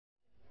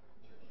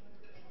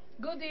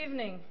Good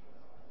evening.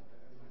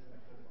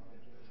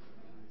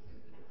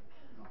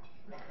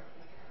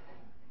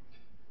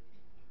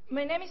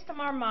 My name is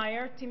Tamar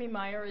Meyer, Timmy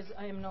Meyer as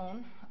I am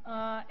known,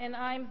 and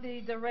I'm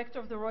the director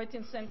of the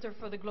Rohatyn Center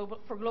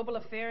for Global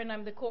Affairs, and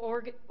I'm the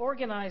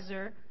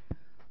co-organizer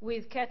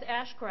with Kat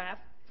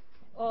Ashcraft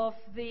of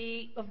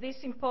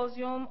this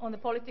symposium on the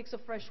politics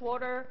of fresh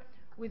water,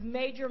 with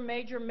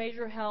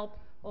major help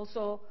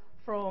also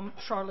from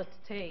Charlotte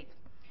Tate.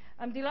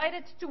 I'm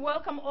delighted to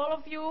welcome all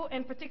of you,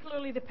 and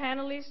particularly the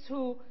panelists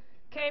who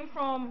came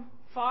from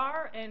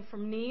far and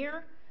from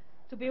near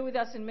to be with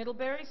us in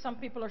Middlebury. Some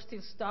people are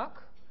still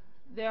stuck.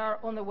 They are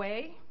on the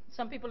way.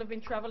 Some people have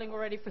been traveling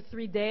already for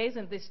 3 days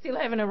and they still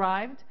haven't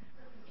arrived.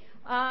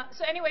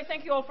 So anyway,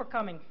 thank you all for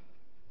coming.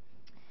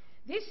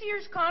 This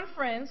year's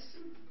conference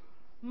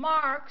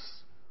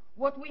marks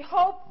what we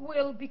hope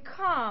will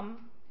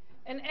become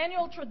an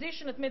annual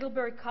tradition at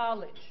Middlebury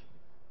College.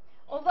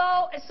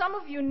 Although, as some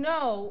of you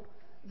know,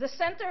 the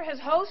center has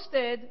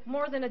hosted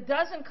more than a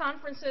dozen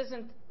conferences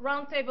and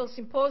roundtable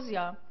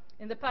symposia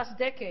in the past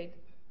decade.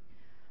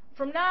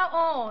 From now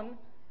on,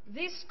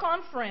 these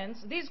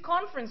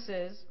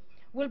conferences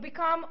will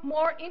become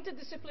more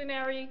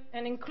interdisciplinary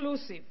and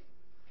inclusive.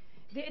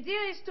 The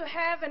idea is to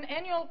have an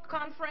annual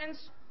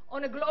conference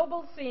on a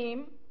global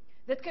theme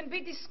that can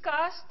be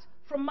discussed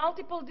from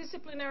multiple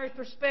disciplinary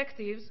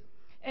perspectives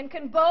and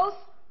can both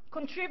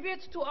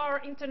contribute to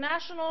our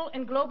international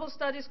and global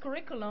studies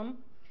curriculum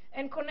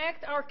and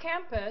connect our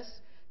campus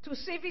to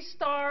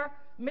CV-star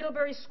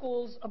Middlebury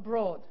schools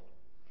abroad.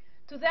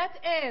 To that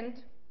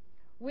end,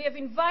 we have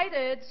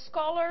invited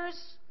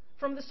scholars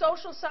from the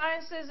social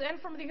sciences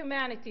and from the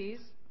humanities,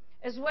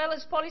 as well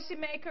as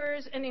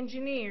policymakers and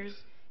engineers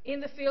in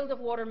the field of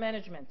water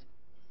management.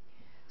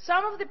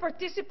 Some of the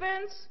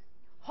participants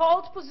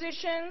hold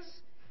positions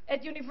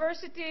at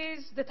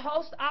universities that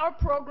host our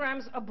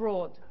programs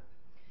abroad.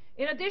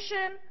 In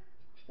addition,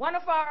 one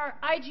of our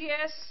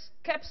IGS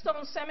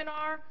capstone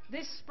seminar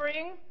this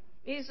spring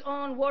is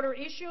on water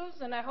issues,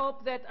 and I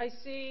hope that I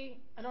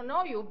don't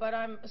know you, but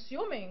I'm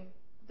assuming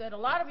that a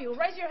lot of you,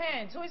 raise your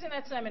hands, who is in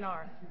that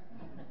seminar?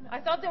 I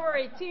thought there were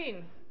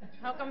 18.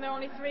 How come there are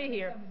only 3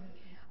 here?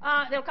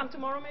 They'll come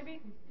tomorrow,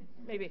 maybe?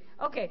 Maybe.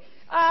 Okay.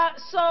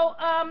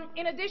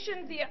 In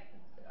addition,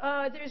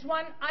 there is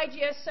one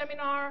IGS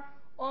seminar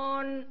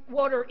on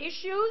water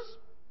issues.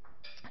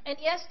 And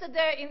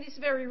yesterday, in this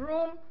very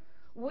room,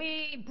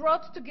 we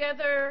brought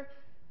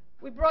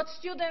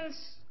students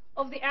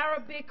of the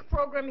Arabic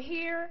program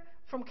here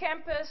from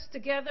campus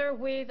together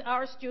with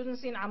our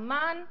students in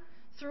Amman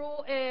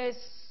through a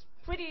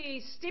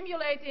pretty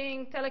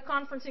stimulating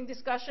teleconferencing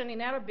discussion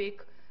in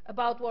Arabic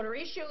about water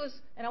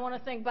issues, and I want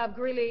to thank Bob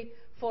Greeley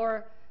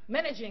for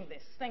managing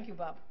this. Thank you,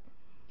 Bob,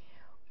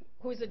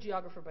 who is a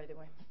geographer, by the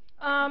way.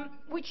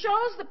 We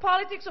chose the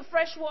politics of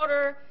fresh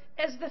water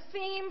as the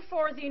theme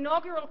for the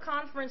inaugural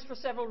conference for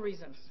several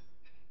reasons.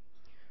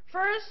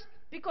 First,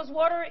 because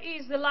water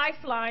is the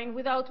lifeline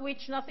without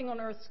which nothing on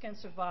earth can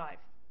survive.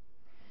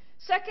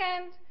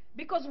 Second,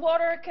 because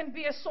water can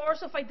be a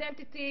source of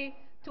identity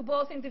to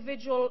both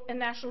individual and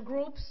national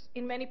groups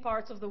in many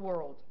parts of the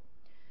world.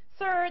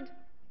 Third,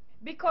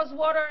 because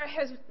water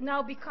has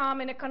now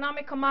become an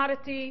economic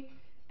commodity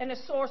and a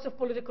source of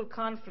political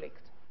conflict.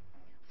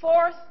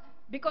 Fourth,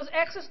 because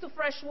access to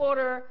fresh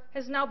water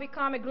has now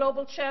become a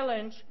global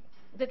challenge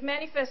that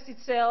manifests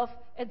itself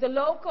at the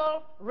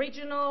local,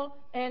 regional,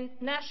 and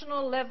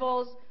national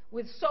levels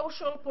with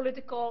social,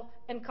 political,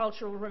 and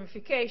cultural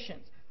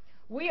ramifications.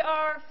 We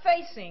are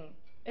facing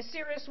a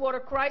serious water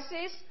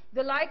crisis,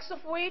 the likes of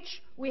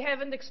which we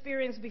haven't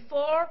experienced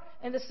before,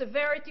 and the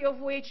severity of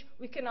which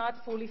we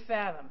cannot fully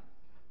fathom.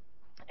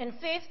 And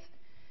fifth,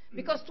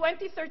 because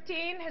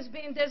 2013 has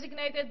been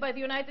designated by the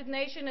United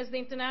Nations as the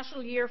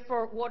International Year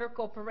for Water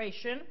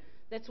Cooperation.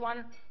 That's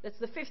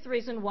the fifth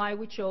reason why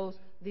we chose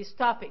this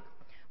topic.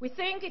 We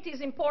think it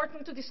is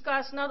important to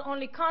discuss not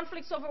only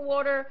conflicts over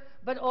water,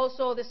 but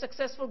also the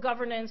successful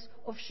governance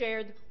of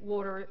shared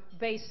water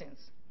basins.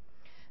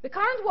 The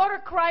current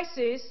water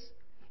crisis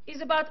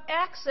is about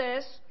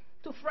access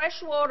to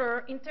fresh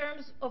water in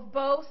terms of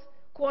both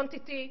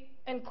quantity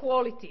and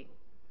quality.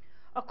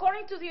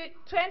 According to the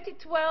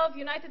 2012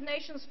 United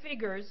Nations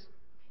figures,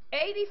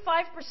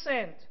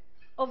 85%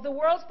 of the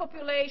world's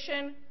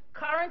population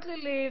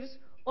currently lives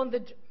on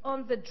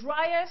the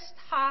driest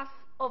half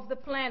of the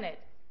planet.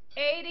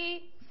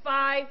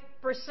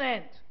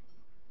 85%.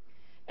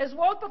 As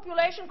world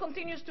population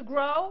continues to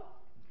grow,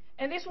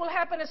 and this will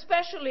happen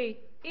especially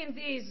in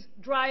these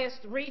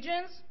driest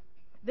regions,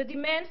 the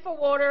demand for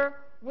water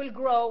will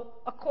grow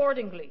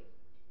accordingly.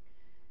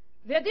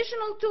 The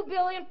additional 2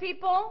 billion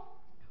people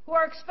who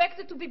are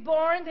expected to be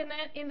born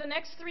in the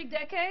next 3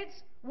 decades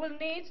will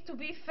need to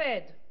be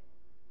fed.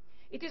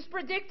 It is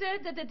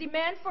predicted that the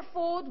demand for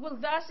food will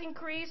thus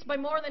increase by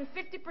more than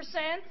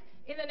 50%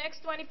 in the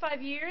next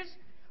 25 years,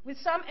 with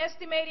some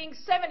estimating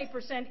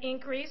 70%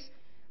 increase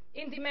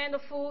in demand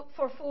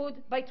for food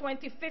by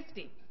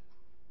 2050.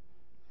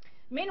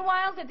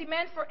 Meanwhile, the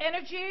demand for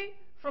energy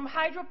from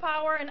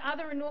hydropower and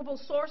other renewable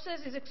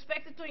sources is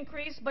expected to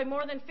increase by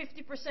more than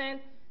 50%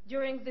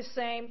 during the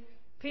same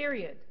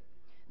period.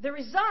 The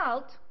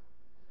result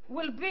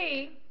will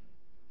be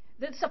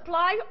that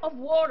supply of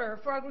water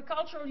for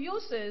agricultural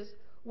uses,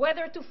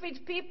 whether to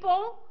feed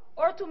people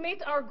or to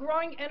meet our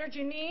growing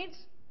energy needs,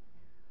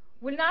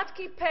 will not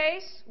keep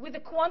pace with the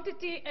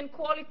quantity and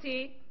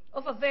quality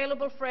of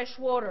available fresh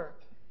water,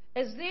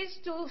 as these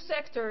two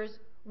sectors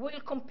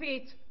will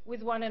compete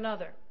with one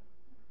another.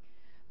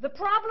 The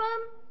problem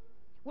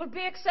will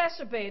be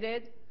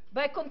exacerbated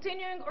by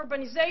continuing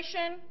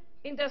urbanization,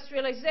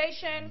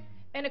 industrialization,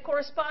 and a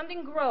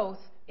corresponding growth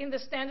in the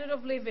standard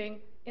of living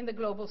in the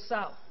global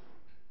south.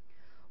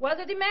 While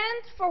the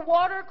demand for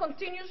water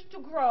continues to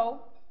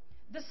grow,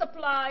 the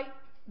supply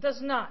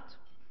does not.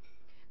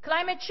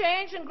 Climate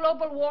change and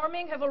global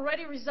warming have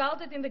already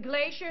resulted in the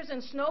glaciers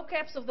and snow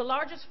caps of the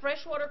largest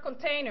freshwater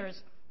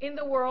containers in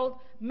the world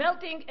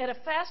melting at a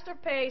faster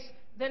pace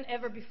than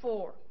ever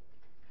before,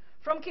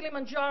 from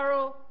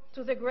Kilimanjaro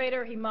to the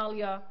greater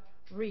Himalaya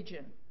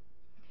region.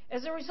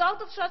 As a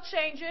result of such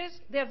changes,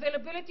 the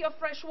availability of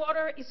fresh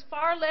water is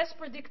far less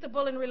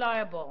predictable and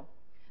reliable.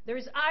 There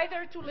is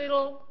either too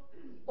little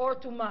or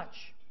too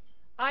much,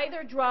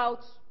 either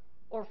droughts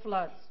or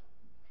floods.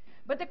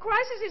 But the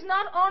crisis is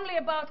not only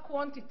about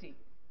quantity.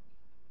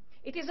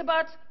 It is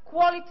about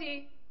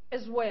quality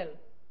as well.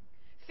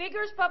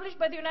 Figures published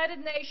by the United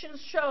Nations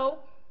show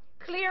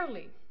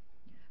clearly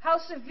how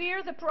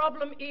severe the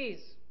problem is.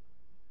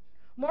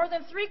 More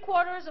than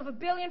 750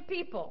 million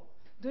people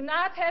do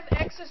not have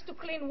access to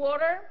clean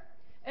water,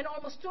 and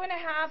almost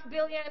 2.5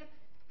 billion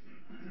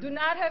do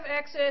not have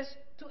access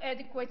to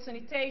adequate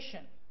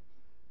sanitation.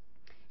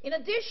 In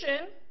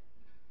addition,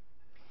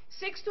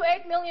 6 to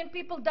 8 million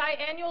people die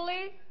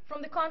annually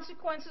from the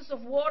consequences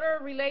of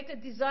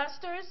water-related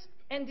disasters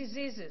and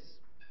diseases.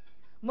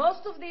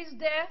 Most of these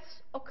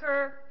deaths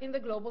occur in the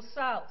global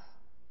south.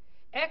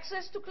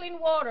 Access to clean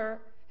water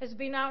has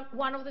been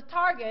one of the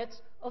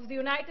targets of the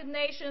United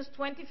Nations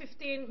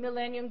 2015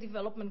 Millennium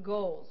Development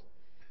Goals.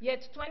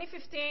 Yet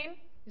 2015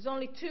 is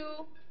only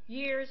 2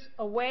 years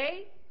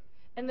away,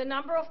 and the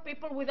number of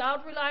people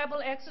without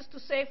reliable access to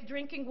safe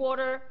drinking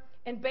water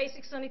and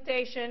basic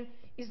sanitation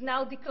is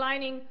now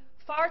declining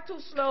far too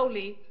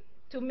slowly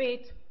to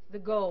meet the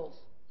goals.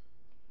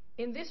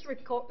 In this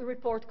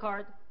report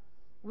card,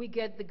 we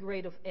get the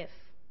grade of F.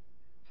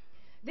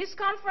 This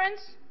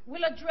conference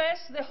will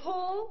address the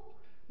who,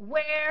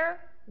 where,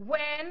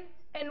 when,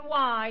 and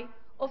why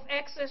of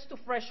access to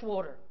fresh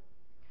water.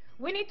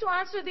 We need to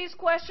answer these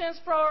questions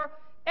for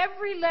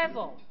every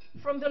level,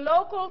 from the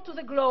local to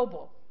the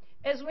global,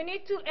 we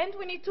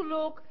need to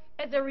look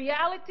at the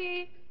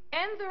reality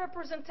and the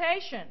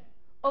representation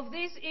of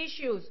these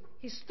issues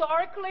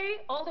historically,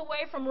 all the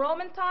way from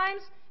Roman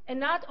times, and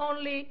not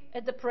only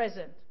at the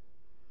present.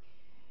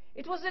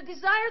 It was a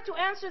desire to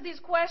answer these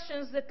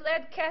questions that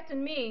led Kat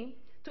and me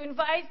to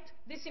invite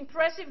this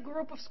impressive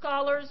group of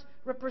scholars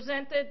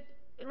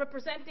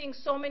representing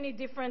so many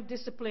different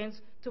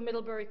disciplines to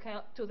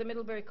the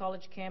Middlebury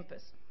College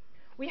campus.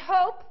 We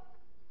hope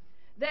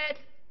that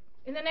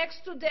in the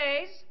next 2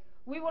 days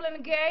we will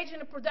engage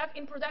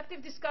in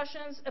productive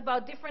discussions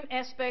about different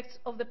aspects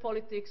of the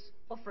politics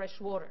of fresh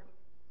water.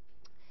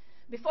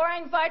 Before I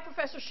invite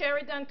Professor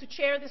Sheridan to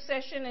chair the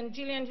session and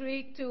Gillian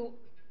Lee to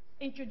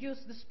introduce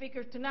the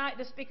speakers tonight,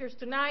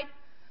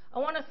 I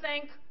want to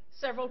thank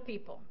several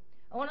people.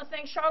 I want to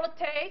thank Charlotte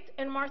Tate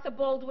and Martha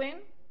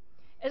Baldwin,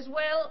 as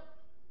well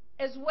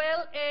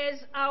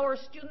as our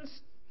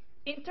students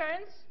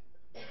interns,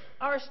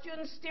 our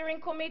student steering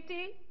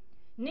committee,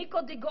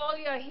 Nico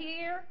DeGolia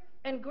here,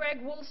 and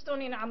Greg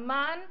Woolstone in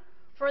Amman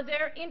for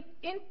their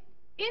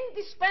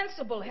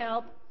indispensable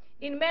help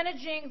in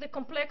managing the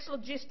complex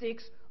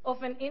logistics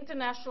of an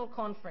international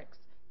conference.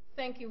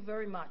 Thank you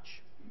very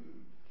much.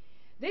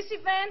 This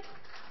event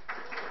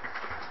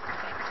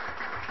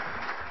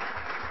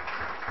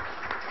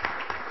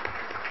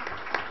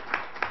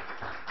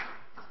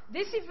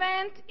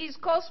is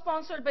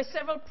co-sponsored by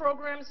several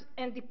programs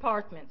and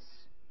departments.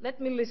 Let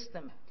me list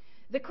them.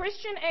 The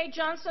Christian A.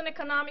 Johnson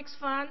Economics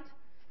Fund,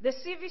 the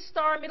C.V.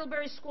 Starr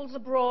Middlebury Schools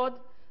Abroad,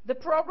 the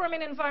Program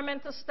in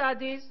Environmental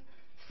Studies,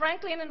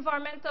 Franklin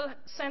Environmental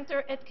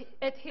Center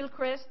at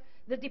Hillcrest,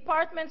 the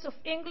Departments of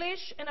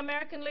English and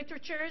American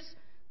Literatures,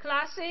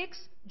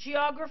 Classics,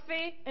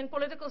 Geography, and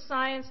Political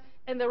Science,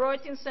 and the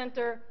Rohatyn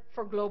Center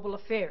for Global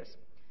Affairs.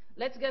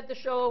 Let's get the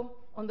show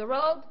on the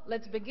road.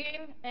 Let's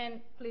begin,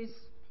 and please,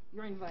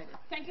 you're invited.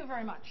 Thank you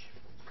very much.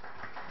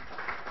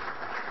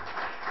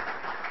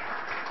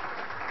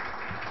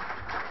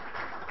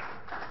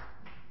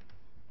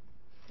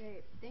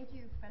 Great. Thank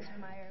you, Professor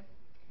Meyer.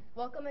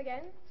 Welcome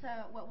again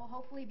to what will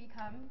hopefully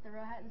become the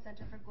Rohatyn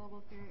Center for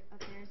Global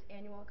Affairs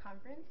Annual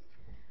Conference.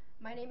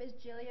 My name is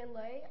Jillian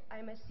Loy.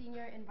 I'm a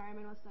senior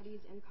environmental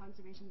studies and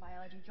conservation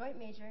biology joint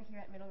major here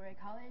at Middlebury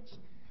College,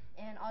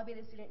 and I'll be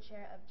the student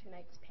chair of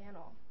tonight's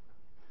panel.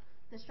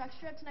 The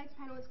structure of tonight's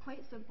panel is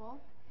quite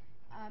simple.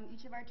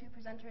 Each of our two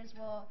presenters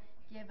will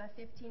give a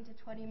 15 to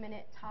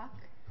 20-minute talk.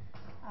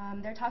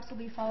 Their talks will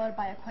be followed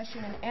by a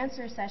question and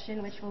answer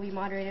session, which will be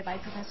moderated by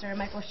Professor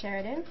Michael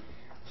Sheridan.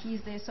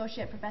 He's the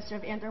Associate Professor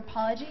of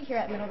Anthropology here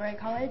at Middlebury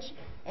College,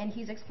 and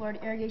he's explored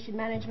irrigation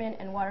management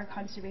and water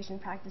conservation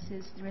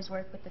practices through his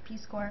work with the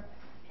Peace Corps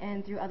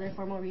and through other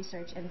formal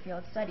research and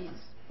field studies.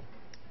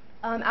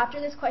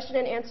 After this question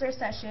and answer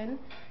session,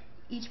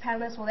 each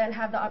panelist will then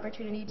have the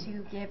opportunity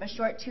to give a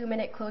short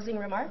 2-minute closing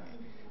remark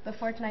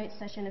before tonight's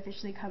session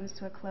officially comes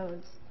to a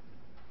close.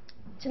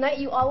 Tonight,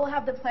 you all will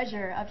have the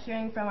pleasure of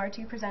hearing from our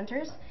two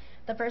presenters,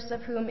 the first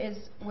of whom is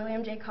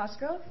William J.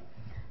 Cosgrove.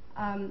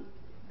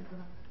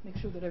 Make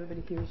sure that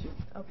everybody hears you.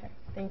 Okay,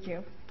 thank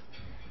you.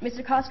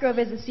 Mr. Cosgrove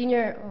is a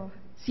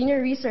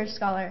senior research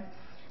scholar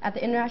at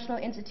the International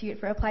Institute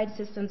for Applied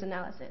Systems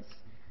Analysis,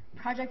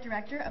 project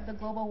director of the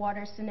Global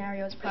Water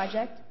Scenarios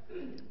Project,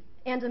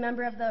 and a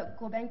member of the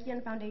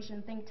Gulbenkian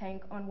Foundation think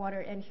tank on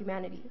water and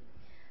humanity.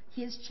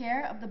 He is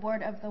chair of the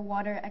board of the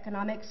Water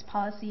Economics,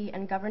 Policy,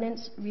 and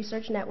Governance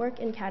Research Network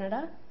in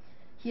Canada.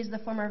 He is the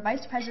former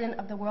vice president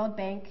of the World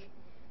Bank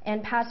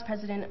and past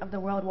president of the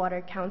World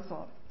Water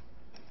Council.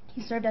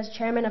 He served as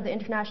chairman of the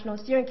International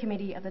Steering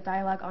Committee of the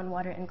Dialogue on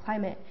Water and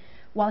Climate,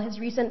 while his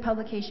recent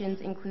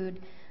publications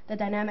include The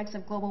Dynamics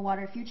of Global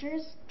Water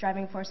Futures,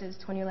 Driving Forces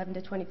 2011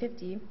 to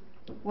 2050,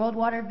 World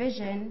Water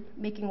Vision,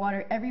 Making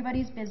Water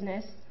Everybody's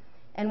Business,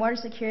 and Water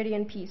Security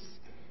and Peace,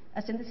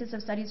 a synthesis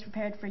of studies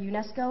prepared for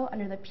UNESCO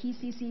under the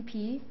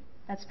PCCP,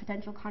 that's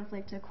Potential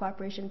Conflict to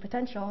Cooperation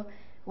Potential,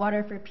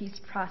 Water for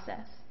Peace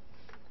process.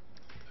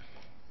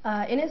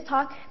 In his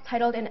talk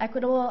titled An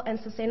Equitable and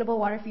Sustainable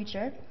Water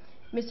Future,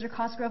 Mr.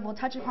 Cosgrove will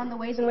touch upon the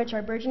ways in which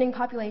our burgeoning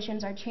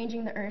populations are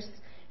changing the Earth's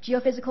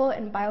geophysical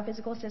and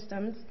biophysical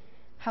systems,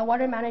 how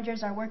water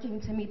managers are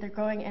working to meet the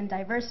growing and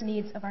diverse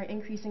needs of our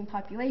increasing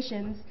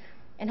populations,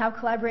 and how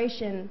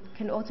collaboration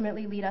can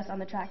ultimately lead us on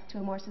the track to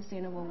a more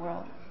sustainable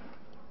world.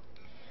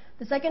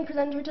 The second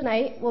presenter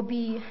tonight will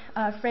be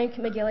Frank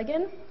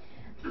Magilligan.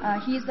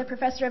 He is the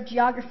professor of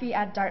geography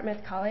at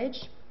Dartmouth College.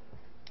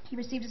 He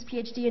received his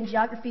PhD in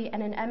geography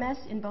and an MS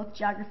in both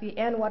geography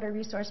and water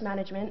resource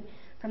management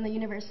from the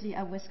University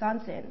of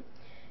Wisconsin.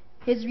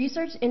 His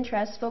research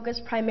interests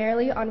focus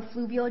primarily on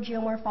fluvial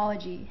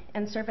geomorphology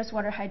and surface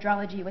water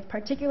hydrology, with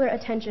particular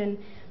attention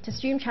to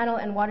stream channel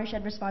and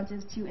watershed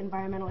responses to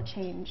environmental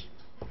change.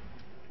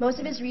 Most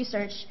of his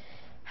research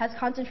has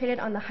concentrated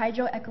on the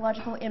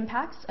hydroecological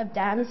impacts of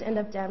dams and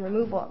of dam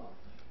removal.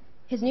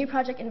 His new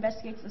project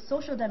investigates the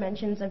social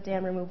dimensions of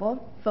dam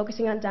removal,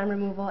 focusing on dam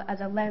removal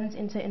as a lens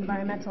into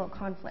environmental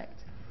conflict.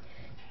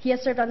 He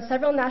has served on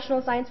several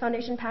National Science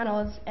Foundation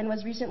panels and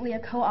was recently a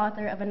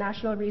co-author of a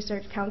National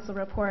Research Council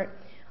report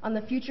on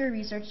the future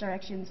research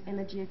directions in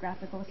the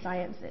geographical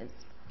sciences.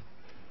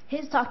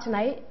 His talk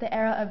tonight, The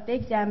Era of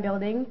Big Dam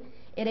Building,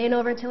 It Ain't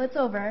Over Till It's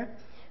Over,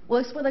 will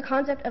explore the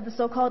concept of the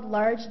so-called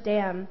large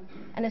dam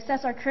and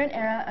assess our current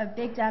era of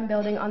big dam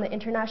building on the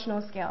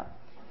international scale,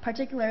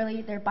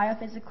 particularly their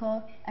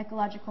biophysical,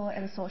 ecological,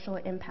 and social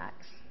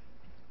impacts.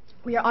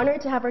 We are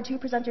honored to have our two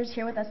presenters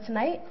here with us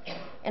tonight,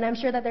 and I'm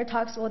sure that their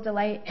talks will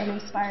delight and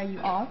inspire you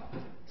all.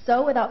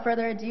 So, without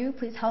further ado,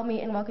 please help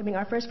me in welcoming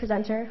our first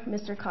presenter,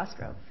 Mr.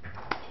 Cosgrove.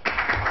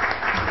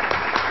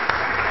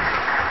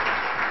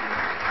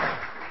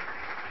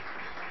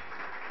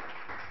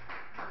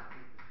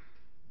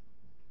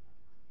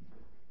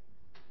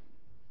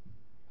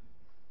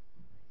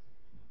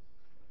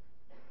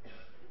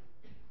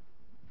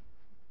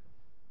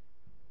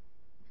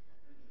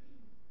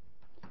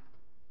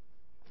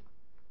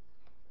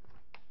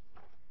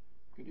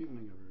 Good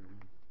evening,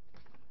 everyone.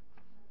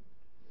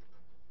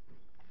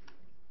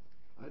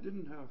 I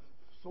didn't have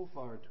so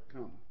far to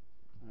come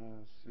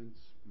since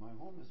my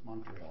home is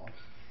Montreal,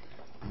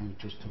 and it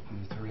just took me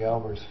 3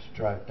 hours to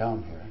drive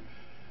down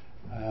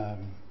here.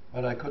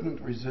 But I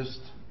couldn't resist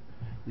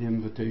the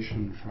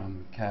invitation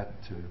from Kat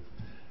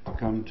to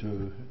come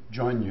to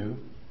join you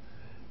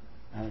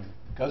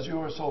because you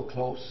are so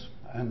close,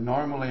 and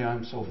normally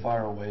I'm so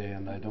far away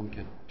and I don't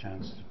get a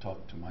chance to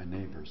talk to my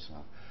neighbors, so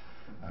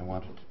I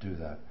wanted to do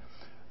that.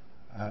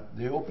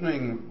 The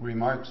opening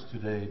remarks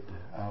today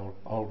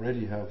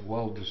already have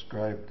well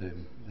described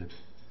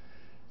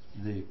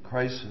the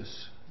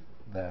crisis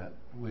that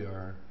we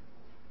are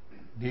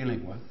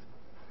dealing with,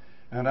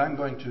 and I'm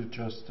going to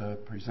just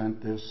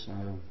present this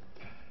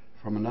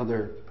from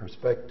another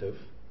perspective.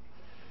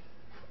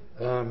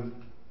 I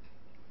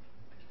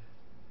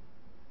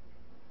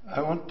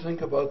want to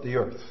think about the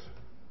Earth.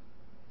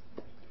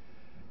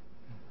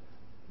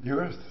 The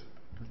Earth,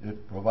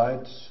 it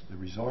provides the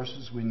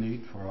resources we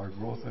need for our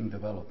growth and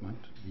development: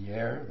 the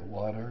air, the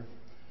water,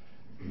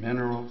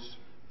 minerals,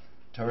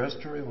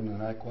 terrestrial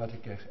and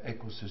aquatic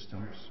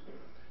ecosystems.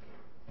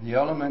 The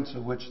elements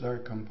of which they're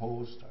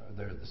composed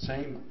they're the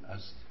same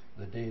as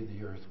the day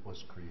the Earth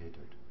was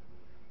created.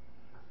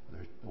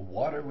 The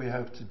water we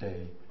have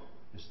today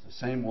is the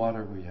same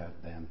water we had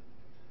then,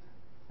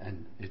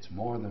 and it's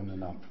more than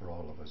enough for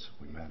all of us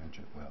if we manage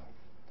it well.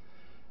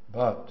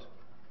 But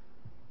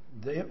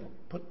they have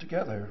put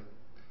together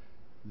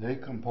They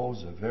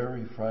compose a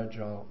very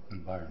fragile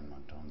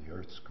environment on the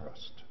Earth's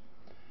crust,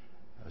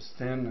 as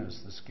thin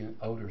as the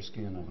outer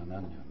skin of an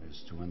onion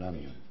is to an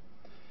onion.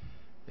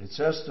 It's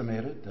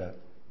estimated that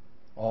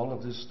all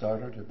of this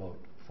started about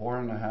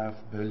 4.5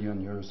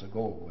 billion years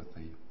ago with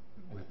the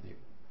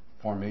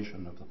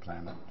formation of the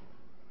planet.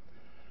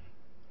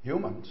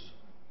 Humans,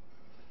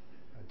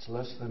 it's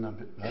less than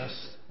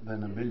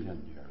a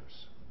million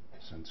years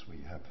since we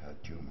have had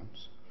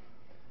humans.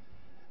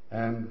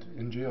 And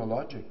in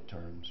geologic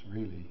terms,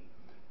 really,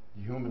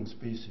 the human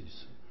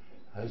species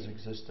has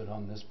existed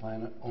on this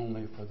planet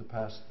only for the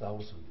past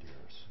 1,000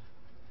 years,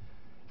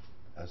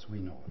 as we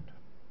know it.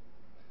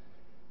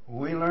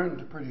 We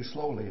learned pretty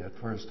slowly at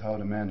first how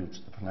to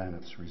manage the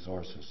planet's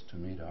resources to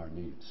meet our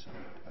needs,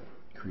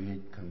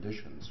 create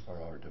conditions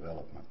for our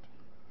development.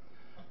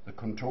 The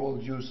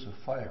controlled use of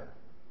fire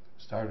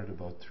started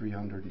about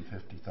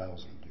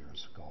 350,000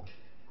 years ago.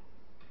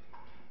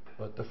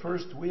 But the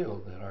first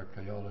wheel that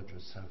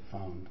archaeologists have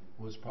found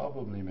was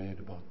probably made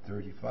about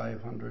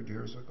 3,500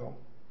 years ago.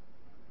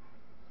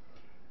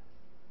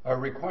 Our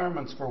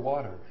requirements for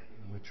water,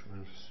 which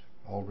was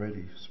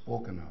already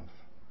spoken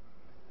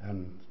of,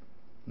 and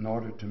in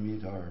order to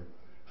meet our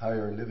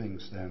higher living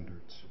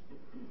standards,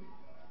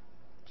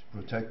 to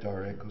protect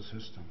our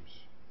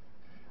ecosystems,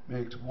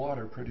 makes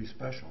water pretty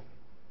special.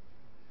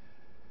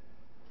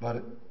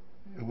 But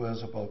it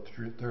was about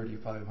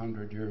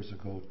 3,500 years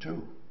ago,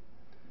 too,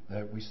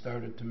 that we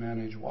started to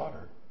manage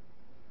water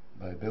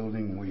by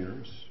building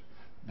weirs,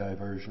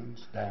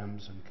 diversions,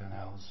 dams, and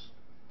canals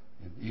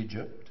in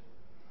Egypt.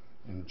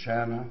 In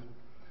China,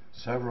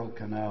 several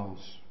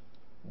canals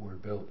were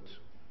built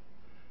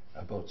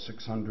about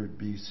 600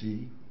 BC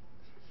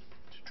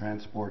to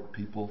transport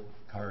people,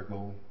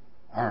 cargo,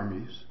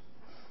 armies.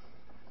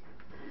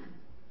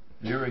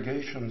 The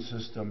irrigation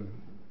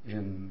system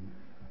in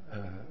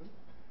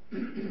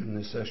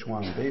the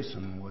Sichuan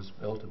Basin was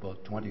built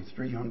about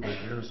 2,300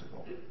 years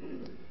ago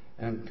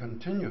and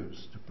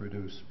continues to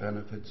produce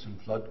benefits in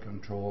flood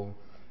control,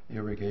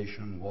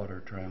 irrigation,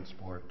 water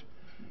transport,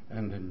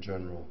 and in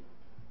general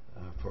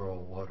for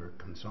all water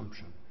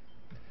consumption.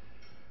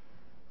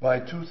 By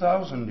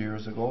 2,000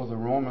 years ago, the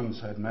Romans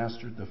had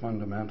mastered the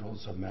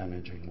fundamentals of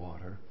managing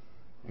water,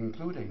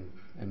 including,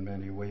 in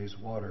many ways,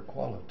 water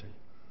quality.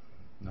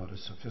 Not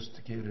as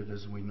sophisticated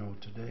as we know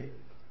today,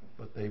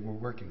 but they were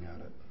working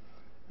at it.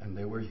 And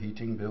they were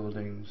heating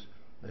buildings,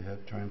 they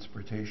had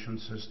transportation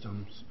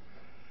systems,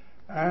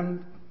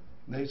 and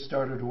they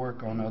started to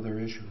work on other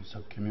issues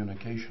of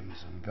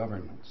communications and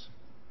governance.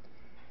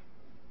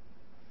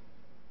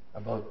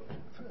 About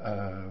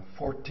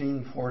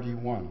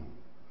 1441,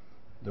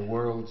 the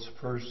world's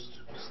first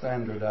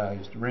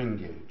standardized ring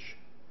gauge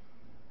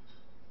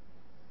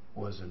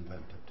was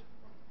invented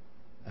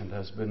and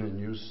has been in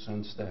use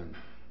since then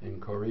in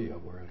Korea,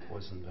 where it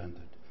was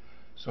invented.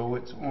 So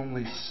it's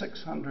only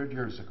 600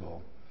 years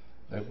ago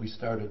that we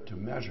started to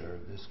measure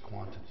this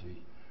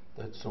quantity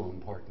that's so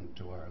important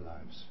to our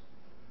lives.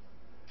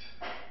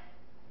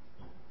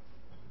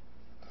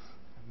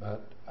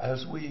 But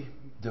as we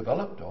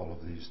developed all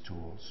of these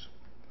tools,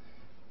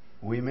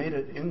 we made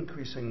it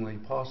increasingly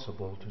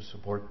possible to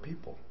support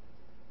people,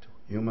 to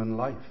human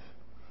life,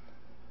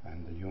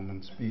 and the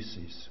human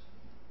species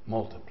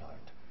multiplied.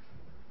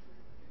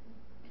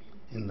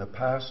 In the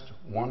past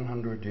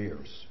 100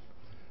 years,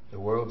 the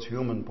world's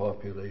human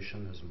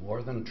population has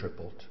more than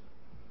tripled,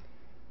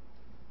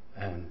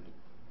 and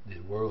the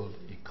world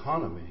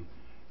economy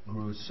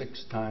grew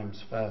 6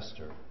 times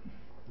faster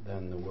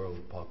than the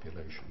world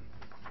population.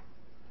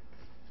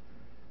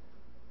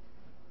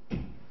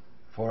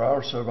 For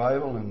our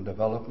survival and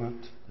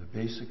development, the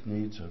basic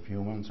needs of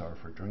humans are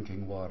for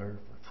drinking water,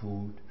 for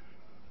food,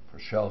 for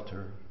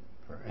shelter,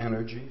 for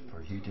energy,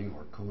 for heating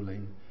or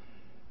cooling,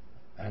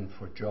 and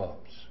for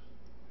jobs,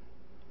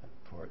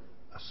 for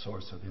a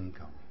source of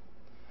income.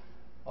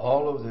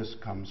 All of this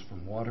comes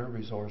from water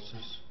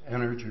resources,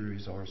 energy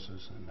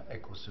resources, and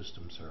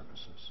ecosystem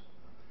services.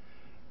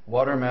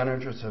 Water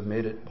managers have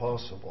made it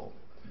possible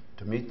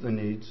to meet the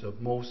needs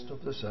of most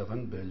of the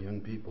 7 billion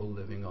people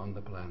living on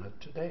the planet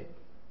today.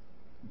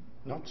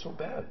 Not so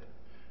bad.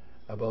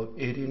 About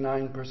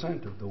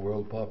 89% of the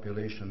world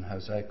population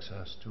has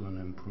access to an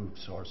improved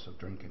source of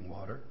drinking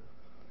water.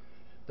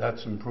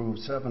 That's improved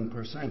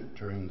 7%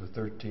 during the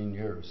 13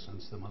 years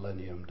since the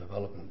Millennium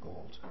Development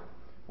Goals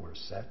were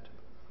set.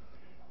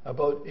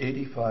 About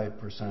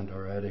 85%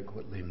 are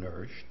adequately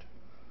nourished,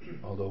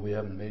 although we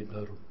haven't made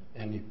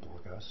any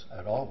progress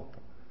at all,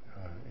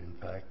 in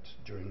fact,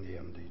 during the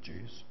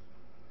MDGs.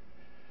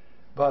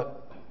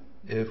 But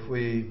if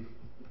we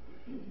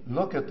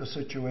look at the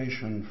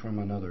situation from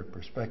another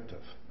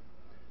perspective,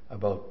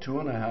 about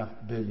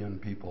 2.5 billion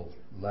people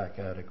lack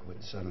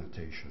adequate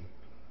sanitation.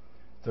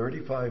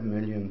 35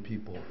 million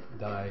people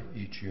die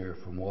each year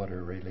from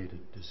water-related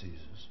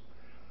diseases.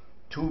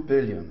 2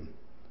 billion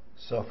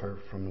suffer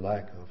from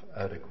lack of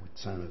adequate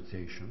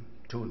sanitation,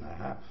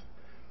 2.5.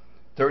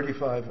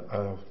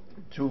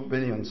 2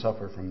 billion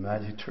suffer from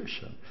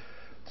malnutrition.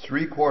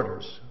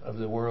 3/4 of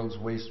the world's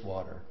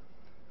wastewater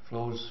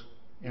flows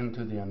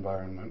into the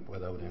environment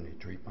without any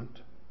treatment.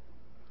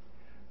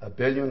 1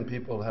 billion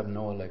people have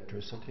no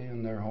electricity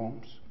in their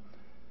homes.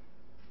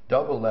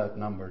 Double that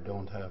number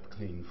don't have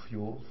clean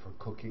fuel for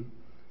cooking.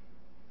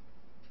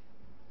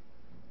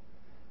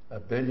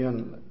 1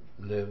 billion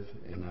live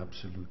in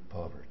absolute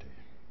poverty.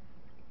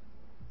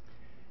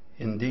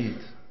 Indeed,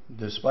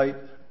 despite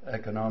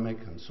economic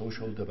and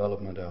social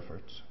development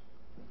efforts,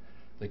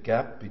 the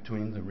gap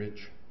between the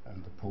rich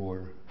and the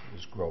poor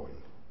is growing.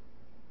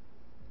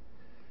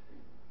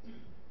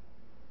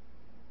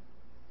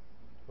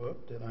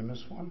 Whoop, did I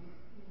miss one?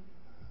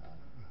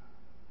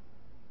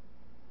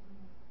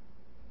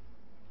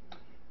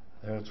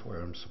 That's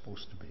where I'm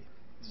supposed to be.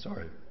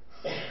 Sorry.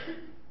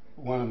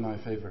 One of my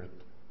favorite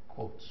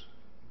quotes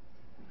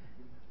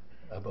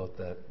about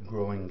that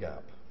growing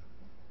gap.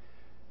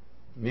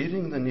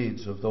 Meeting the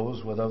needs of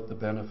those without the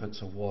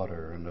benefits of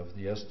water and of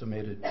the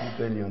estimated 2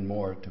 billion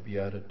more to be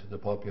added to the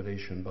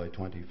population by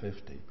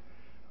 2050,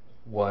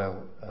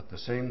 while at the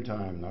same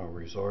time our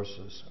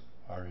resources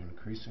are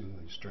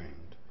increasingly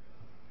strained,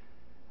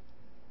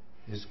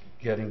 is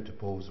getting to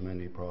pose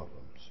many problems.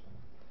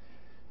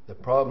 The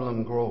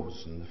problem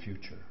grows in the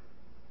future.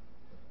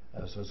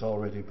 As has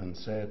already been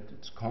said,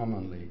 it's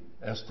commonly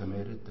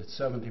estimated that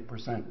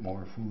 70%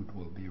 more food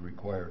will be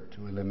required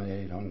to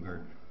eliminate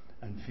hunger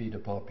and feed a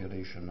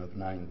population of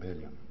 9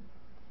 billion.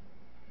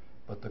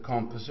 But the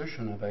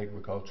composition of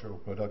agricultural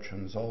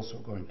production is also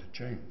going to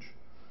change.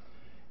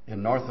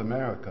 In North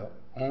America,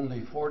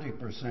 only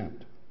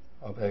 40%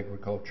 of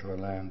agricultural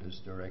land is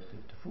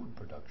directed to food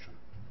production.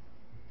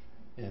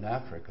 In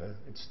Africa,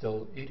 it's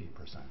still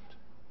 80%.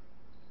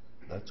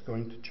 That's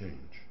going to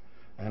change.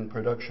 And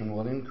production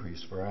will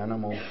increase for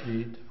animal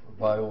feed,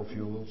 for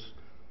biofuels,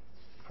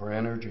 for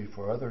energy,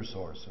 for other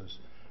sources,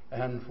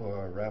 and for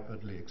our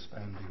rapidly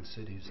expanding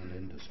cities and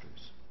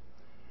industries.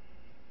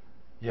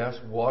 Yes,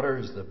 water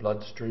is the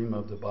bloodstream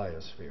of the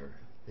biosphere.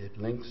 It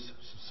links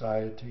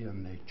society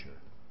and nature.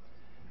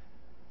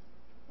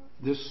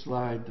 This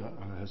slide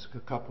has a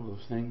couple of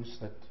things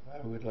that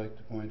I would like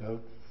to point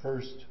out.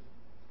 First,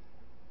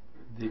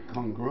 the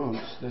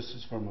congruence. This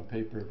is from a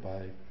paper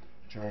by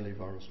Charlie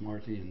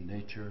Varus-Marty in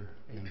Nature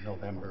in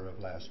November of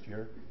last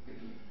year.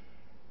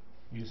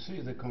 You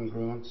see the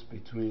congruence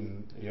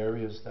between the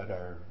areas that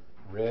are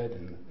red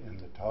in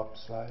the top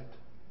slide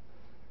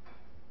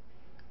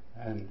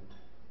and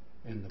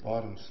in the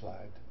bottom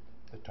slide.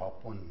 The top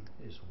one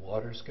is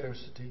water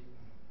scarcity,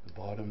 the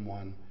bottom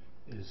one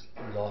is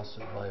loss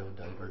of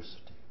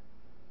biodiversity.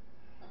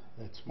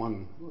 That's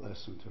one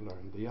lesson to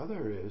learn. The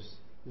other is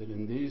that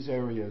in these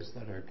areas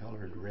that are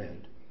colored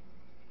red,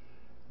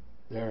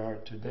 there are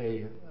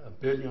today 1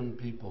 billion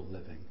people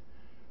living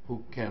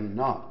who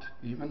cannot,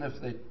 even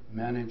if they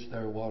manage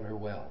their water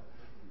well,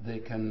 they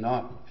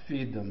cannot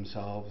feed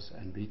themselves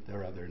and meet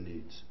their other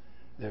needs.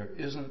 There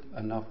isn't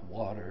enough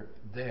water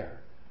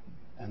there,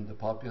 and the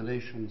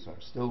populations are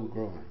still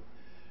growing.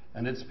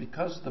 And it's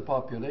because the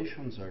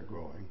populations are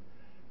growing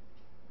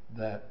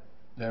that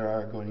there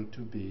are going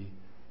to be,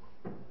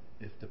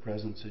 if the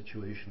present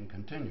situation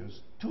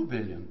continues, 2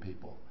 billion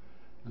people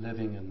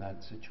living in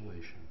that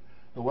situation.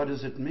 So what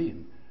does it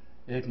mean?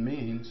 It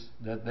means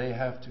that they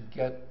have to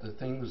get the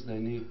things they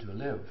need to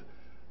live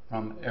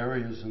from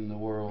areas in the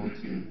world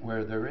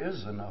where there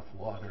is enough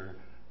water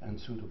and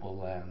suitable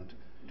land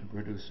to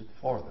produce it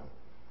for them.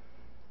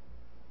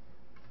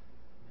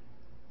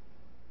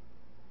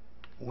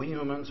 We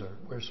humans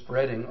we're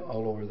spreading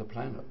all over the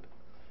planet,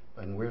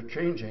 and we're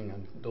changing,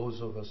 and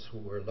those of us who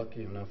were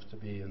lucky enough to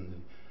be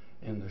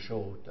in the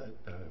show that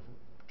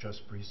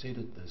just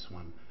preceded this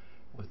one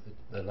with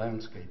the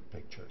landscape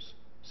pictures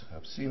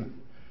have seen it.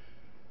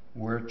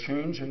 We're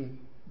changing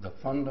the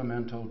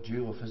fundamental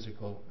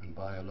geophysical and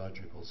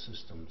biological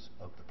systems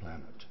of the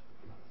planet.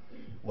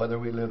 Whether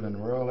we live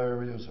in rural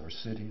areas or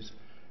cities,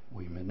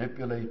 we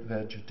manipulate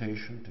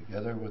vegetation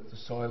together with the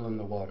soil and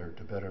the water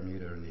to better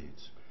meet our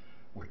needs.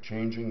 We're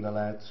changing the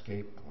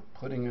landscape, we're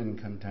putting in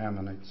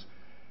contaminants.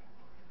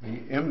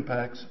 The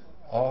impacts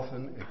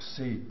often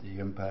exceed the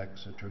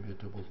impacts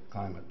attributable to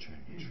climate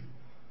change.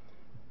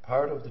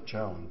 Part of the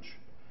challenge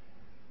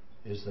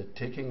is that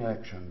taking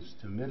actions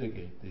to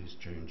mitigate these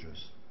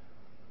changes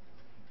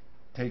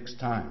takes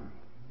time,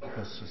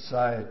 because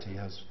society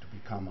has to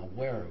become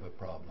aware of a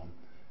problem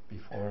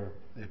before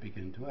they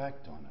begin to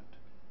act on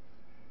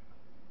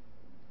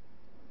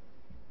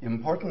it.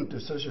 Important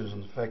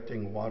decisions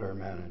affecting water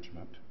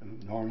management.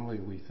 And normally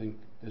we think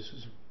this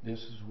is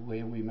the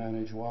way we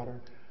manage water.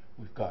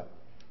 We've got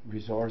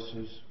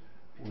resources,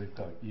 we've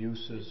got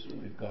uses,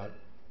 we've got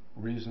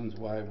reasons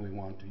why we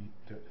want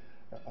to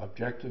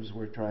objectives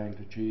we're trying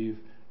to achieve,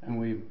 and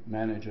we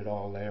manage it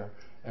all there.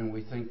 And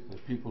we think the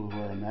people who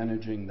are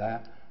managing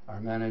that are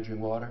managing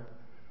water.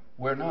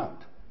 We're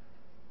not.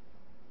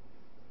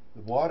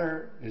 The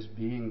water is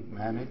being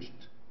managed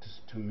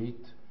to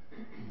meet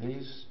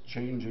these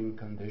changing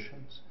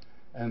conditions,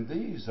 and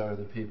these are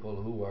the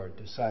people who are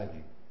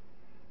deciding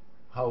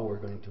how we're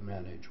going to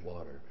manage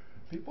water.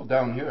 People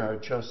down here are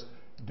just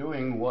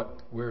doing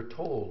what we're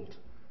told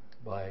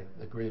by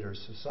the greater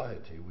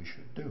society we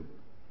should do.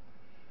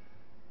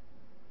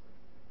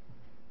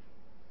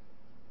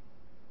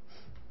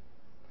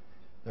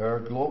 There are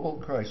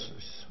global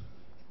crises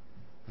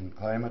in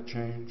climate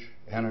change,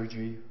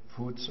 energy,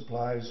 food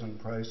supplies and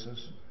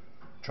prices,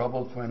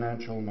 troubled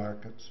financial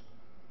markets.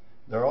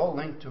 They're all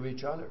linked to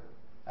each other,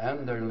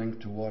 and they're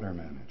linked to water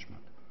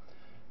management.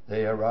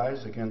 They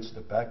arise against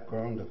a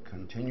background of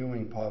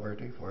continuing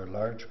poverty for a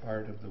large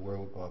part of the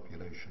world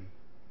population.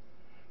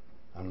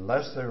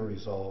 Unless they're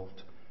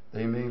resolved,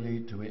 they may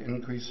lead to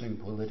increasing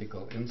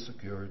political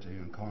insecurity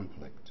and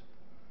conflict.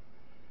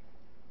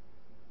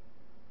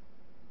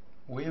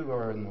 We who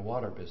are in the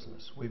water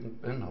business,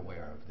 we've been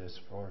aware of this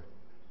for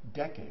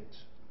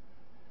decades.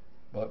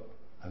 But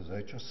as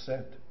I just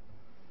said,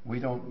 we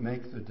don't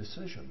make the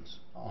decisions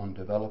on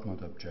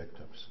development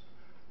objectives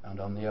and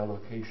on the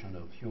allocation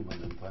of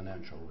human and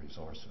financial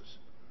resources.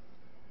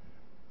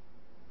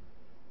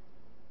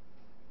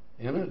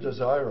 In a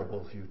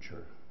desirable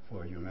future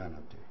for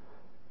humanity,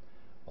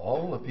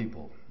 all the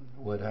people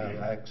would have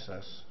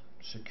access,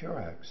 secure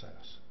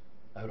access,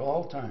 at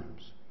all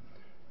times,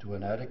 to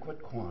an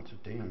adequate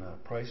quantity and a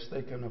price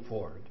they can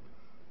afford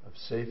of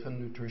safe and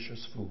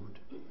nutritious food,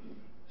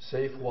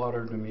 safe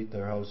water to meet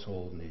their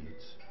household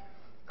needs,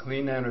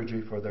 clean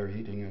energy for their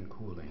heating and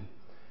cooling,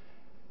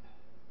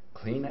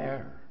 clean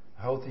air,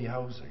 healthy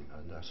housing,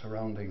 and a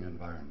surrounding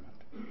environment.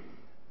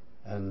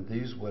 And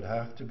these would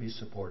have to be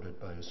supported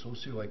by a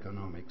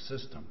socioeconomic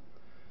system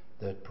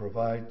that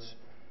provides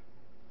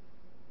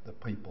the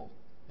people,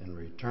 in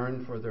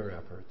return for their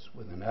efforts,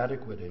 with an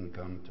adequate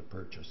income to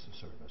purchase the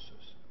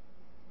services.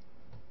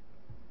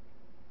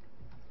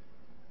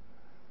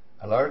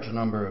 A large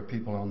number of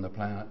people on the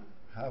planet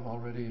have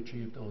already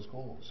achieved those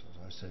goals, as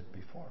I said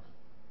before.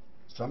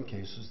 In some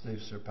cases, they've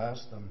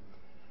surpassed them,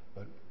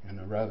 but in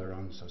a rather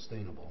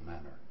unsustainable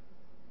manner.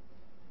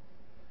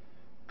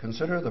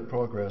 Consider the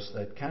progress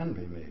that can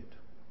be made.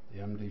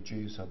 The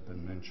MDGs have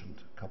been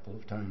mentioned a couple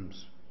of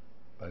times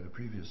by the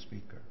previous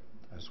speaker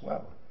as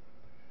well.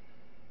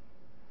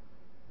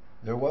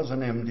 There was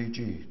an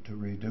MDG to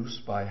reduce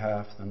by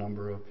half the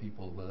number of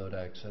people without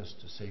access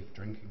to safe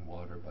drinking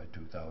water by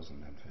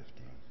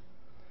 2015.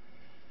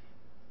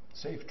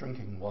 Safe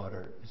drinking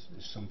water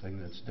is something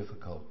that's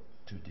difficult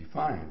to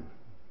define,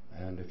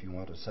 and if you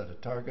want to set a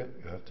target,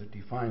 you have to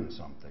define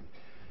something.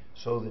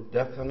 So the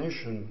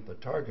definition, the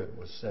target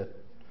was set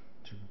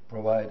to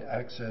provide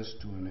access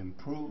to an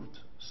improved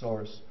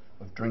source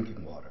of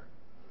drinking water.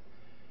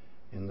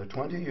 In the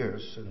 20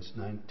 years since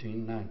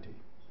 1990,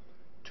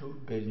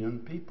 2 billion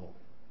people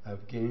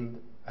have gained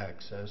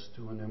access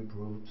to an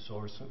improved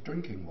source of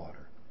drinking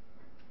water.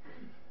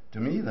 To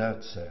me,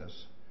 that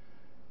says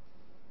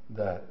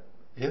that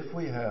if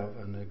we have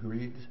an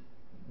agreed,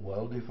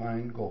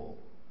 well-defined goal,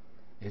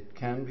 it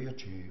can be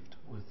achieved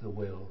with the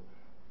will,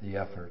 the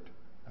effort,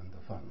 and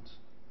the funds.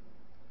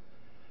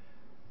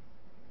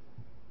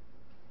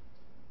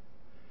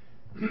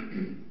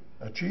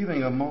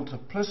 Achieving a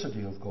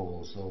multiplicity of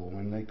goals, though,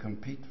 when they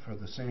compete for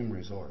the same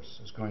resource,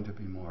 is going to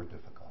be more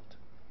difficult.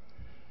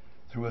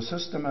 Through a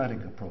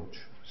systematic approach,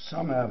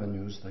 some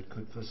avenues that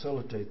could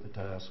facilitate the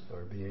task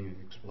are being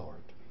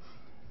explored.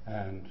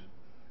 And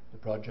the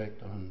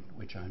project on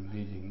which I'm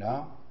leading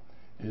now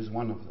is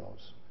one of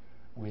those.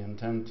 We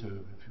intend to,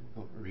 if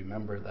you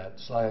remember that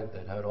slide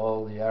that had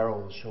all the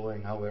arrows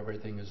showing how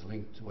everything is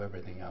linked to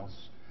everything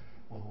else,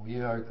 well, we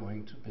are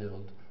going to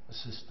build a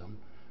system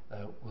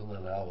that will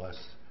allow us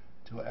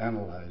to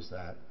analyze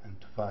that and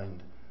to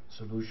find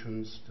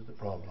solutions to the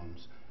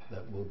problems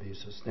that will be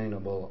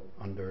sustainable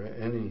under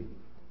any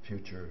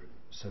future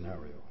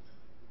scenario.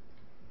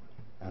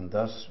 And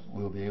thus,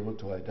 we'll be able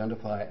to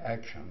identify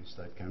actions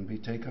that can be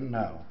taken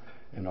now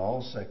in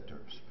all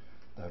sectors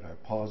that are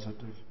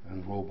positive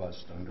and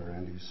robust under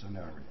any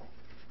scenario.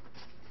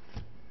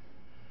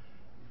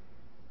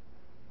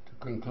 To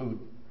conclude,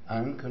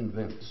 I'm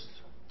convinced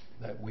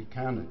that we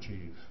can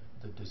achieve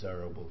the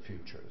desirable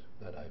future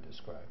that I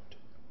described,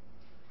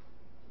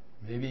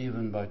 maybe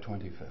even by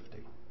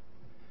 2050.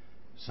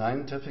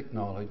 Scientific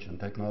knowledge and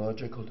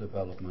technological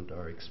development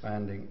are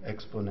expanding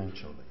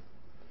exponentially.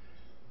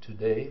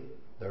 Today,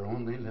 they're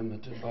only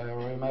limited by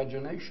our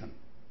imagination.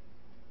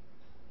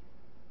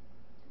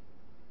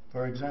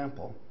 For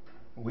example,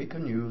 we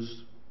can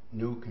use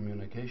new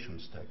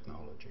communications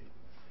technology,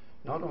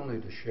 not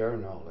only to share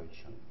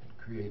knowledge and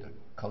create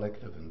a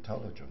collective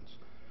intelligence,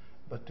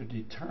 but to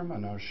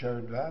determine our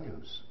shared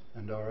values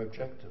and our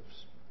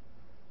objectives.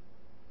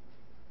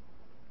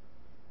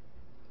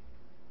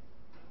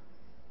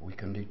 We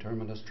can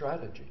determine a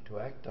strategy to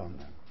act on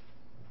them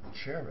and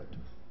share it.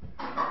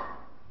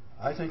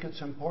 I think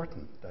it's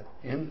important that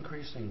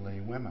increasingly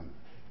women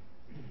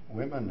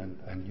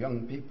and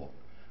young people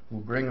who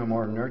bring a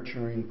more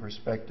nurturing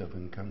perspective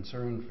and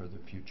concern for the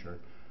future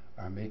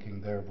are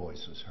making their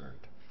voices heard.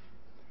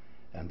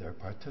 And they're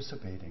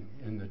participating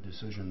in the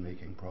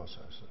decision-making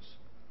processes.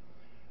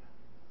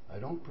 I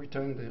don't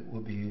pretend it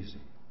will be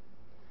easy.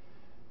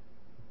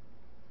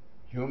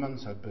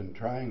 Humans have been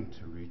trying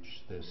to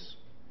reach this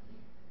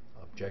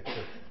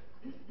objective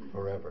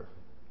forever.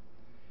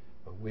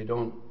 But we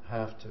don't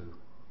have to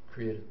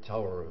create a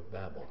Tower of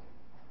Babel.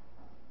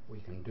 We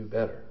can do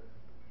better.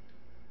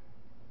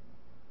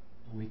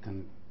 we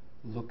can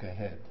look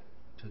ahead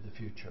to the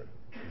future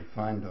and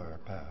find our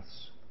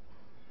paths.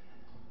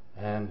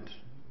 And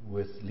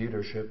with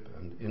leadership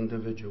and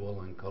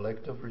individual and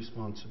collective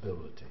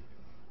responsibility,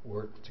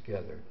 work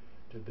together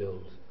to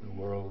build the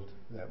world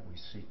that we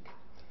seek.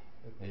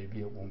 Maybe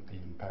it won't be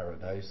in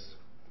paradise,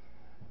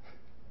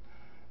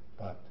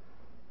 but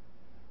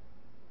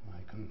my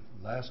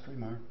last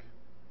remark,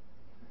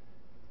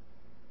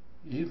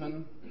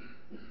 even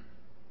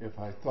if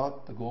I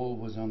thought the goal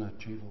was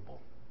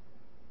unachievable,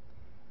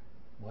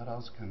 what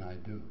else can I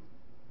do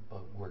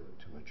but work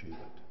to achieve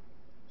it?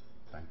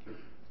 Thank you.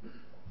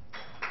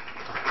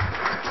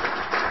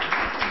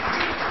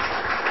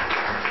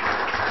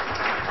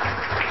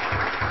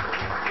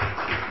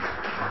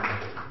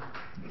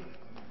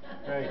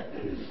 Great.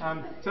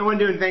 So I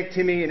wanted to thank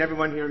Timmy and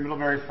everyone here in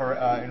Middlebury for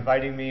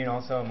inviting me, and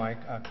also my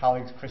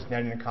colleagues Chris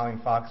Nedden and Colleen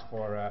Fox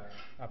for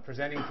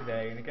presenting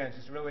today. And again, it's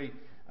just a really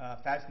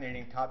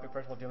fascinating topic,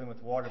 first of all dealing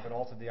with water, but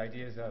also the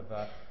ideas of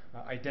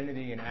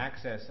identity and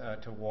access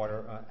to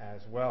water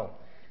as well.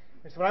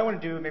 And so what I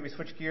want to do, maybe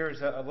switch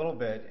gears a little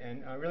bit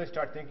and really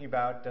start thinking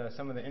about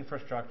some of the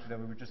infrastructure that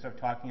we were just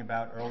talking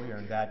about earlier,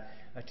 and that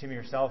Timmy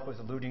herself was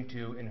alluding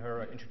to in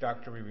her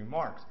introductory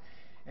remarks.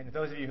 And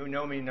those of you who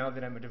know me know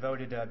that I'm a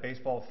devoted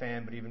baseball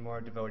fan, but even more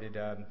devoted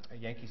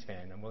Yankees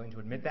fan. I'm willing to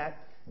admit that.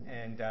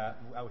 And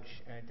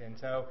ouch. And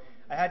so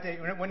I had to,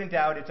 when in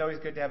doubt, it's always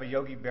good to have a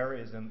Yogi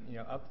Berraism,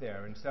 up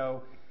there. And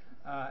so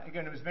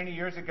again, it was many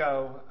years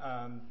ago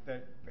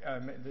that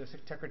the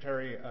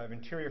Secretary of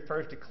Interior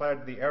first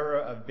declared the era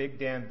of big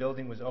dam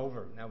building was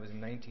over. And that was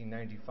in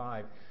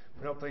 1995.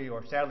 But hopefully,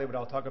 or sadly, what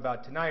I'll talk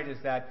about tonight is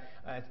that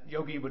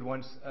Yogi would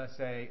once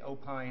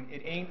opine,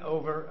 it ain't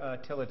over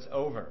till it's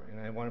over. And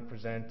I want to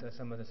present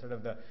some of the sort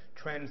of the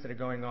trends that are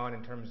going on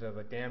in terms of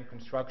dam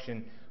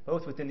construction,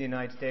 both within the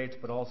United States,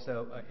 but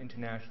also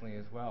internationally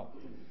as well.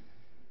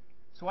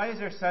 So why is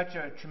there such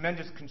a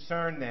tremendous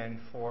concern then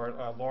for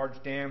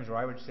large dams, or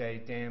I would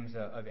say dams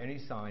of any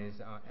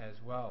size as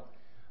well?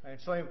 And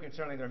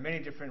certainly there are many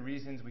different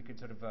reasons we could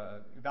sort of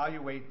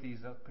evaluate these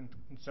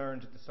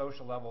concerns at the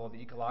social level, the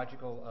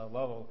ecological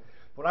level.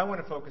 What I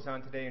want to focus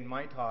on today in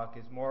my talk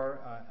is more,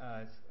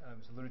 as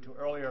was alluded to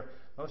earlier,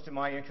 most of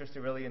my interest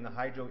are really in the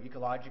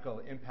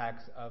hydroecological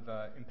impacts of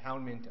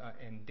impoundment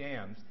and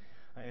dams.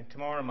 And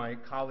tomorrow my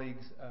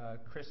colleagues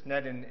Chris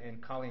Nedden and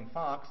Colleen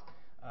Fox,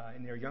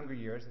 in their younger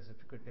years, this is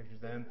a good picture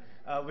of them,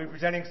 will be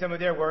presenting some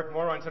of their work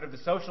more on sort of the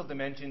social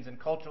dimensions and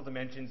cultural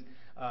dimensions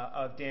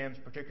of dams,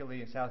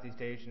 particularly in Southeast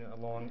Asia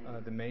along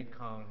the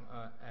Mekong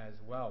as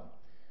well.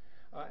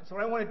 So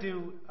what I want to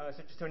do,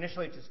 so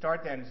initially to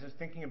start then, is just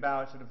thinking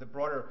about sort of the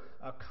broader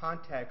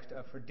context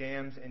for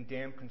dams and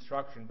dam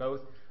construction,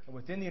 both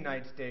within the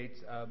United States,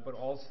 but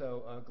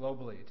also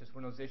globally. It's just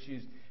one of those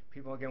issues.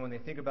 People, again, when they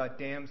think about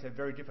dams, have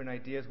very different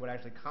ideas what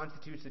actually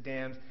constitutes the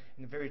dams,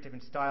 and the very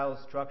different styles,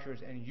 structures,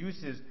 and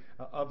uses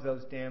of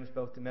those dams,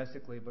 both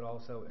domestically but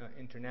also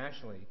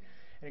internationally.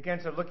 And again,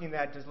 so looking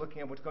at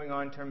what's going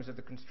on in terms of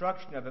the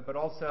construction of it, but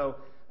also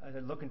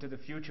look into the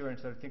future and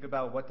sort of think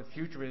about what the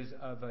future is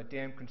of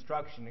dam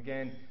construction.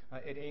 Again,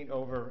 it ain't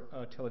over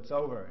till it's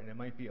over, and it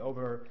might be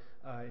over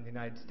in the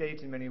United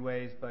States in many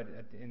ways, but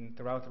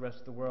throughout the rest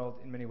of the world,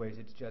 in many ways,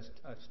 it's just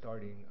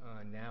starting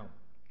now.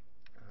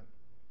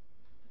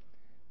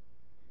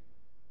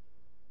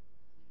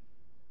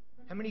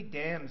 How many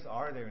dams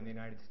are there in the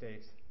United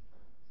States?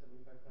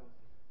 75,000.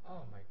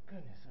 Oh my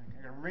goodness,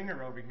 I got a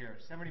ringer over here.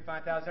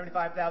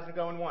 75,000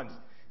 going once.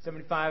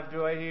 75,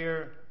 do I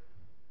hear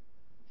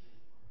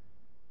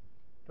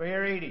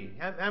 80?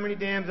 How many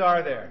dams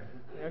are there?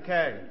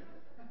 Okay.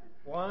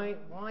 Why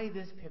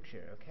this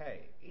picture?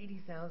 Okay,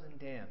 80,000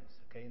 dams,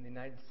 okay, in the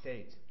United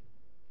States.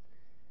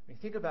 When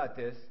you think about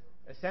this,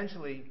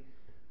 essentially,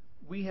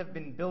 we have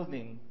been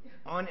building,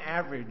 on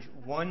average,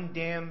 1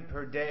 dam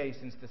per day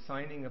since the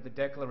signing of the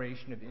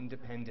Declaration of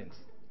Independence.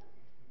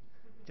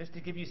 Just to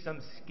give you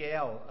some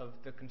scale of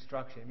the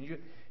construction. I mean,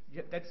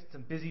 that's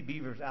some busy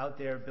beavers out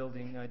there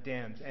building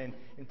dams. And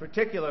in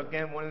particular,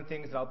 again, one of the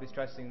things that I'll be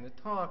stressing in the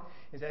talk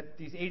is that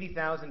these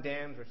 80,000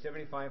 dams or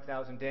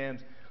 75,000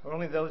 dams are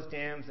only those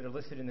dams that are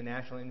listed in the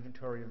National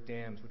Inventory of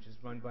Dams, which is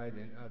run by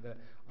the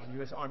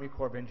U.S. Army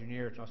Corps of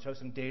Engineers. And I'll show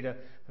some data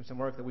from some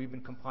work that we've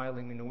been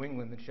compiling in New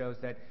England that shows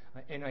that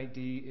NID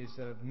is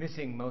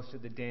missing most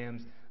of the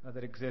dams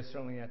that exist,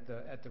 certainly at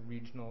the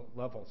regional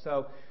level.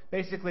 So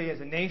basically, as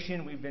a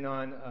nation, we've been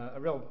on a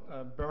real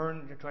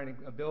burn trying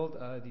to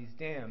build these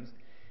dams.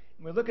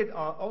 And we look at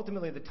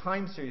ultimately the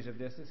time series of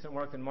this. This is some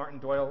work that Martin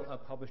Doyle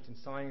published in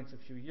Science a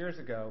few years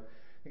ago.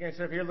 Again,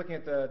 sort of here looking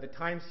at the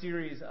time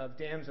series of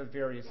dams of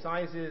various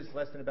sizes,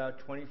 less than about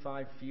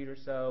 25 feet or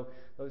so.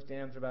 Those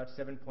dams are about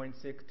 7.6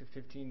 to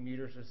 15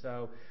 meters or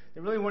so.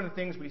 And really one of the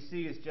things we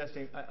see is just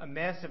a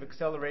massive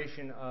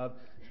acceleration of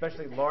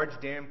especially large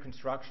dam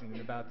construction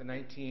in about the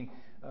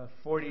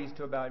 40s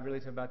to about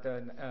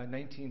the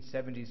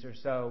 1970s or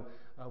so,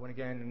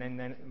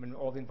 when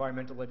all the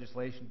environmental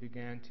legislation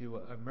began to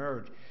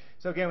emerge.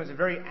 So again, it was a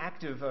very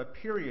active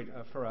period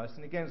for us.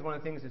 And again, it's one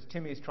of the things that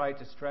Timmy has tried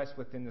to stress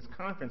within this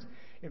conference.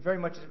 It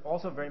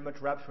also very much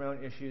wraps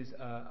around issues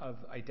of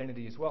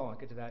identity as well. I'll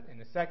get to that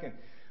in a second.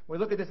 We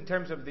look at this in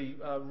terms of the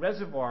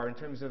reservoir, in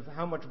terms of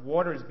how much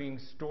water is being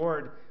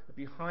stored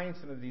behind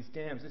some of these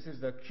dams. This is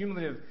the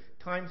cumulative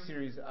time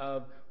series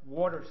of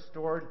water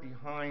stored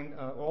behind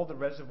all the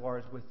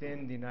reservoirs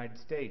within the United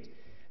States.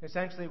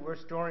 Essentially, we're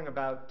storing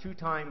about 2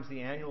 times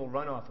the annual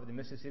runoff of the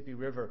Mississippi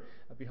River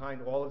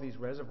behind all of these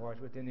reservoirs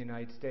within the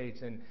United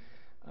States. And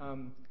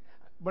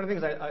one of the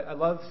things I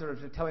love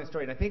sort of telling a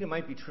story, and I think it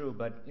might be true,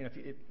 but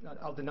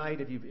I'll deny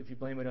it if you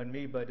blame it on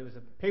me, but it was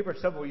a paper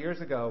several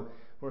years ago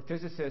where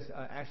physicists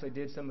actually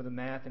did some of the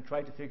math and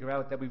tried to figure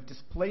out that we've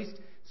displaced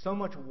so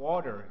much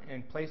water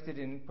and placed it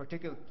in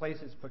particular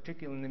places,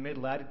 particularly in the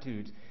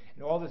mid-latitudes,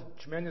 and all this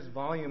tremendous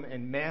volume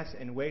and mass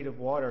and weight of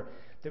water,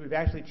 that we've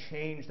actually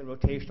changed the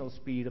rotational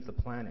speed of the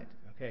planet.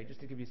 Okay, just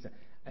to give you some,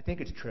 I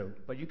think it's true,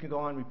 but you can go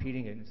on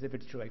repeating it as if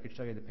it's true. I could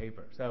show you the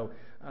paper. So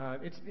a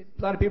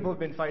lot of people have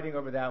been fighting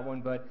over that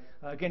one, but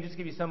again, just to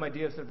give you some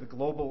idea of sort of the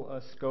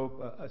global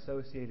scope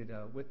associated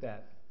with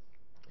that.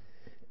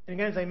 And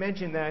again, as I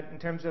mentioned, that in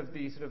terms of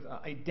the sort of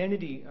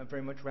identity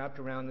very much wrapped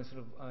around this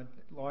sort of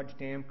large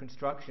dam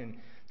construction,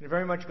 and it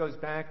very much goes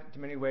back to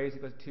many ways.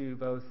 It goes to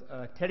both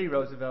Teddy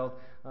Roosevelt,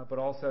 but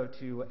also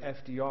to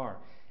FDR.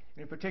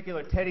 In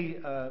particular, Teddy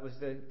was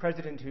the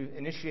president who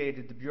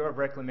initiated the Bureau of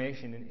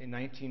Reclamation in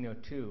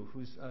 1902,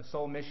 whose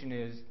sole mission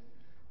is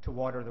to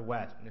water the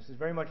West. And this is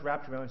very much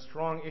wrapped around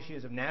strong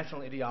issues of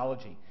national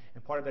ideology.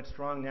 And part of that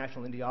strong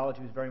national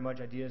ideology was very much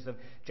ideas of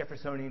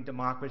Jeffersonian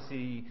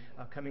democracy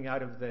coming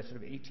out of the sort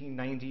of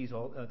 1890s,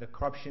 all the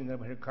corruption that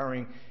was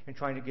occurring, and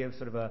trying to give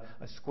sort of a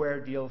square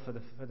deal for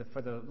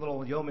the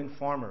little yeoman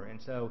farmer. And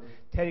so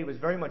Teddy was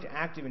very much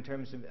active in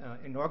terms of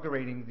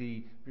inaugurating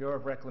the Bureau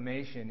of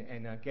Reclamation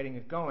and getting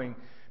it going.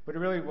 But it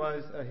really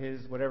was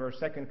his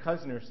second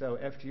cousin or so,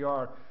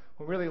 FDR,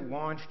 who really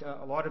launched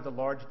a lot of the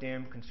large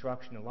dam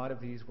construction. A lot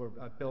of these were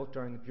built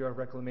during the Bureau of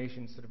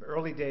Reclamation sort of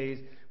early days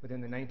within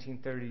the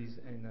 1930s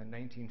and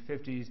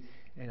 1950s.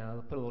 And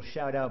I'll put a little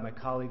shout out. My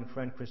colleague and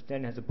friend Chris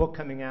Denton has a book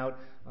coming out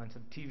on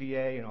some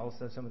TVA and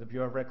also some of the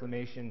Bureau of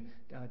Reclamation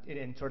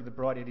and sort of the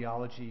broad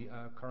ideology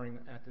occurring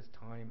at this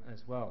time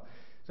as well.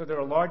 So there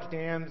are large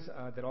dams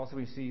that also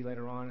we see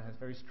later on has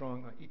very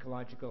strong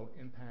ecological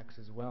impacts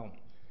as well.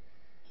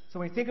 So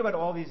when we think about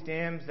all these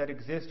dams that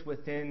exist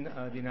within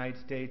the United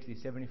States,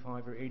 these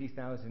 75 or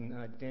 80,000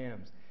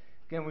 dams,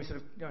 again, we sort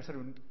of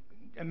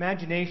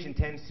imagination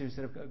tends to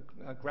sort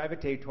of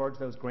gravitate towards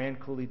those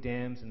Grand Coulee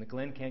dams and the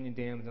Glen Canyon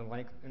dams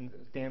and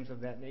dams of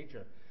that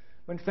nature.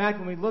 But in fact,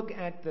 when we look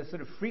at the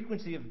sort of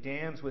frequency of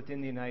dams within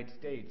the United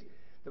States,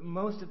 that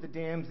most of the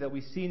dams that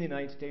we see in the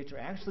United States are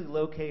actually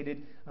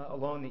located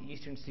along the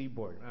eastern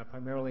seaboard,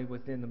 primarily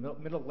within the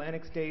Middle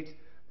Atlantic states,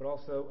 but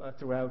also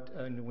throughout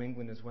New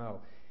England as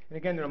well. And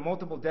again, there are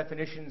multiple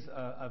definitions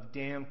of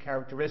dam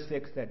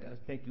characteristics that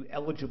make you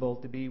eligible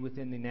to be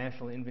within the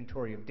National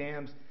Inventory of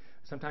Dams.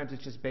 Sometimes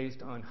it's just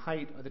based on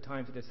height. Other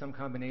times it is some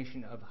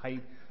combination of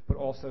height, but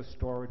also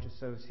storage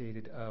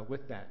associated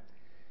with that.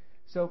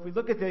 So if we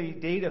look at the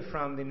data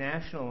from the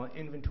National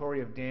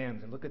Inventory of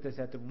Dams and look at this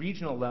at the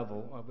regional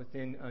level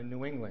within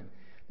New England,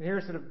 and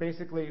here sort of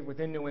basically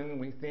within New England,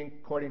 we think,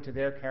 according to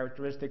their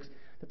characteristics,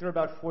 that there are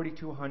about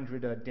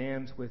 4,200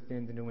 dams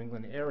within the New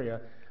England area,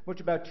 which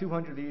about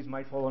 200 of these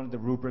might fall under the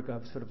rubric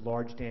of sort of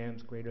large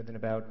dams greater than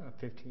about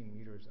 15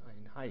 meters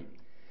in height.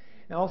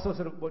 And also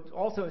sort of what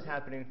also is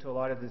happening to a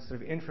lot of this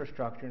sort of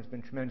infrastructure, and there's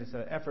been tremendous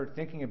effort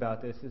thinking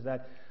about this, is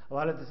that a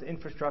lot of this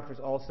infrastructure is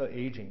also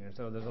aging. And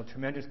so there's a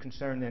tremendous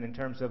concern then in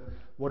terms of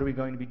what are we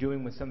going to be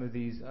doing with some of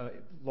these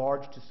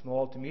large to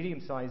small to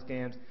medium-sized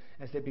dams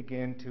as they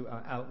begin to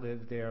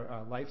outlive their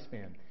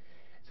lifespan.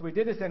 So we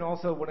did this, and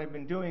also what I've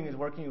been doing is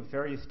working with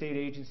various state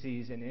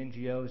agencies and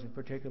NGOs, in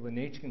particular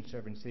Nature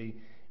Conservancy.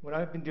 What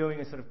I've been doing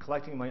is sort of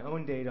collecting my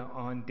own data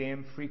on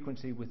dam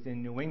frequency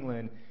within New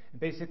England,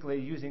 and basically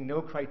using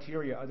no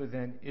criteria other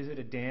than is it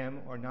a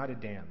dam or not a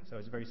dam. So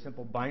it's a very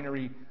simple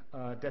binary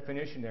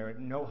definition there.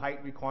 No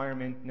height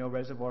requirement, no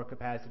reservoir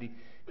capacity.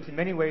 Because in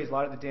many ways, a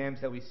lot of the dams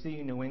that we see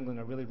in New England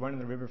are really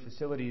run-of-the-river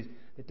facilities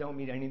that don't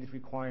meet any of the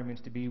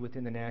requirements to be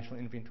within the National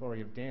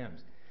Inventory of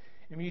Dams.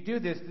 And when you do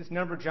this, this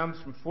number jumps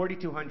from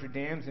 4,200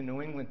 dams in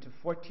New England to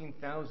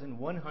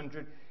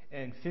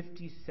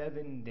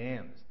 14,157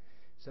 dams.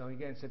 So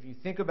again, so if you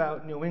think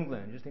about New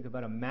England, just think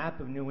about a map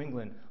of New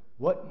England,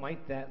 what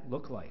might that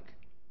look like?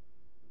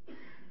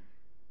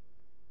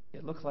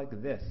 It looks like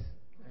this,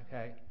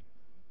 okay?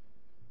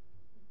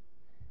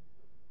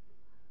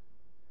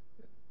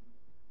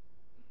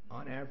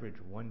 On average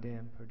 1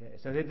 dam per day.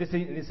 So,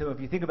 so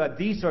if you think about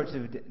these sorts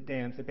of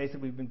dams, that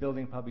basically we've been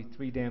building probably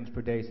 3 dams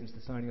per day since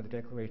the signing of the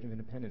Declaration of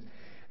Independence.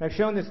 And I've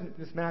shown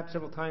this map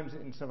several times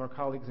in some of our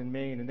colleagues in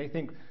Maine, and they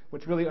think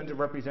what's really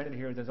underrepresented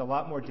here is there's a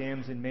lot more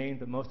dams in Maine,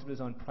 but most of it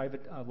is on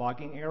private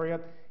logging area,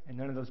 and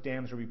none of those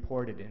dams are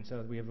reported. And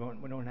so we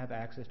don't have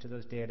access to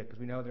those data because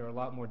we know there are a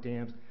lot more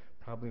dams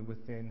probably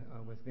within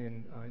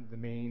the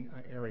Maine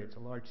area. It's a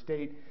large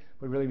state,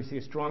 but really we see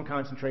a strong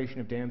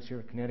concentration of dams here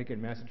in Connecticut,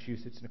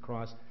 Massachusetts, and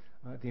across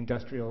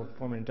the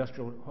former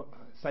industrial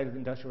site of the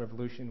Industrial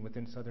Revolution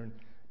within southern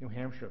New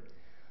Hampshire.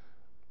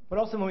 But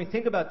also when we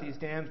think about these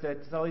dams, that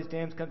all these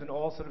dams come in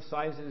all sort of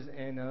sizes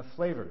and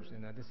flavors.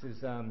 And this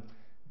is a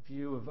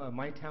view of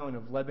my town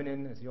of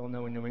Lebanon, as you all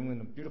know, in New England.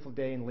 A beautiful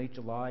day in late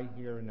July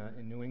here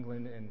in New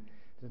England, and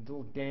there's a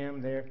little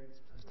dam there.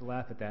 To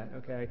laugh at that,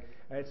 okay?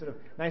 It's sort of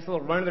nice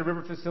little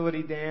run-of-the-river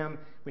facility dam.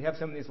 We have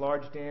some of these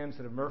large dams,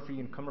 sort of Murphy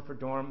and Comerford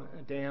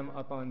Dam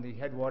up on the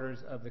headwaters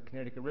of the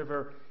Connecticut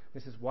River.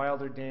 This is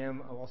Wilder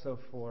Dam, also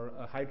for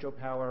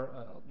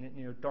hydropower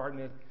near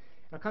Dartmouth.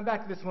 I'll come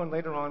back to this one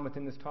later on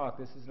within this talk.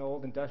 This is an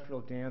old industrial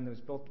dam that was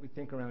built, we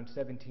think, around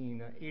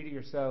 1780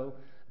 or so,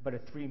 but a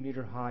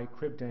 3-meter high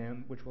crib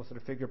dam, which will sort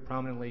of figure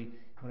prominently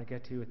when I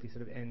get to at the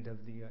sort of end of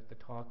the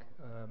talk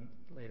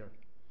later.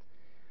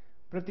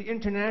 But at the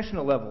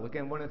international level,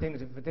 again, one of the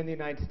things within the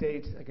United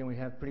States, again, we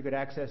have pretty good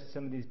access to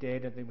some of these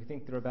data. We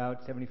think there are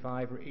about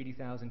 75 or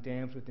 80,000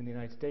 dams within the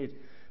United States.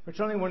 But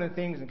certainly one of the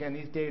things, again,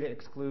 these data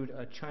exclude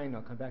China.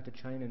 I'll come back to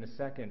China in a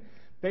second.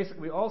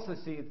 Basically, we also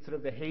see sort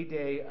of the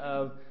heyday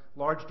of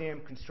large dam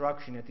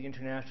construction at the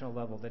international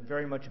level that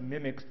very much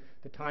mimics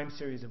the time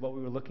series of what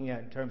we were looking at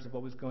in terms of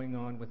what was going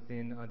on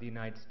within the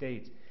United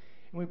States.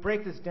 And we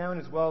break this down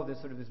as well,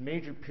 this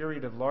major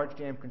period of large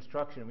dam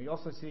construction. We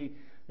also see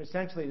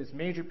essentially this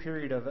major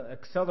period of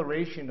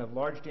acceleration of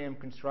large dam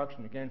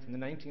construction, again, from the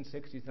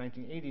 1960s,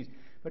 1980s,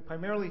 but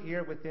primarily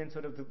here within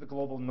sort of the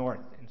global north.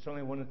 And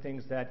certainly one of the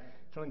things that,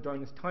 certainly during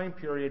this time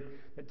period,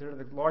 that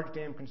the large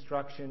dam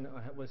construction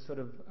was sort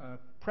of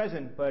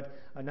present, but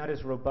not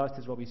as robust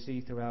as what we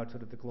see throughout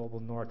sort of the global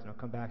north. And I'll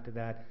come back to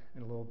that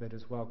in a little bit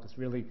as well, because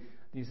really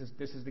this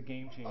is the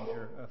game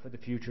changer for the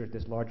future,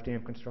 this large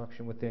dam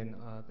construction within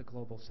the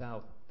global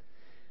south.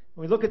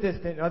 When we look at this,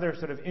 another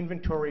sort of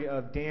inventory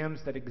of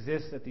dams that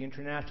exist at the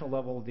international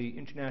level, the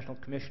International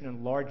Commission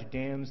on Large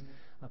Dams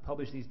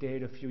published these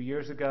data a few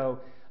years ago,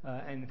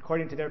 and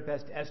according to their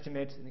best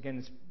estimates, and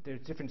again,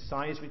 there's different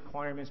size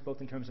requirements,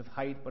 both in terms of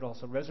height but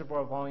also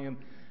reservoir volume,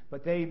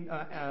 but they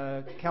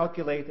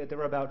calculate that there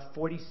are about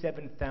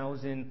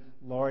 47,000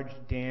 large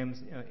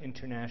dams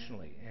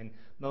internationally, and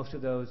most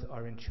of those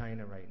are in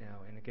China right now.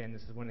 And again,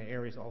 this is one of the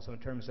areas also in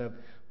terms of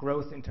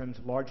growth, in terms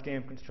of large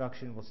dam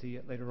construction. We'll see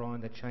later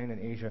on that China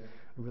and Asia are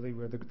really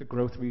where the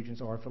growth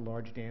regions are for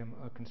large dam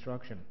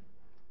construction.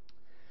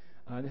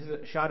 This is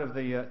a shot of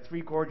the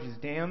Three Gorges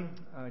Dam,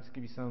 just to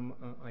give you some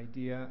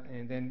idea.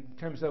 And then in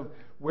terms of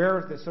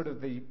where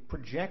the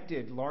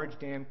projected large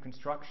dam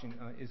construction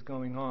is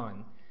going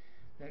on.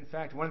 In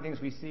fact, one of the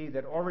things we see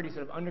that already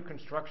sort of under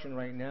construction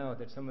right now,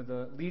 that some of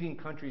the leading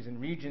countries and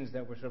regions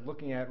that we're sort of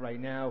looking at right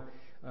now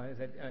is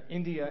that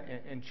India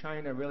and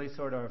China really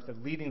sort of are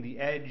leading the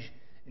edge,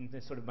 and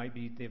this sort of might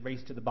be the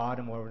race to the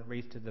bottom or a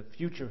race to the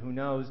future, who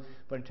knows,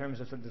 but in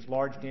terms of sort of this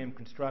large dam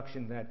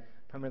construction, that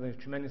primarily a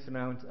tremendous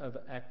amount of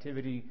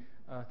activity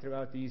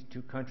throughout these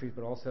two countries,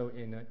 but also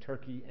in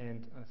Turkey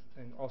and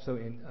also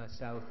in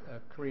South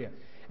Korea.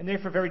 And they're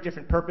for very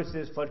different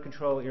purposes: flood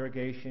control,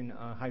 irrigation,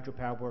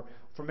 hydropower.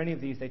 For many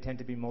of these, they tend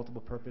to be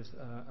multiple-purpose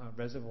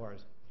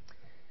reservoirs.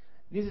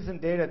 These are some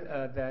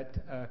data that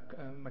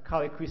my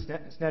colleague Chris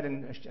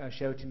Sneddon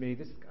showed to me.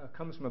 This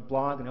comes from a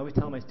blog, and I always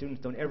tell my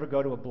students, don't ever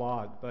go to a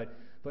blog, but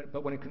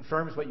when it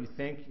confirms what you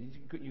think,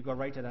 you go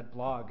right to that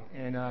blog.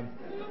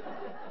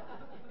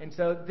 And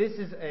so this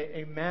is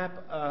a map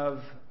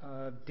of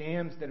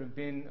dams that have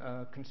been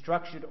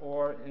constructed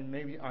or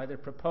maybe either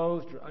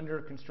proposed or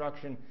under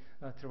construction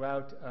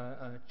throughout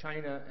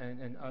China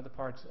and other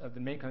parts of the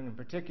Mekong in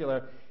particular.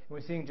 And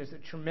we're seeing just a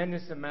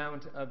tremendous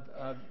amount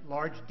of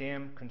large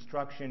dam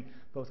construction,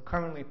 both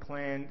currently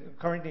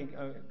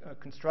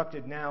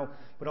constructed now,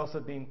 but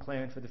also being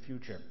planned for the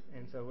future.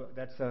 And so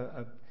that's,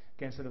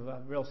 again, sort of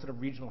a real sort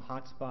of regional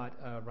hotspot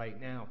right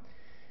now.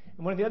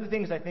 And one of the other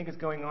things I think is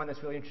going on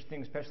that's really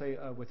interesting, especially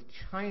with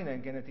China,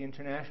 again, at the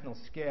international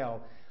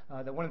scale,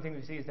 that one of the things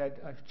we see is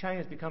that China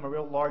has become a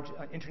real large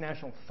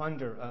international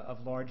funder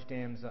of large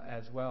dams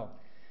as well.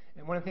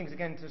 And one of the things,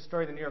 again, it's a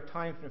story of the New York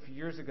Times from a few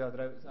years ago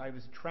that I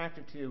was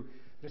attracted to.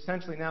 But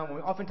essentially now, when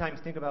we oftentimes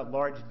think about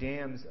large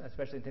dams,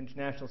 especially at the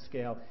international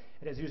scale,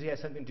 it usually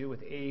has something to do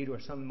with aid or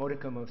some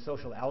modicum of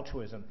social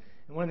altruism.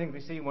 And one of the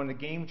things we see, one of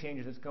the game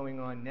changers that's going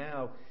on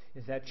now,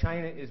 is that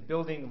China is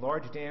building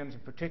large dams, in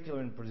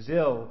particular in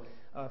Brazil,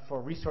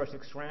 for resource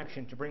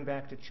extraction to bring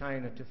back to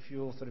China to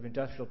fuel sort of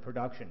industrial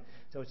production.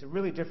 So it's a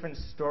really different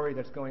story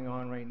that's going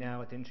on right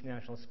now at the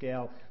international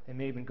scale that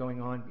may have been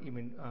going on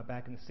even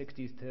back in the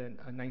 60s to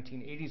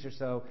 1980s or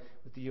so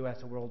with the U.S.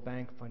 or World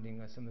Bank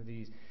funding some of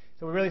these.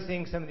 So we're really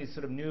seeing some of these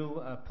sort of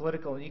new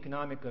political and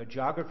economic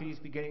geographies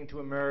beginning to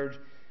emerge,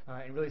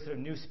 and really sort of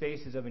new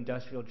spaces of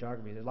industrial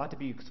geography. There's a lot to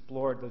be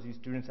explored, those of you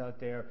students out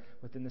there,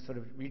 within the sort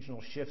of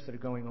regional shifts that are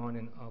going on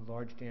in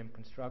large dam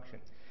construction.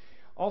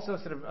 Also,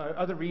 sort of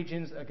other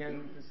regions,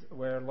 again,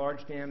 where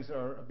large dams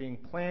are being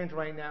planned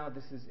right now.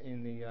 This is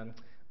in the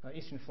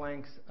eastern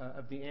flanks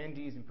of the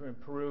Andes in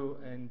Peru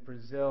and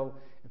Brazil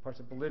and parts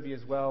of Bolivia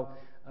as well.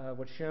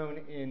 What's shown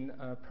in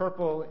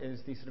purple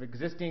is the sort of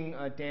existing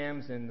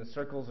dams, and the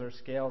circles are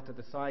scaled to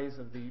the size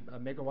of the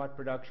megawatt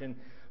production,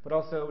 but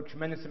also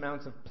tremendous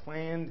amounts of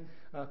planned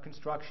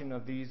construction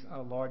of these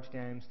large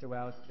dams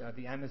throughout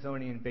the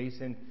Amazonian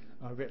basin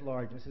writ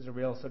large. This is a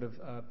real sort of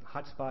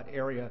hotspot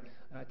area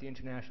at the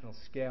international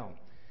scale.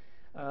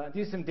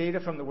 These are some data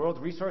from the World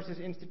Resources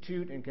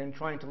Institute, and again,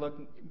 trying to look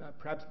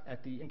perhaps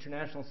at the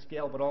international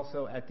scale, but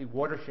also at the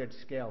watershed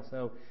scale.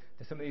 So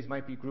some of these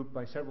might be grouped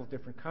by several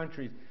different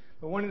countries.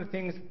 But one of the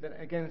things that,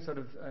 again, sort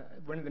of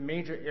one of the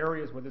major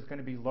areas where there's going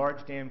to be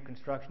large dam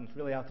construction, it's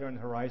really out there on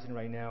the horizon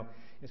right now,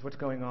 is what's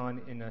going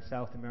on in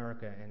South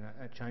America.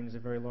 And China is a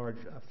very large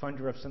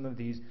funder of some of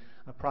these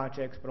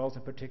projects, but also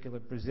in particular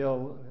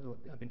Brazil.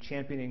 I've been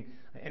championing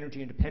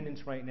energy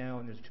independence right now,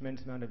 and there's a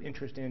tremendous amount of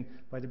interest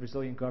by the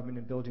Brazilian government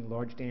in building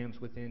large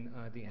dams within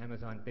the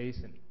Amazon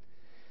basin.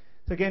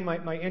 So again,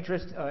 my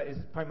interest is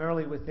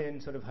primarily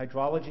within sort of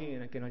hydrology,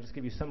 and again, I'll just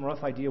give you some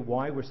rough idea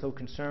why we're so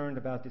concerned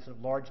about this sort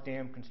of large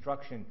dam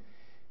construction.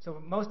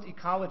 So most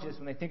ecologists,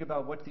 when they think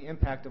about what's the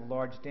impact of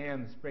large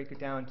dams, break it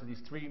down to these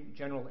three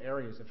general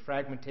areas of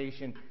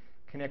fragmentation,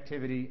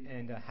 connectivity,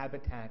 and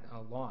habitat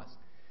loss.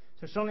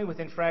 So certainly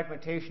within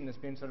fragmentation, there's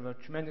been sort of a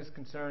tremendous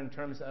concern in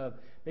terms of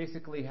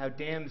basically how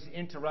dams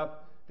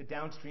interrupt the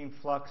downstream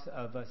flux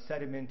of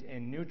sediment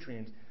and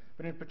nutrients.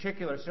 But in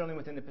particular, certainly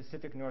within the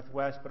Pacific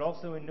Northwest, but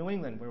also in New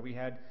England, where we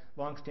had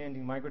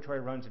long-standing migratory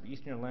runs of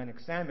eastern Atlantic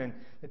salmon,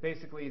 that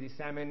basically these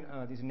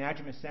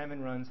anadromous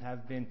salmon runs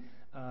have been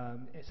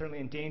certainly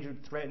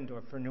endangered, threatened,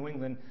 or for New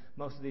England,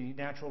 most of the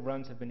natural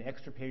runs have been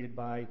extirpated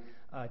by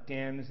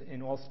dams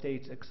in all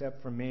states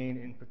except for Maine.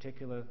 In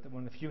particular,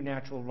 one of the few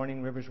natural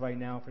running rivers right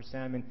now for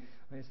salmon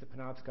is the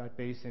Penobscot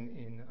Basin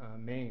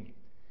in Maine.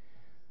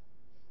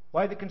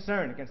 Why the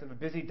concern? Again, sort of a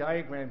busy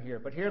diagram here,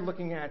 but here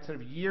looking at sort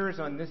of years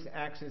on this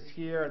axis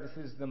here,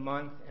 this is the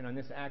month, and on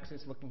this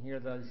axis looking here,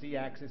 the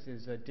z-axis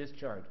is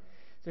discharge.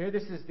 So here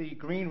this is the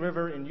Green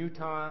River in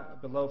Utah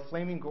below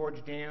Flaming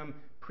Gorge Dam,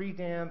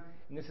 pre-dam,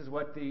 and this is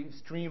what the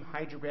stream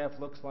hydrograph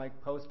looks like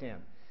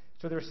post-dam.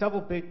 So there are several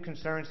big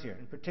concerns here.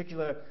 In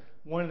particular,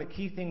 one of the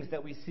key things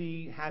that we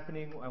see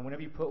happening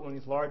whenever you put one of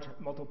these large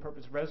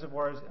multi-purpose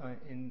reservoirs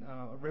in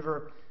a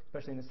river,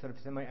 especially in this sort of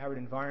semi-arid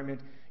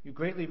environment, you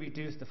greatly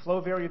reduce the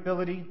flow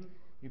variability.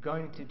 You're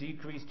going to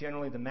decrease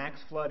generally the max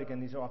flood. Again,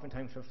 these are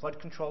oftentimes for flood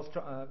control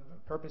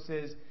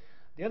purposes.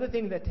 The other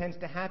thing that tends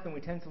to happen,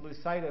 we tend to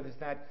lose sight of, is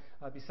that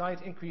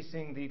besides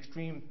increasing the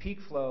extreme peak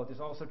flow,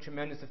 there's also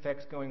tremendous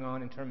effects going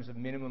on in terms of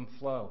minimum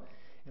flow.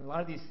 And a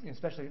lot of these,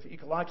 especially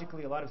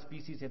ecologically, a lot of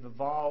species have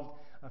evolved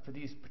for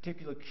these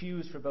particular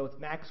cues for both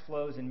max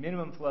flows and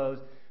minimum flows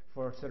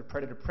for sort of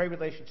predator-prey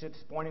relationships,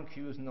 spawning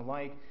cues, and the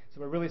like.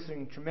 So we're really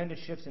seeing tremendous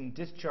shifts in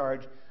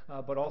discharge,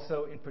 but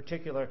also, in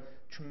particular,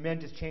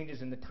 tremendous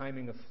changes in the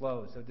timing of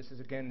flow. So this is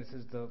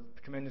the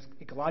tremendous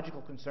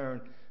ecological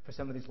concern for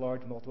some of these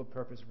large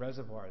multiple-purpose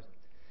reservoirs.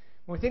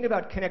 When we think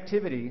about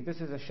connectivity,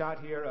 this is a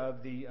shot here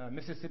of the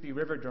Mississippi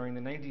River during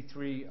the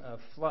 '93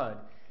 flood.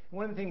 And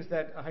one of the things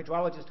that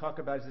hydrologists talk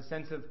about is a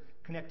sense of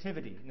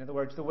connectivity. In other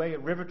words, the way a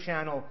river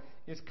channel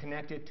is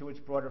connected to its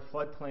broader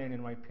floodplain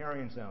and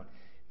riparian zone.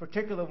 In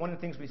particular, one of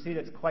the things we see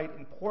that's quite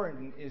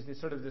important is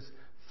this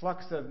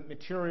flux of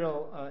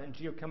material and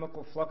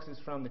geochemical fluxes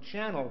from the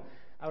channel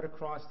out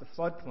across the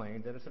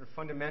floodplain that are sort of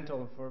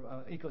fundamental for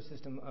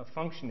ecosystem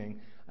functioning,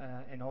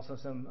 and also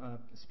some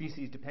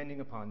species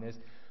depending upon this.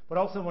 But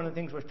also one of the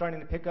things we're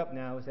starting to pick up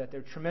now is that there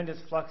are tremendous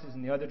fluxes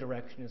in the other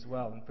direction as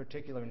well, in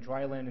particular in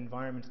dryland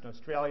environments in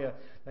Australia.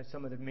 That's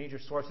some of the major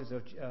sources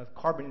of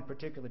carbon, in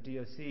particular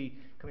DOC,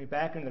 coming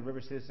back into the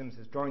river systems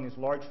is during these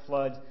large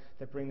floods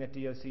that bring that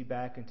DOC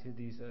back into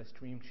these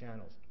stream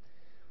channels.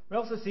 We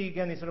also see,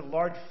 again, these sort of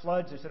large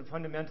floods are sort of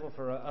fundamental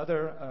for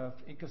other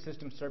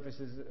ecosystem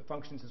services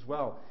functions as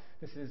well.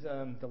 This is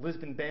the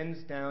Lisbon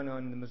Bends down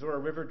on the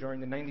Missouri River during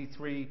the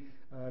 '93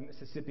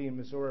 Mississippi and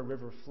Missouri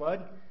River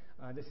flood.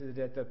 This is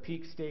at the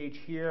peak stage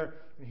here,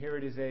 and here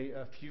it is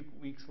a few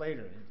weeks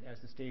later as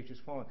the stage has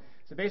fallen.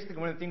 So basically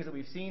one of the things that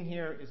we've seen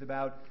here is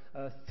about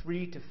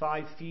 3 to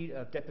 5 feet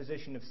of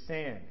deposition of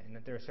sand, and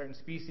that there are certain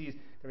species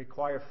that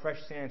require fresh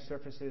sand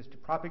surfaces to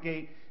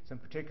propagate. So in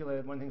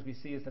particular, one of the things we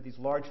see is that these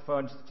large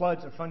floods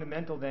are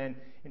fundamental then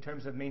in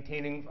terms of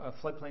maintaining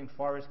floodplain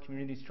forest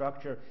community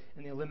structure,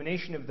 and the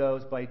elimination of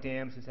those by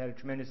dams has had a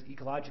tremendous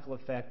ecological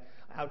effect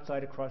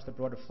outside across the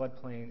broader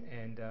floodplain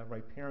and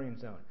riparian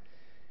zone.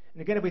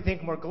 And again, if we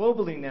think more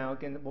globally now,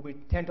 again, what we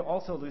tend to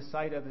also lose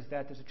sight of is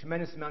that there's a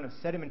tremendous amount of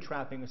sediment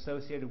trapping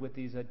associated with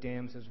these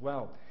dams as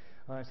well.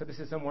 So this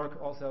is some work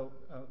also,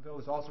 Bill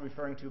was also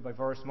referring to by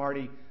Boris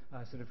Marty,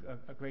 sort of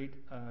a great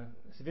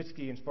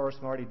Savitsky and Boris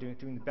Marty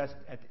doing the best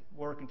at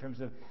work in terms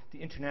of the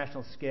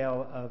international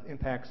scale of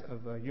impacts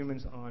of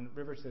humans on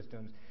river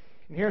systems.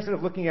 And here, sort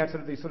of looking at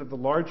sort of the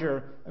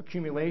larger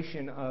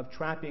accumulation of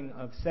trapping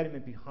of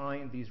sediment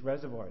behind these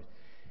reservoirs.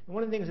 And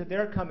one of the things that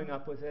they're coming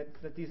up with is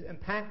that the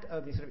impact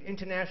of the sort of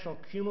international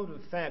cumulative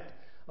effect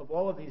of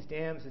all of these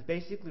dams has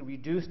basically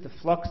reduced the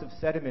flux of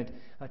sediment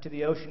to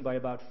the ocean by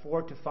about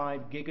 4 to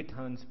 5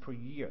 gigatons per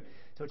year.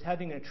 So it's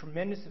having a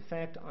tremendous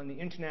effect on the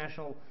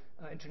international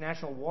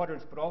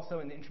waters, but also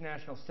in the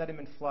international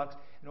sediment flux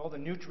and all the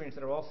nutrients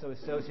that are also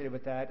associated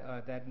with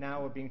that that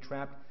now are being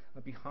trapped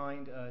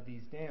behind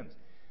these dams.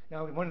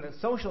 Now, one of the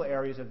social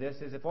areas of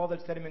this is if all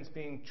that sediment's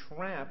being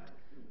trapped,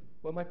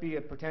 what might be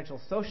a potential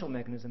social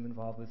mechanism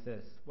involved with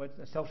this? What's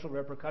a social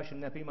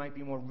repercussion that might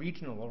be more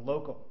regional or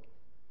local?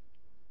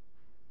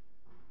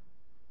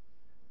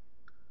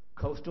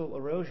 Coastal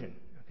erosion.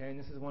 Okay, and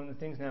this is one of the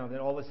things now that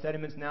all the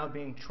sediments now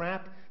being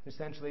trapped.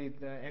 Essentially,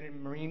 the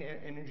marine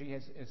energy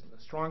is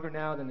stronger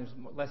now. Then there's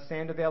less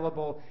sand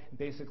available. And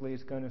basically,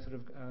 it's going to sort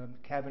of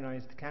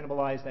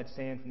cannibalize that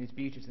sand from these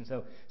beaches. And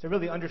so it's a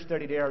really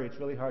understudied area. It's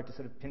really hard to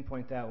sort of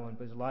pinpoint that one.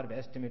 But there's a lot of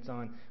estimates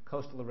on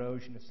coastal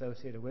erosion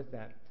associated with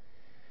that.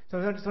 So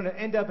I just want to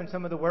end up in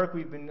some of the work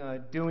we've been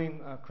doing,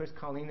 Chris,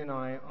 Colleen, and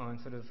I, on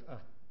sort of,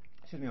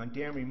 on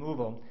dam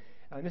removal.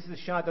 This is a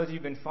shot, those of you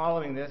who've been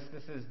following this,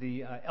 this is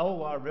the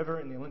Elwha River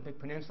in the Olympic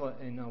Peninsula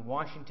in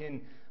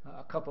Washington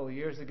a couple of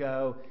years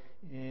ago,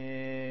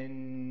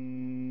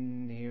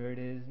 and here it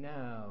is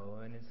now,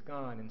 and it's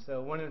gone. And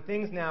so one of the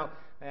things now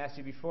I asked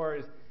you before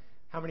is,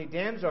 how many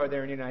dams are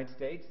there in the United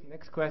States? The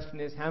next question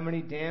is, how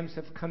many dams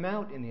have come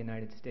out in the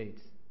United States?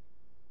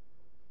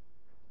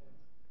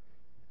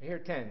 I hear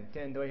 10.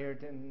 10, do I hear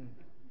 10?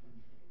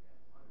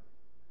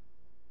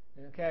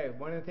 Okay,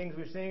 one of the things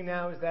we're seeing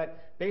now is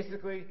that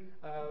basically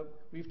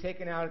we've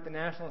taken out at the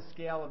national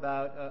scale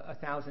about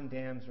 1,000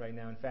 dams right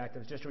now. In fact,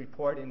 there was just a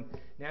report in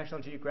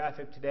National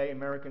Geographic today,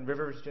 American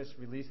Rivers just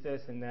released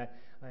this, and that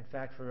in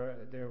fact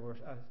there were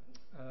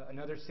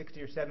another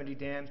 60 or 70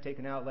 dams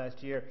taken out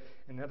last year,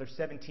 and another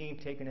 17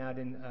 taken out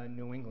in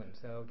New England.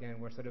 So again,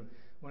 we're sort of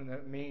one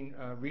of the main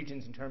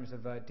regions in terms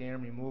of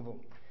dam removal.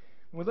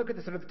 When we look at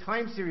the sort of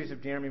time series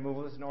of dam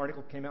removal, this is an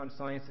article that came out in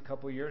Science a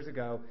couple of years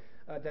ago,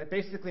 that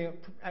basically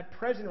at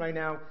present right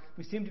now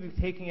we seem to be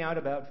taking out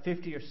about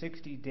 50 or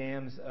 60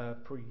 dams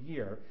per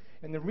year.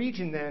 And the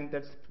region then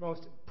that's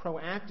most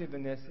proactive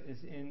in this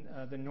is in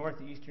the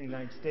northeastern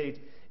United States.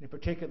 In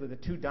particular, the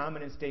two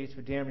dominant states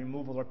for dam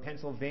removal are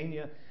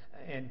Pennsylvania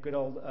and good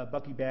old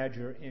Bucky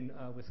Badger in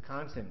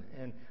Wisconsin.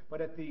 But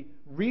at the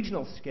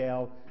regional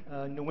scale,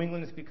 New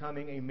England is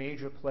becoming a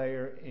major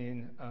player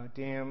in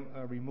dam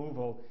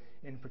removal.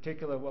 In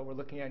particular, what we're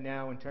looking at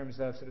now in terms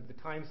of sort of the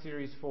time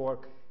series for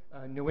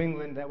New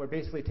England, that we're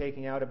basically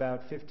taking out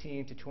about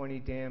 15 to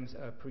 20 dams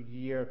per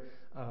year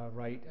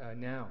right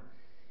now.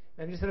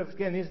 And just sort of,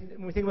 again,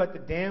 when we think about the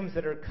dams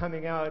that are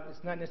coming out,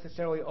 it's not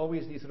necessarily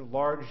always these sort of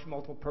large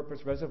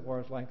multiple-purpose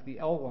reservoirs like the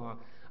Elwha,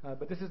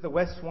 but this is the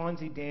West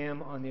Swansea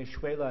Dam on the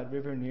Ashwelot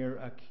River near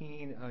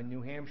Keene,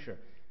 New Hampshire.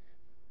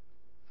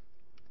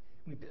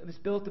 It was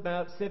built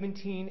about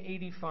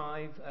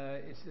 1785.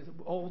 It's an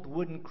old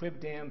wooden crib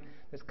dam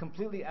that's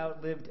completely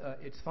outlived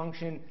its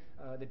function.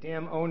 The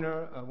dam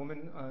owner, a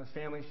woman,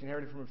 family, she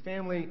inherited from her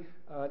family.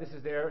 This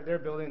is their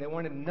building. They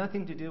wanted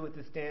nothing to do with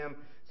this dam,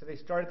 so they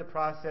started the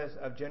process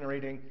of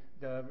generating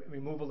the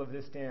removal of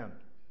this dam.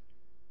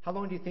 How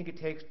long do you think it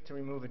takes to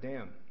remove a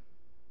dam?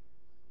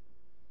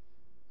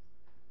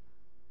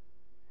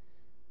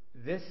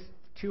 This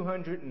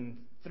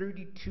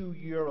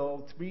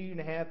 232-year-old,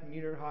 3.5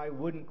 meter high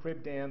wooden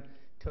crib dam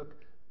took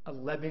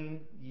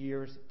 11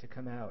 years to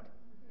come out.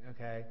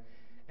 Okay,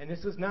 and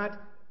this was not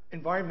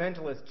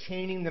environmentalists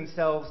chaining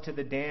themselves to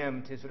the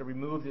dam to sort of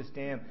remove this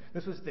dam.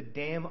 This was the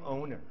dam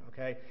owner.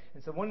 Okay,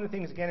 and so one of the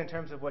things, again, in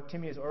terms of what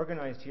Timmy has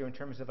organized here in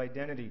terms of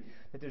identity,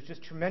 that there's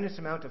just tremendous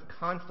amount of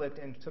conflict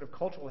and sort of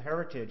cultural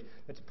heritage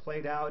that's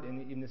played out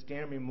in this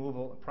dam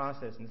removal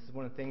process. And this is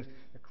one of the things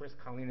that Chris,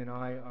 Colleen, and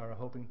I are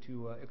hoping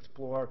to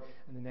explore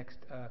in the next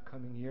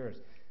coming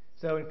years.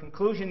 So in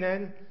conclusion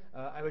then,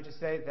 I would just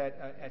say that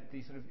at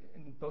the sort of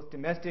both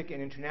domestic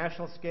and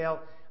international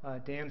scale,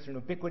 dams are an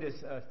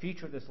ubiquitous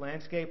feature of this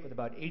landscape with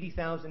about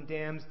 80,000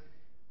 dams.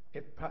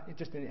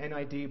 Just an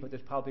NID, but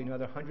there's probably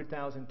another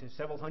 100,000 to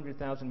several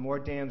 100,000 more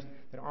dams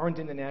that aren't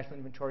in the National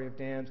Inventory of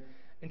Dams.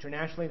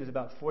 Internationally, there's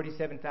about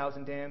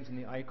 47,000 dams in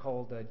the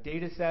ICOLD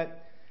data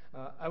set.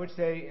 I would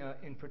say,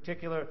 in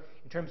particular,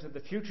 in terms of the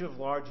future of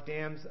large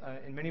dams,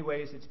 in many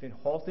ways it's been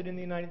halted in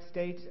the United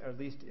States, or at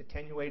least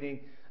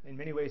attenuating in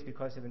many ways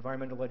because of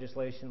environmental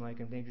legislation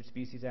like Endangered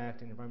Species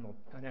Act and National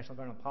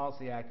Environmental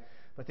Policy Act.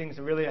 But things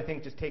are really, I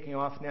think, just taking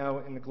off now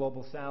in the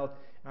global south.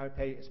 I would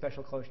pay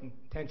special close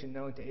attention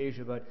not only to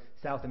Asia, but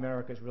South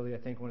America is really, I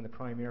think, one of the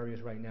prime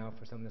areas right now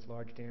for some of this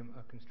large dam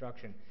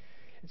construction.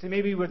 And so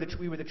maybe we were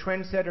the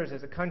trendsetters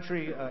as a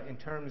country in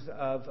terms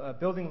of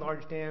building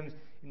large dams,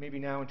 and maybe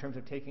now in terms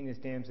of taking these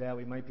dams out,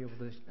 we might be able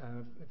to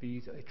be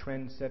a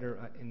trendsetter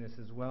in this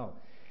as well.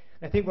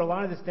 I think what a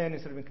lot of this then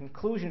is sort of in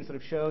conclusion sort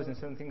of shows, and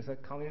some of the things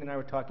that Colleen and I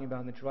were talking about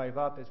in the drive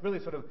up, is really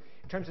sort of,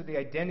 in terms of the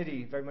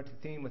identity, very much the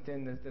theme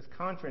within this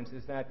conference,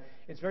 is that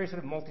it's very sort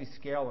of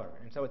multi-scalar.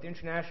 And so at the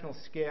international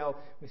scale,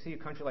 we see a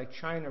country like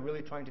China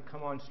really trying to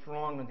come on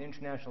strong on the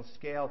international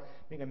scale,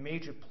 being a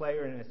major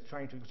player, and it's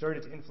trying to exert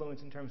its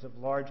influence in terms of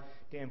large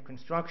dam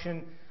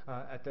construction.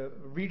 At the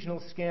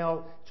regional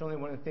scale, certainly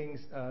one of the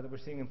things that we're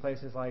seeing in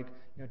places like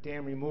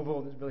dam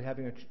removal is really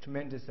having a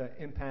tremendous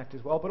impact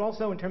as well. But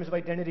also in terms of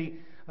identity,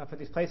 for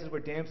these places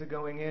where dams are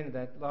going in,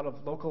 that a lot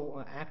of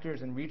local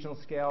actors and regional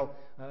scale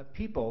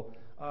people,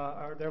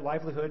 their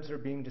livelihoods are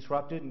being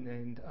disrupted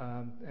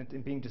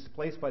and being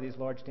displaced by these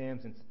large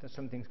dams, and that's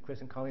some things Chris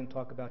and Colleen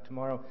talk about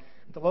tomorrow.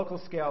 At the local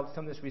scale,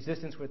 some of this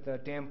resistance with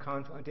dam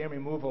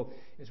removal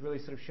is really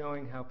sort of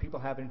showing how people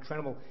have an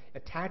incredible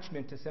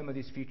attachment to some of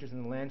these features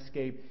in the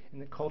landscape,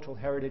 and the cultural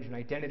heritage and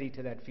identity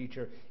to that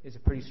feature is a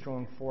pretty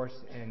strong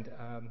force and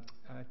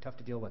tough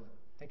to deal with.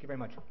 Thank you very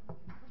much.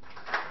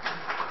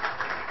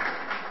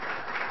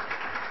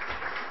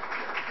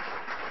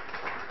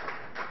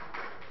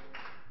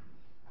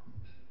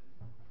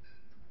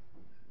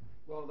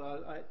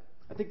 Well,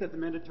 I think that the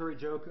mandatory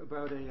joke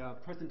about a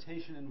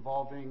presentation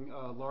involving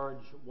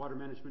large water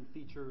management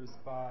features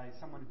by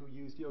someone who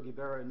used Yogi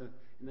Berra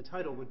in the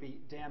title would be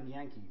 "Damn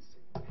Yankees."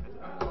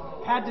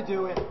 Had to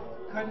do it,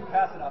 couldn't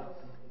pass it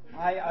up.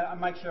 I'm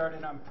Mike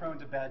Sheridan. I'm prone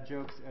to bad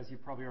jokes, as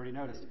you've probably already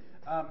noticed.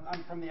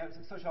 I'm from the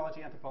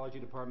Sociology Anthropology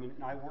Department,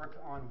 and I work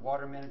on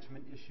water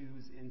management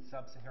issues in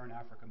sub-Saharan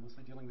Africa,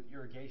 mostly dealing with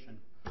irrigation.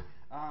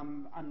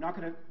 I'm not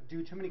going to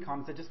do too many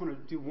comments. I just want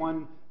to do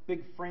one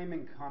big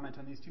framing comment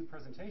on these two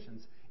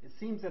presentations. It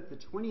seems that the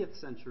 20th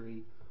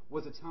century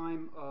was a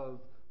time of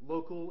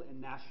local and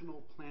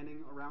national planning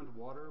around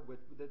water.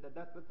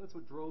 That's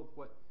what drove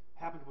what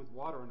happened with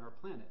water on our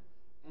planet.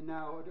 And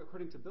now,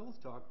 according to Bill's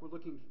talk, we're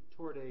looking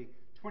toward a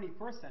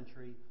 21st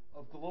century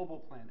of global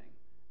planning.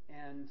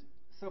 And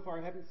so far,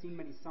 I haven't seen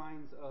many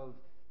signs of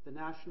the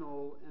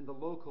national and the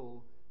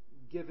local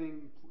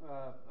giving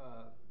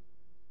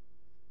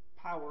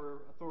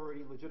power,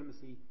 authority,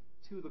 legitimacy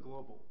to the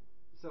global.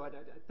 So I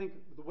think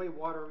the way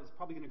water is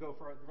probably going to go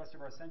for the rest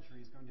of our century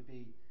is going to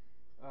be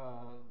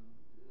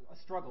a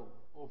struggle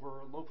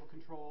over local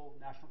control,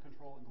 national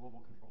control, and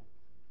global control.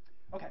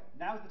 Okay,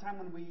 now is the time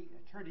when we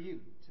turn to you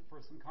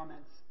for some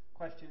comments,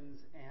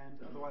 questions,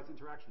 and otherwise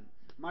interaction.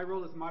 My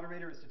role as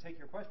moderator is to take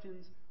your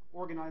questions,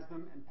 organize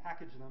them, and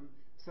package them.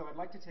 So I'd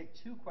like to take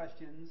two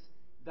questions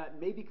that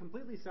may be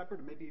completely separate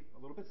or maybe a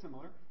little bit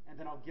similar, and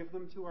then I'll give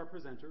them to our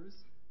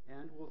presenters,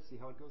 and we'll see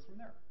how it goes from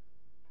there.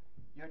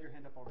 You had your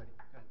hand up already.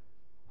 Go ahead.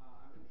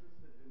 I'm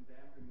interested in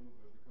dam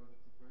removal because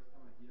it's the first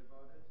time I hear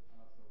about it,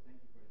 so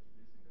thank you for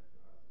introducing that to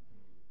us and to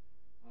me.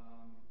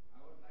 I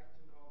would like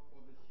to know,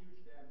 for the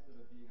huge dams that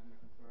are being under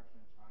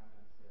construction in China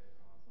and, say,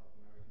 South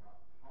America,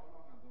 how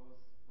long are those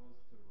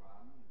supposed to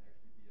run and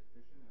actually be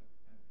efficient?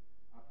 And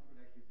are people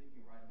actually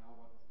thinking right now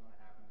what is going to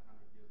happen in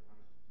 100 years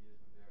when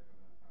they're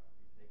going to have to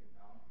be taken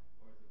down?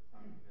 Or is it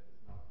something that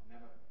is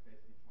never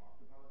basically talked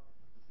about?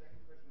 The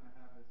second question I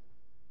have is,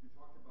 you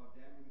talked about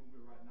dam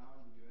removal right now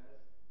in the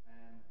US,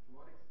 and to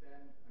what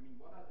extent, I mean,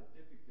 what are the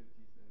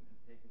difficulties in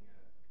taking a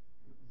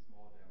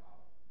small dam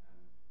out? And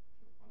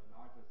on a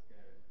larger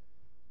scale,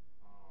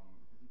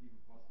 is it even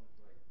possible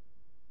to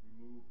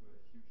remove a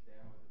huge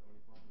dam, or is it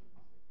only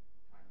possible to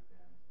use tiny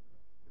dams?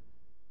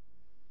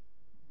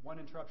 One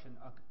interruption.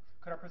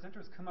 Could our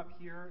presenters come up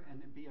here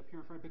and be up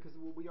here in front? Because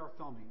we are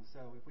filming,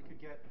 so if we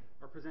could get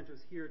our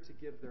presenters here to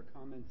give their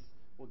comments,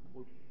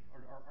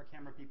 our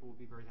camera people will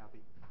be very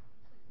happy.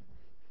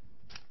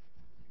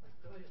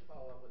 Can I just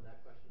follow up with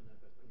that question when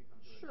you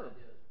come to it? Sure.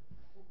 That is,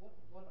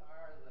 what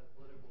are the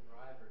political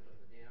drivers of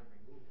the dam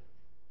removal?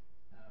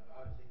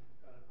 Obviously,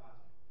 it's going to cost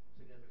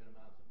significant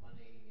amounts of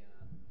money,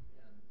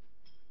 and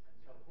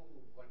so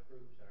what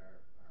groups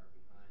are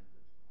behind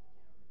this dam?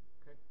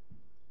 Okay.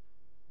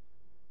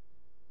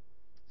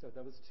 So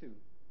that was two.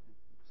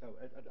 So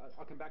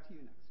I'll come back to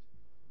you next.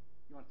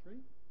 You want three?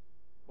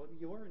 Well,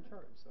 you are in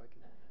charge, so I can.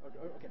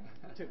 Okay,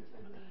 two.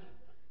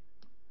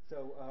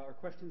 So our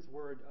questions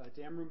were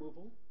dam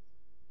removal.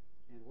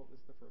 And what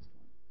was the first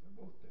one?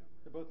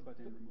 They're both about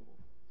dam removal.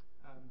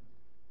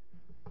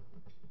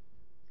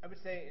 I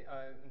would say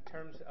in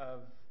terms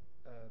of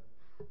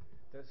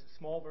the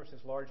small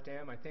versus large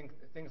dam, I think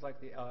things like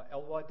the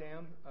Elwha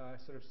Dam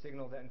sort of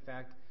signal that, in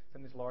fact,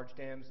 some of these large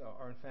dams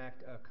are in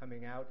fact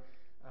coming out.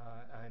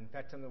 In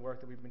fact, some of the work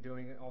that we've been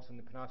doing also in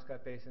the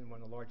Penobscot Basin,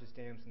 one of the largest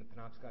dams in the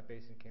Penobscot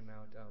Basin came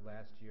out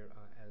last year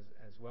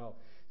as well.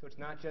 So it's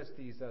not just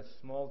these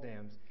small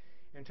dams.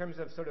 In terms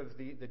of sort of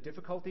the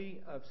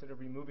difficulty of sort of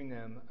removing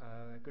them,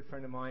 a good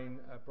friend of mine,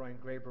 Brian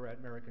Graber at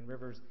American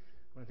Rivers,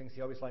 one of the things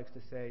he always likes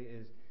to say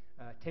is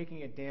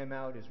taking a dam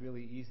out is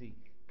really easy.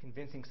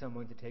 Convincing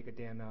someone to take a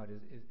dam out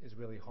is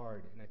really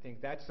hard. And I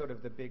think that's sort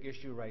of the big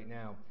issue right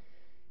now.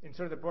 in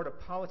sort of the broader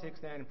politics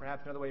then, and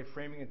perhaps another way of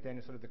framing it then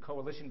is sort of the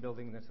coalition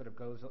building that sort of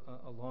goes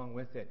along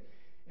with it.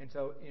 And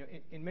so,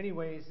 in many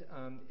ways,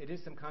 it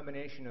is some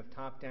combination of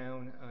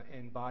top-down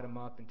and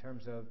bottom-up in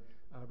terms of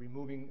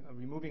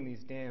removing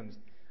these dams.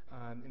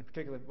 In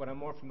particular, what I'm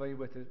more familiar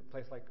with is a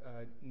place like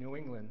New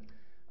England.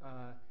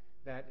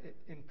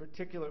 In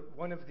particular,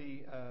 one of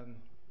the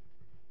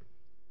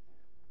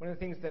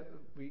things that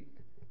we...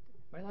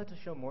 Am I allowed to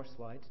show more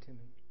slides, Timmy?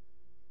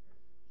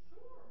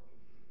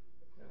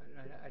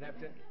 I'd have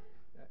to.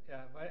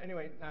 Yeah. But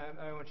anyway,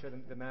 I won't show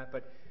the map.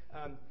 But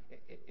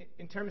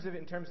in terms of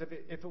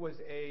if it was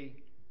a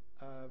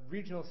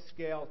regional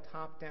scale,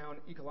 top-down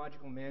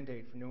ecological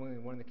mandate for New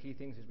England, one of the key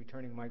things is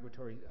returning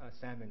migratory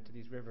salmon to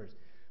these rivers.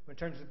 But in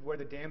terms of where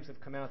the dams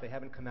have come out, they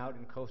haven't come out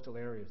in coastal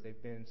areas.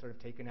 They've been sort of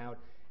taken out,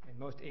 and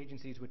most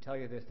agencies would tell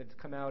you this, that it's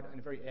come out on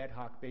a very ad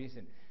hoc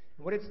basis.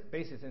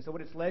 And so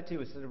what it's led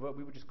to is sort of what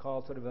we would just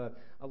call sort of a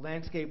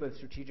landscape of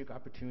strategic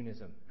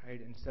opportunism,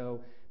 right? And so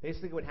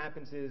basically what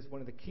happens is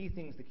one of the key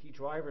things, the key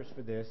drivers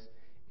for this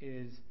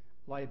is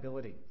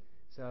liability.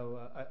 So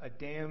a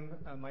dam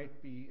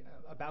might be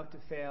about to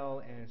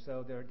fail,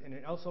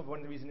 and also one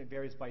of the reasons it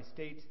varies by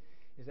states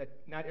is that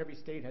not every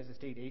state has a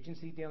state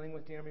agency dealing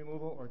with dam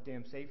removal or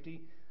dam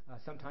safety.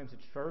 Sometimes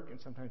it's FERC,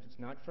 and sometimes it's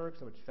not FERC,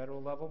 so it's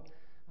federal level.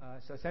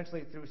 So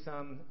essentially through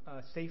some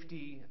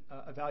safety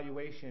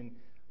evaluation,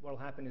 what will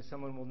happen is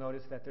someone will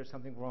notice that there's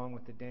something wrong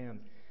with the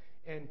dam.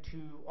 And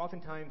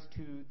oftentimes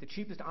the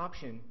cheapest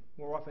option,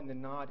 more often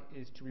than not,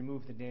 is to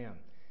remove the dam.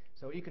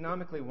 So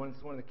economically, one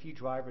of the key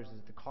drivers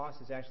is the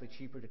cost is actually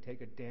cheaper to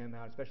take a dam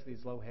out, especially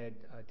these low-head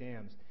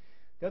dams.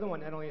 The other one,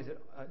 not only is it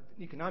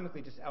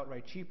economically just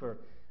outright cheaper,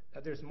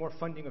 there's more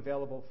funding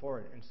available for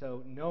it. And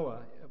so NOAA,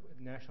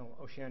 the National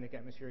Oceanic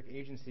Atmospheric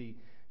Agency,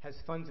 has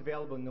funds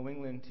available in New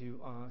England to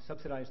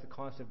subsidize the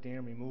cost of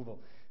dam removal.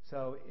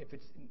 So if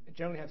it's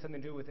generally has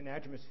something to do with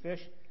anadromous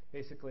fish,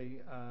 basically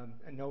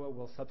NOAA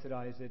will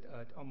subsidize it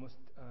almost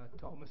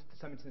to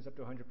some instances up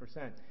to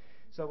 100%.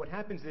 So what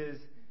happens is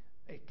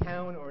a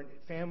town or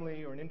a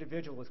family or an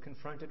individual is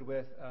confronted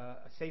with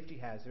a safety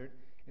hazard,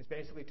 is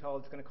basically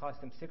told it's going to cost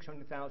them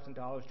 $600,000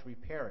 to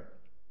repair it,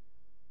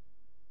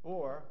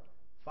 or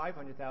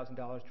 $500,000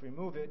 to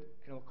remove it,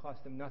 and it will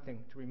cost them nothing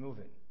to remove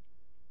it.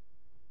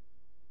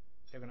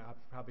 They're going to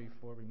opt probably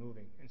for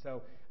removing. And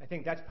so I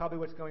think that's probably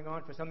what's going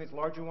on. For some of these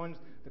larger ones,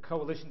 the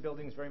coalition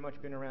building has very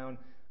much been around.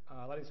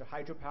 A lot of these are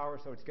hydropower,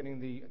 so it's getting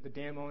the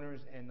dam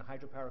owners and the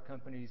hydropower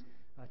companies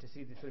to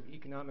see the sort of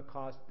economic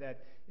cost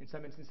that in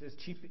some instances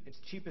it's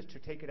cheapest to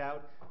take it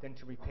out than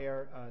to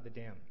repair the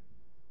dam.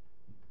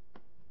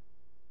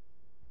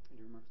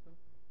 Any remarks, Bill?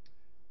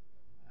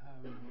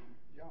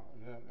 Yeah,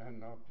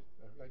 and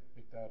I'd like to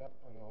pick that up,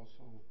 but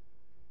also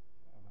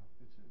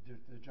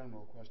it's the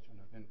general question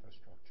of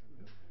infrastructure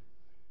building.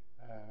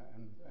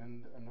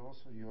 And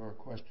also your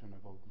question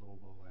about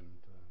global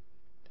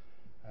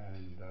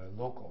and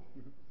local,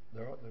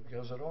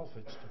 because it all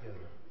fits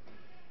together.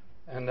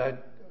 And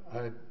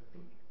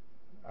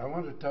I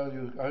want to tell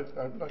you,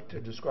 I'd like to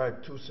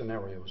describe two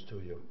scenarios to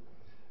you.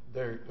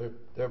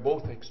 They're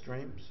both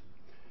extremes,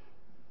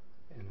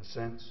 in a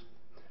sense.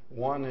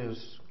 One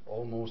is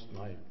almost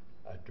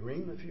a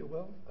dream, if you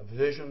will, a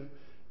vision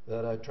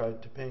that I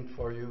tried to paint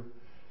for you,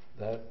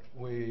 that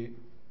we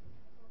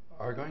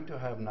are going to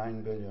have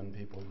 9 billion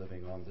people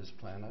living on this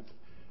planet.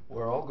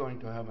 We're all going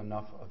to have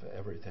enough of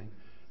everything.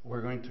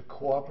 We're going to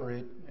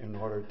cooperate in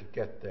order to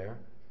get there.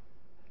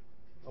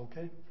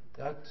 Okay?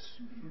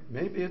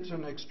 Maybe it's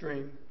an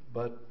extreme,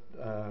 but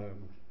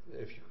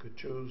if you could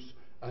choose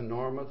a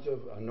norm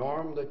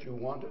that you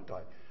wanted,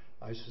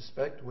 I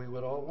suspect we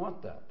would all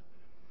want that.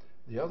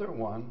 The other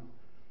one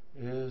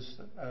is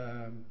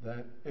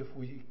that if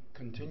we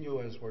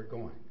continue as we're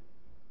going,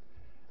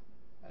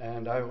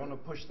 and I want to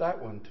push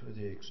that one to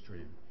the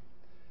extreme.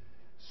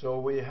 So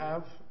we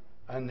have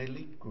an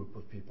elite group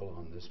of people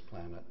on this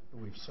planet.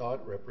 We saw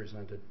it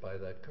represented by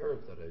that curve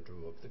that I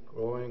drew of the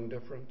growing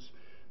difference.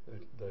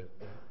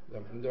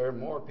 There are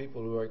more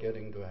people who are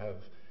getting to have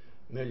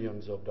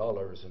millions of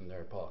dollars in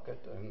their pocket,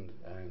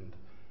 and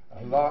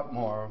a lot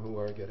more who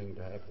are getting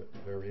to have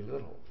very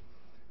little.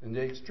 And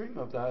the extreme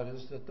of that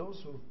is that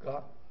those who've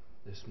got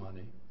this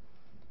money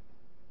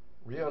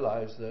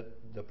realize that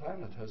the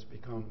planet has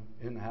become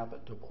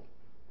inhabitable.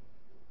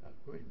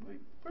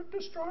 We're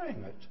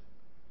destroying it.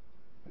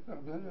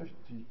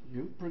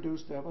 You've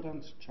produced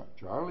evidence.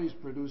 Charlie's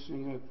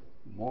producing it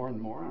more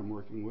and more. I'm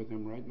working with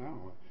him right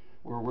now.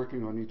 We're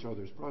working on each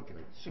other's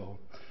projects. So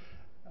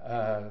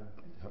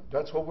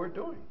that's what we're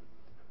doing.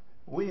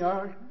 We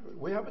have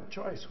a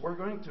choice.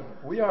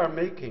 We are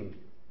making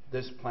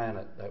this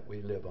planet that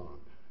we live on.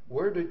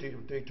 We're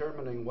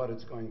determining what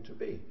it's going to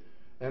be.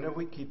 And if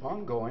we keep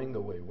on going the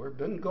way we've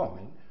been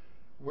going,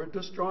 we're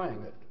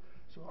destroying it.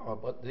 So,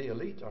 but the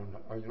elite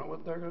are you know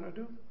what they're going to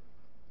do?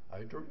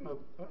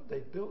 They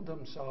build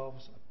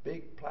themselves a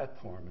big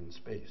platform in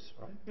space,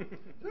 right?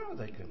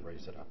 They can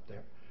raise it up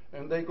there.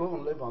 And they go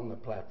and live on the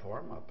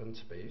platform up in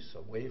space,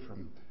 away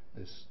from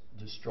this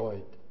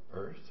destroyed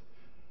Earth.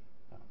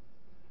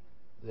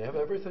 They have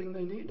everything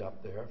they need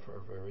up there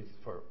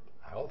for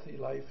healthy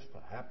life,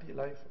 a happy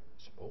life,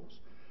 I suppose.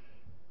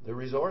 The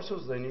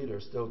resources they need are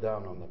still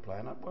down on the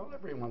planet. Well,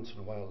 every once in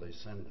a while they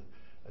send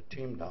a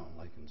team down,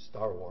 like in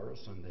Star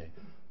Wars, and they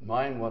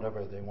mine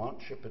whatever they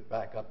want, ship it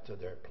back up to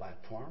their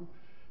platform,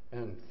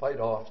 and fight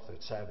off the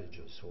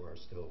savages who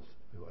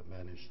have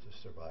managed to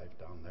survive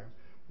down there.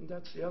 And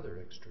that's the other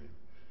extreme.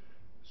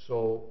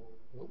 So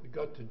what we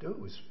got to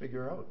do is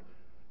figure out,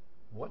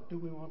 what do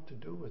we want to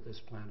do with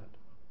this planet?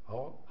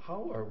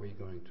 How are we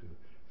going to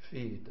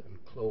feed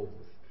and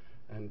clothe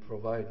and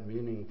provide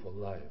meaningful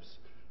lives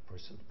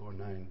for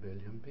 9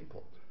 billion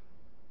people?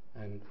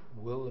 And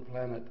will the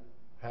planet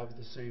have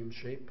the same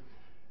shape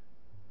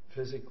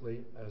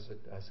physically as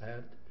it has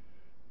had?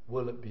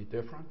 Will it be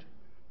different?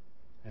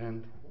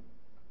 And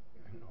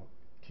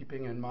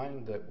keeping in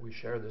mind that we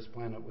share this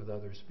planet with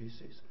other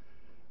species,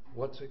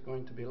 what's it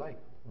going to be like?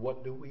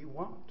 What do we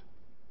want?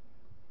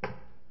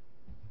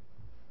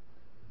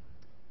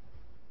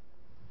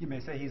 You may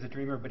say he's a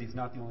dreamer, but he's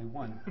not the only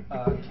one.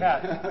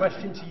 Kat,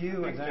 question to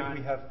you, and then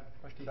we have a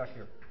question back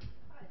here.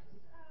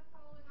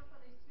 Following up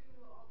on these two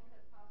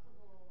alternate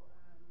possible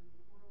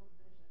world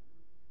visions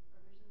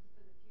or visions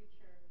for the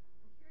future,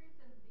 I'm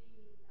curious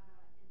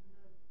in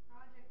the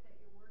project that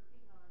you're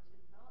working on to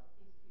develop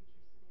these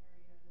future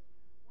scenarios,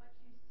 what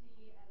you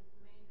see as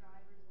the main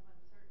drivers of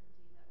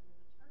uncertainty that will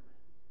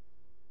determine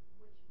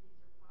which of these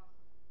are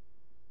possible.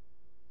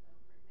 So,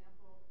 for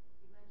example,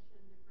 you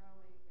mentioned the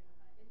growing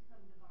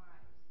income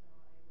divide. So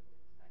I would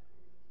expect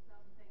there to be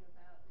something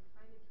about the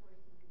kind of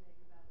choices you make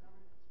about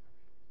governance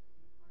structures to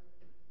be part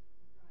of the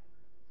driver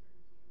of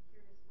uncertainty. I'm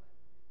curious what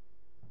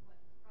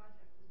the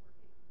project is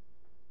working on,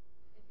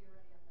 if you're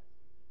already at that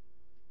stage.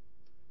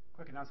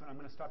 Quick announcement, I'm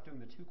going to stop doing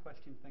the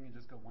two-question thing and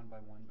just go one by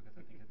one, because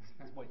I think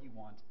it's what you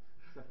want.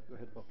 So, go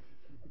ahead, Paul.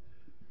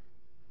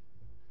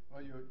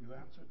 Well, you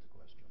answered the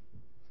question.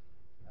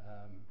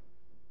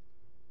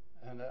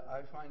 And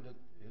I find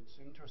it's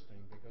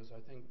interesting because I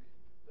think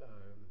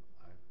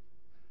I'm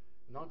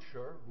not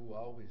sure who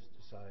always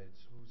decides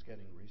who's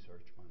getting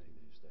research money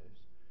these days,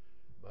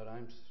 but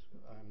I'm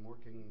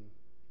working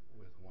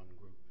with one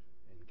group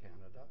in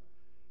Canada,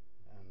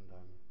 and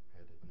I'm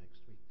headed next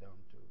week down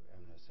to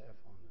NSF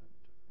on it,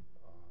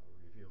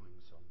 reviewing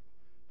some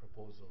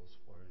proposals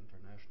for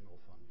international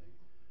funding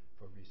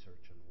for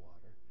research in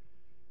water.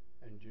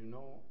 And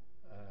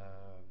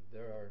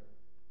there are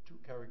two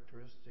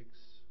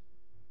characteristics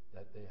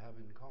that they have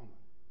in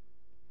common,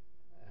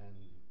 and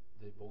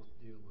they both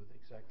deal with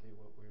exactly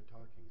what we're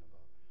talking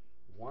about.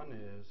 One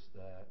is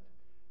that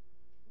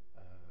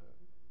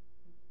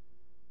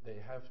they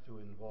have to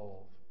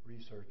involve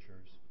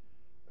researchers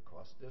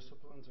across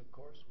disciplines, of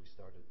course. We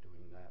started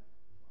doing that,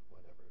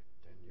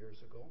 10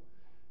 years ago,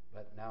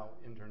 but now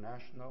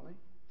internationally,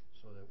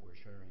 so that we're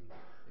sharing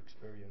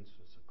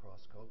experiences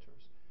across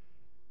cultures.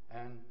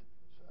 And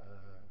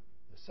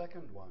the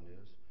second one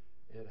is,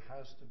 it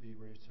has to be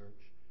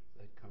research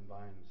that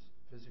combines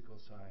physical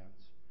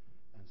science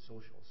and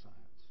social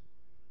science.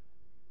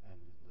 And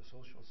the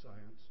social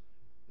science,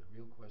 the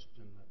real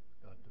question that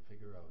we've got to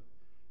figure out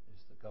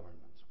is the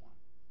governance one.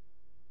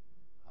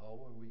 How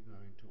are we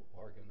going to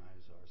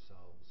organize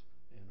ourselves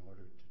in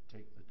order to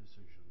take the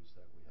decisions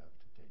that we have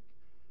to take?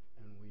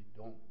 And we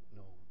don't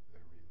know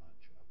very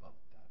much about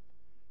that.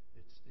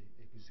 It's the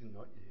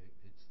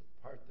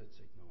part that's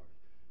ignored.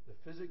 The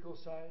physical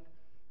side,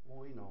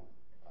 we know,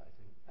 I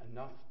think,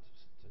 enough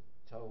to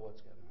tell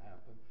what's going to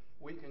happen.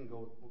 We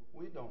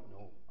don't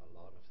know a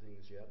lot of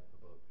things yet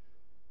about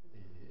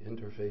the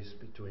interface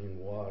between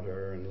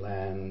water and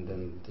land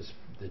and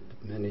the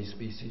many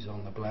species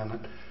on the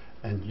planet.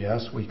 And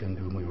yes, we can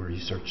do more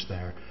research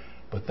there,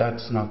 but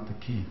that's not the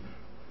key.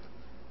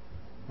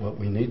 What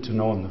we need to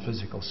know on the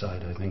physical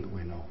side, I think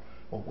we know.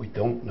 What we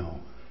don't know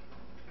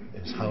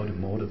is how to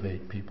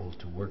motivate people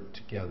to work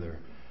together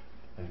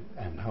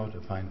and how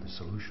to find the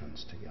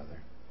solutions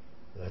together.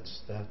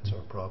 That's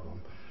our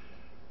problem.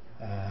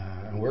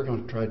 And we're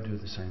going to try to do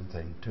the same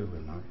thing too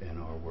in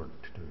our work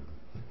to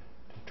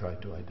try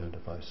to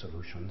identify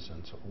solutions.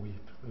 And so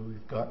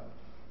we've got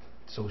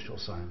social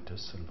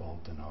scientists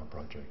involved in our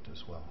project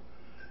as well.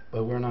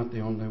 But we're not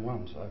the only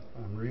ones.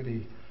 I'm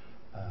really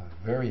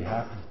very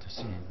happy to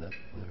see that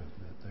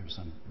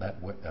that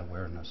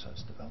awareness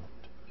has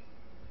developed.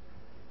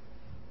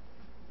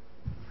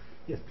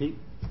 Yes, Pete?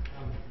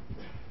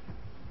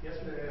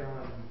 Yesterday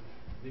on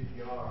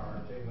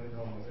VPR, Jane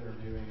Lindholm was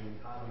interviewing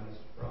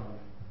economists from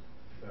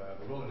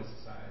the Wilderness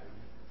Society,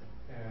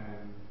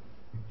 and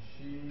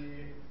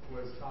she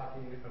was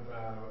talking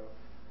about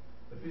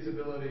the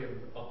feasibility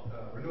of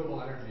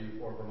renewable energy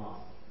for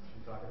Vermont.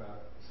 She talked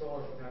about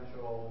solar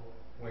potential,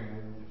 wind,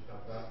 and she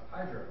talked about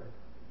hydro.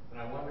 And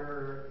I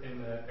wonder,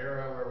 in the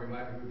era where we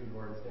might be moving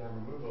towards dam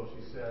removal,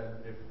 she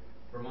said if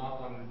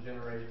Vermont wanted to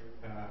generate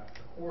a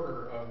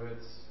quarter of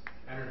its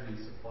energy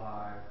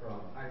supply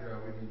from hydro,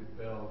 we need to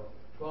build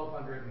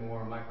 1,200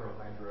 more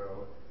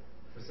micro-hydro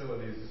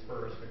facilities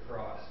dispersed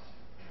across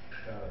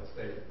the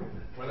state.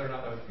 Whether or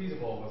not that was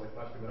feasible was a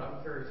question, but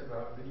I'm curious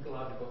about the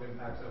ecological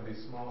impacts of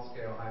these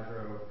small-scale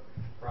hydro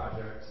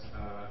projects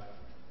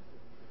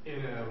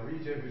in a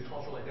region whose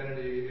cultural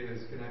identity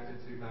is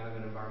connected to kind of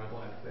an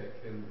environmental ethic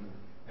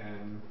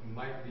and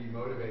might be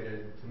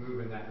motivated to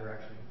move in that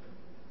direction.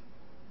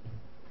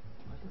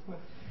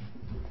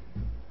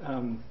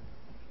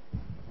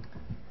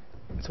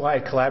 That's why I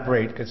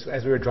collaborate, because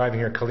as we were driving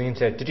here, Colleen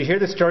said, "Did you hear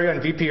the story on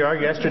VPR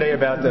yesterday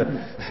about the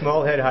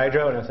small head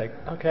hydro?" And I was like,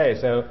 "Okay."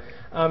 So,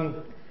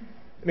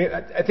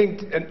 I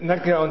think,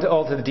 not going into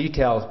all to the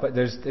details, but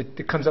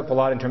it comes up a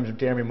lot in terms of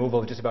dam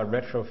removal, just about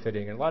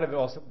retrofitting. And a lot of it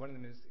also, one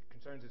of the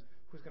concerns is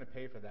who's going to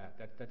pay for that.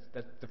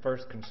 That's the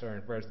first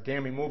concern. Whereas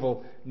dam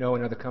removal, no,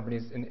 and other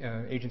companies and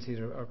agencies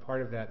are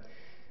part of that.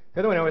 The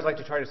other one I always like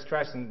to try to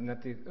stress, and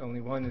not the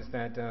only one, is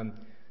that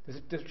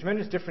there's a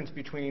tremendous difference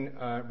between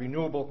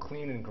renewable,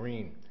 clean, and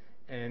green.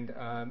 And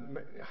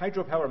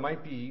hydropower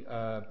might be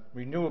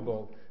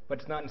renewable, but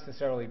it's not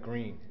necessarily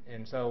green.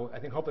 And so I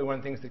think hopefully one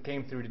of the things that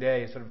came through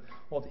today is sort of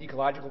all the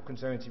ecological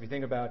concerns. If you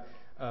think about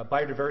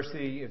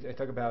biodiversity, if I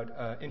talk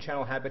about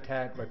in-channel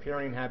habitat,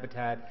 riparian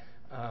habitat,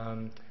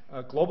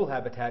 global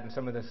habitat, and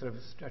some of the sort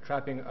of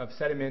trapping of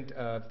sediment,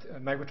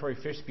 migratory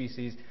fish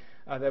species,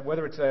 that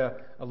whether it's a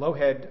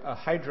low-head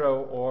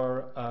hydro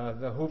or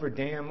the Hoover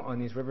Dam on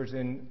these rivers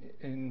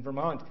in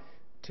Vermont,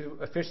 to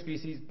a fish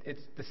species,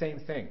 it's the same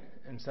thing.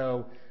 And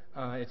so,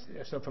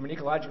 so from an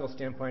ecological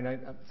standpoint,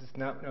 it's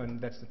not known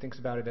that thinks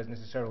about it as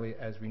necessarily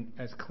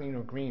as clean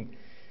or green.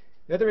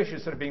 The other issue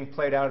sort of being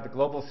played out at the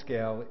global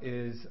scale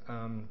is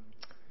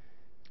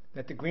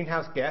that the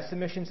greenhouse gas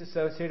emissions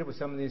associated with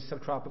some of these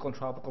subtropical and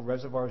tropical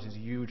reservoirs is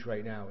huge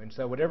right now. And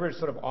so whatever is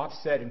sort of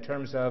offset in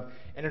terms of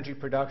energy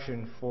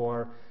production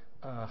for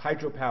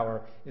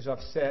hydropower is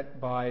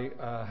offset by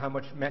how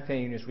much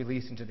methane is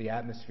released into the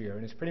atmosphere.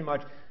 And it's pretty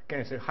much, again,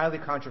 it's a highly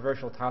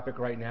controversial topic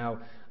right now,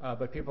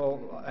 but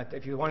people,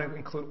 if you want to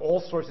include all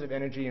sources of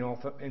energy and all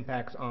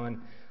impacts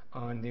on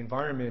the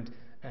environment,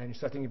 and you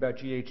start thinking about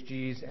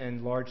GHGs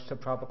and large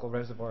subtropical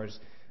reservoirs,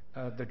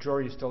 the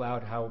jury is still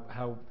out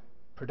how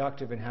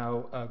productive and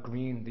how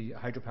green the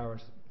hydropower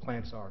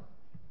plants are.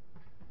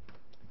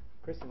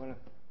 Chris, you want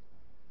to?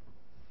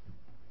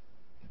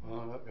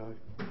 Well,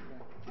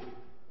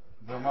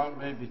 Vermont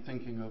may be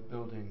thinking of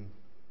building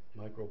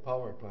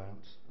micropower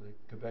plants. The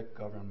Quebec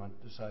government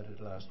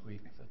decided last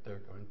week that they're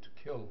going to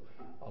kill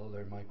all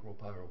their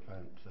micropower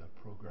plant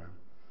program.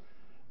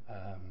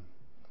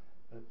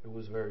 It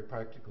was a very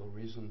practical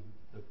reason.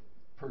 The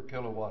per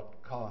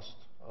kilowatt cost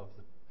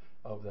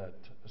of that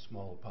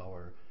small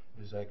power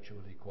is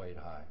actually quite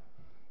high,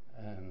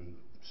 and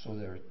so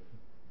they're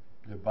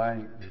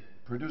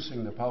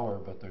producing the power,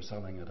 but they're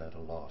selling it at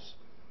a loss,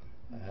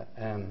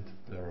 and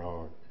there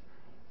are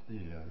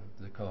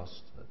the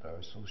costs that are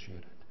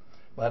associated.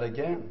 But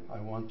again, I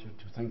want you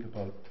to think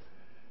about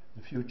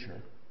the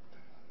future.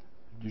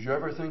 Did you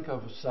ever think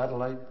of a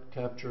satellite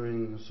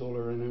capturing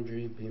solar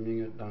energy,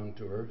 beaming it down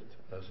to Earth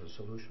as a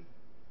solution?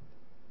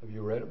 Have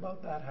you read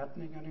about that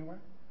happening anywhere?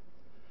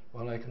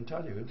 Well, I can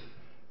tell you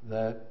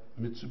that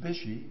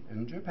Mitsubishi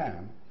in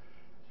Japan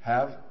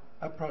have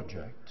a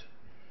project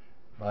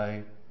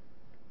by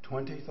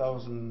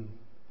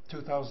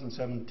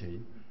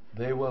 2017.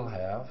 They will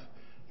have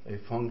a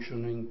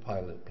functioning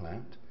pilot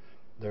plant.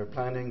 They're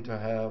planning to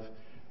have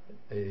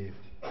a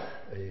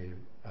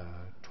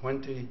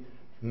 20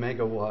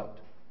 megawatt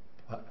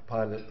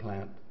pilot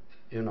plant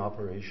in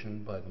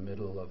operation by the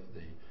middle of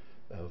the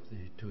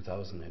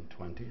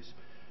 2020s,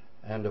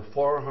 and a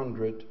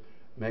 400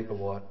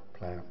 megawatt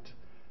plant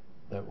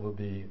that will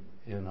be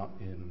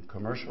in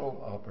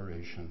commercial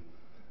operation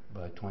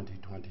by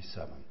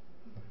 2027.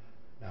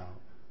 Now,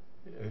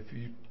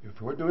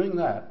 if we're doing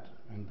that,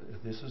 and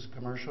this is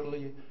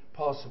commercially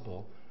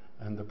possible,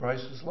 and the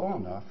price is low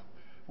enough,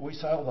 we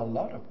solve a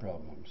lot of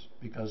problems,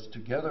 because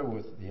together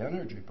with the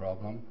energy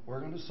problem, we're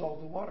going to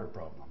solve the water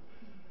problem.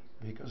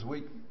 Because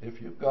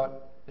if you've got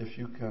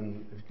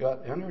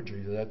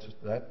energy that's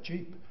that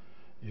cheap,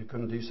 you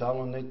can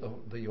desalinate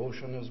the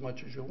ocean as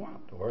much as you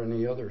want, or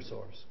any other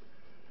source.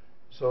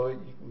 So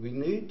we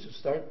need to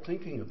start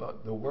thinking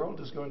about, the world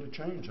is going to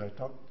change.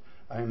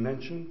 I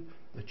mentioned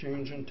the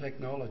change in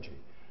technology.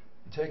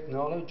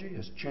 Technology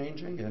is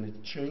changing, and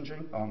it's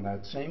changing on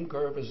that same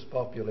curve as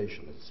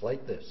population. It's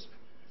like this.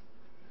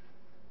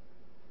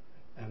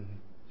 And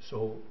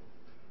so,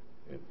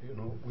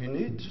 we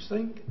need to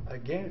think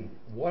again,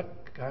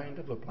 what kind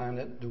of a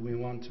planet do we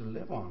want to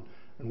live on?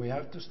 And we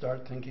have to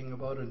start thinking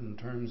about it in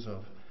terms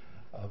of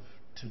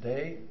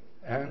today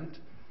and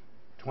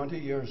 20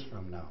 years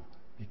from now,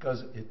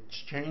 because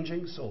it's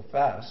changing so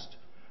fast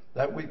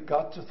that we've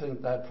got to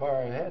think that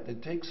far ahead.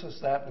 It takes us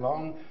that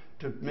long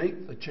to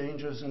make the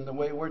changes in the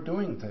way we're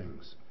doing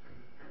things.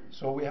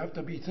 So we have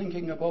to be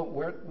thinking about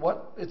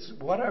what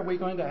are we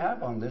going to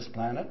have on this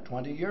planet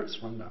 20 years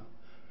from now,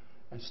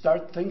 and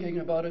start thinking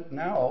about it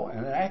now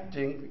and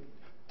acting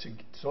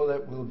so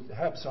that we'll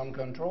have some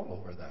control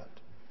over that.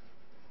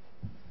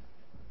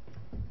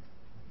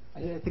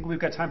 I think we've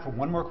got time for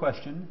one more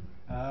question.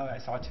 I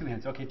saw two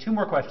hands. Okay, two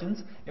more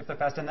questions, if they're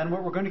fast. And then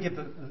we're going to give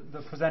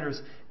the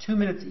presenters 2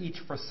 minutes each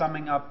for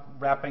summing up,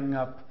 wrapping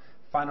up,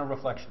 final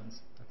reflections.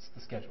 That's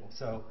the schedule.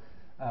 So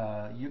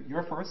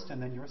you're first,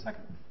 and then you're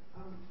second.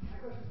 My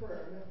question is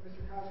for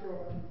Mr.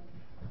 Cosgrove.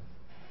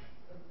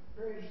 I'm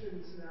very interested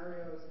in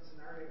scenarios and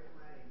scenario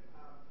planning.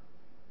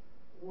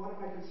 One of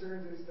my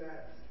concerns is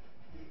that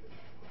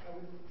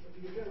if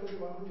you could get a little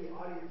bit about who the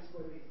audience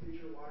for the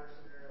future water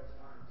scenarios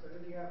are. So I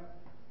think you have,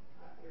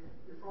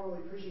 you're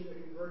probably preaching the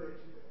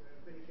converted in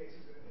many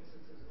cases and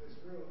instances in this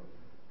room.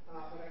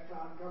 But I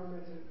found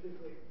governments and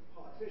particularly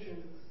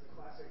politicians, this is a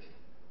classic,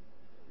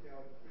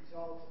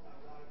 result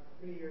of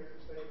many years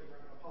of study of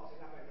environmental policy,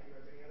 not by me,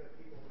 but many other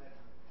people, that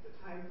the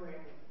time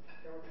frame of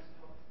governments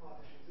and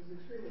politicians is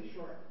extremely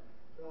short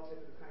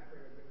relative to the time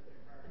frame of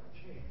environmental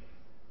change.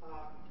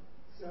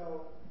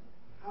 So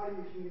how do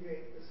you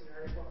communicate the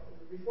scenario? Well,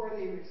 before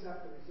they even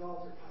accept the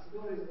results or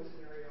possibilities of a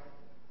scenario,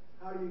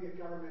 how do you get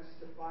governments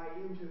to buy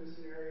into the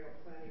scenario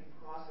planning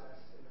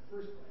process in the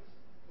first place?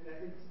 And I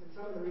think in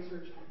some of the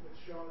research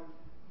that's shown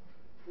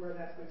where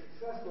that's been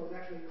successful is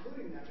actually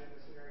including them in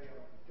the scenario,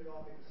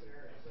 developing the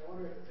scenario. So I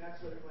wonder if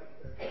that's sort of like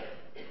the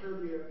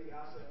purview of the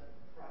ASA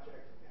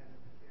project and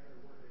the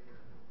other work that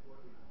you're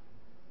working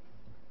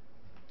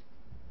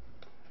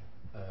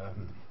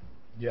on.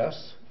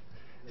 Yes,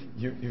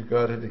 you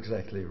got it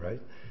exactly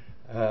right.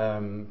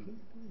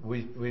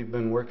 We've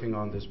been working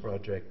on this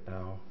project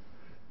now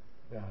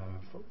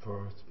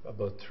for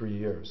about 3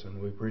 years,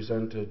 and we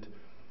presented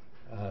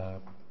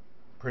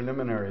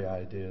preliminary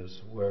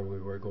ideas where we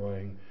were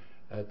going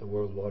at the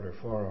World Water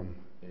Forum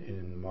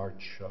in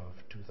March of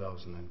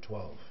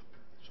 2012,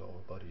 so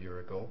about a year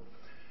ago.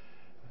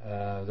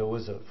 There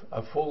was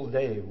a full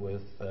day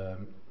with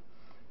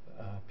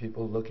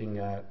people looking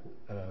at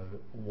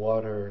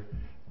water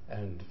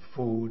and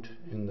food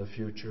in the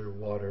future,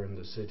 water in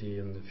the city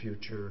in the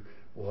future,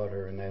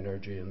 water and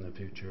energy in the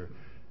future,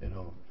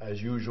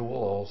 as usual,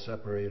 all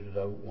separated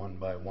out one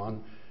by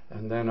one.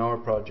 And then our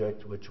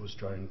project, which was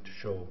trying to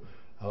show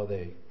how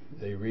they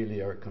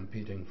really are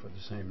competing for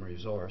the same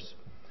resource,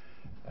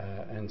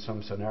 and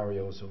some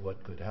scenarios of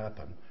what could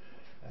happen.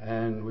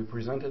 And we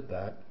presented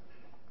that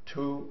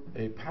to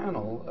a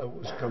panel that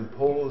was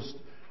composed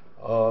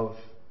of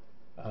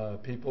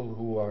people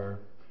who are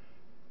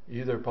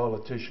either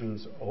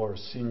politicians or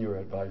senior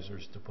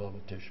advisors to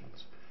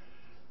politicians.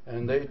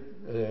 And they,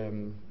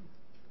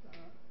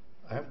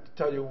 I have to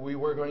tell you, we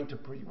were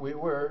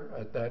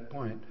at that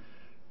point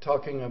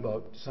talking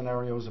about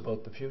scenarios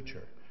about the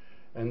future.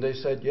 And they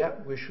said, yeah,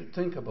 we should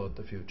think about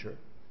the future.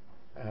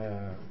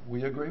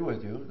 We agree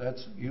with you,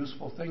 that's a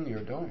useful thing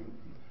you're doing.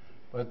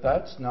 But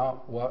that's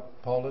not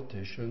what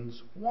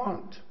politicians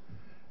want,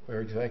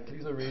 for exactly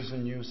the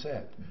reason you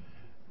said.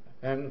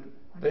 And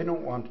they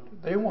want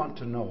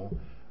to know,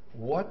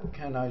 what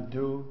can I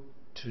do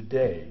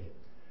today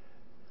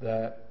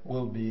that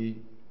will be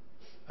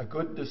a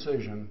good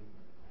decision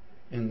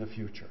in the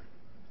future?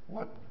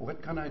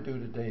 What can I do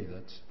today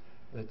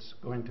that's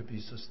going to be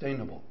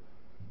sustainable,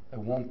 that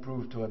won't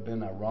prove to have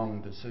been a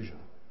wrong decision?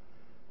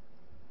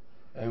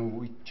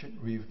 And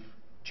we've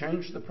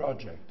changed the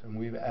project, and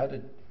we've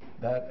added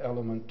that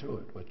element to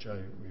it, which I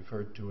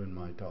referred to in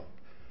my talk.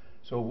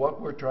 So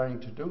what we're trying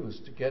to do is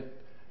to get,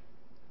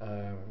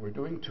 we're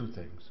doing two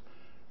things.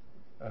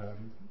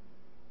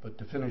 But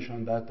to finish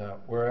on that,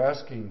 we're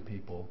asking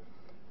people,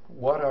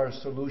 what are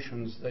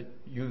solutions that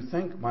you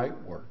think might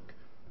work?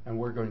 And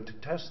we're going to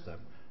test them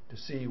to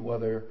see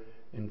whether,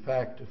 in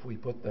fact, if we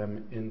put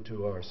them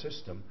into our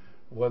system,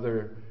 what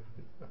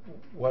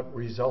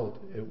result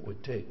it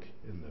would take,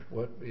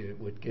 what it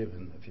would give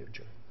in the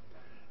future.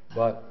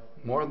 But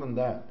more than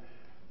that,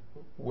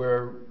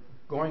 we're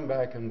going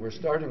back and we're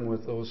starting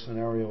with those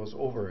scenarios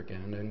over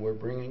again, and we're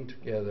bringing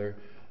together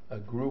a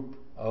group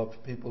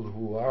of people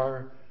who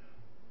are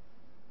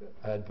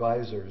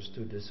advisors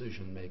to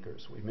decision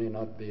makers. We may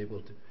not be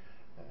able to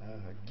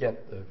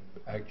get the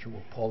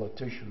actual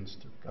politicians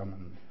to come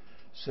and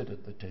sit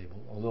at the table,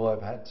 although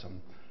I've had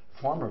some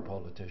former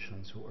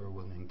politicians who are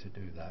willing to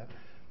do that,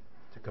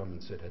 to come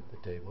and sit at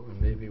the table, and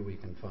maybe we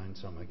can find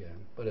some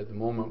again. But at the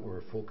moment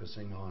we're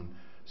focusing on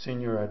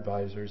senior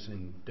advisors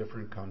in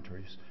different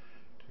countries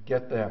to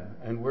get them.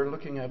 And we're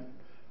looking at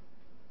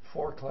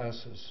 4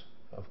 classes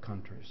of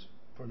countries.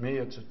 For me,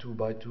 it's a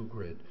 2-by-2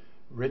 grid,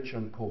 rich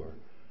and poor,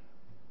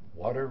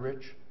 water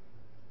rich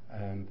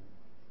and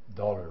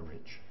dollar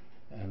rich.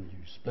 And you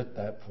split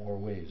that 4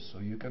 ways. So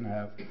you can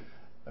have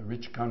a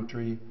rich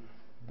country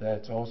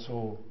that's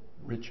also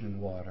rich in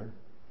water.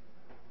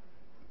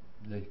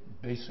 They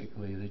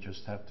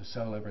just have to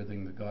sell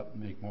everything they got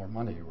and make more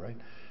money, right?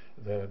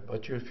 But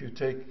if you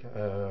take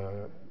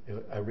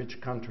a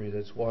rich country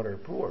that's water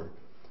poor,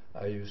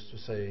 I used to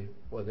say,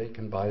 well, they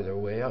can buy their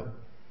way out.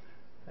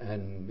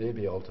 And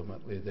maybe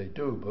ultimately they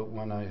do. But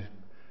when I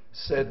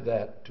said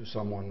that to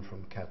someone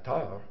from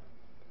Qatar,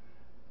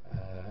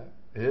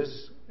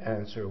 his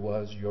answer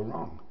was, you're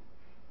wrong.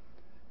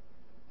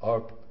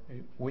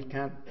 We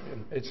can't,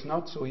 it's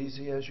not so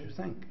easy as you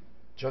think.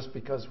 Just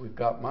because we've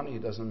got money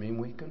doesn't mean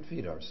we can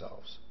feed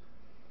ourselves.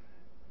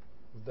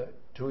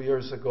 2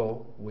 years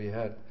ago, we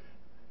had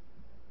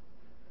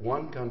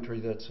one country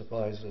that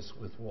supplies us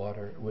with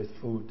water, with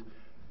food,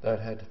 that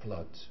had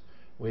floods.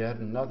 We had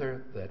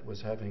another that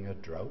was having a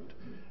drought,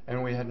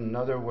 and we had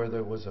another where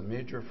there was a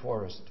major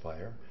forest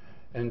fire.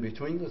 And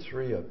between the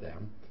three of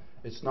them,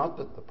 it's not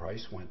that the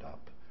price went up.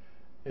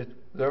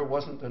 There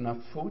wasn't enough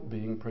food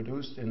being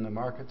produced in the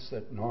markets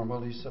that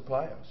normally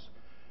supply us.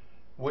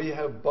 We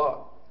have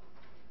bought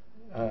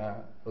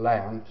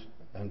land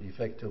and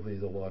effectively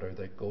the water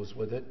that goes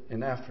with it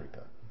in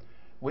Africa.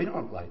 We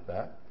don't like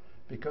that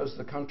because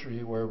the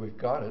country where we've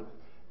got it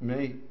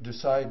may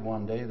decide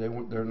one day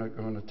they're not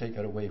going to take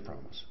it away from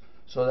us.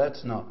 So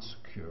that's not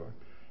secure.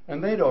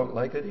 And they don't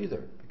like it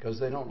either because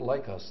they don't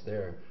like us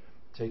there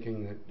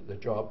taking the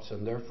jobs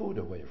and their food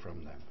away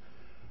from them.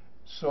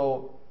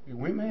 So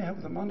we may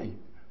have the money,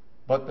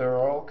 but there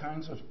are all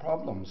kinds of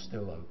problems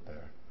still out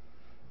there.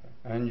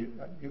 And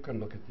you can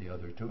look at the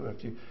other two.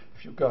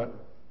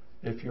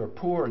 If you're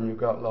poor and you've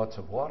got lots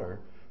of water,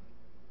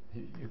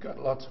 you've got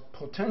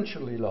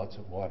potentially lots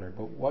of water,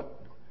 but what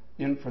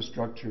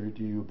infrastructure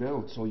do you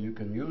build so you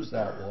can use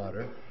that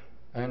water,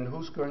 and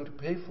who's going to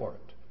pay for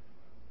it?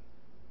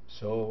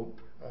 So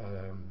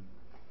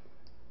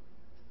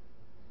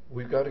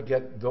we've got to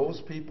get those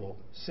people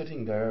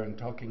sitting there and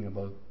talking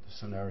about the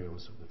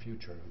scenarios of the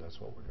future, and that's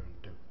what we're going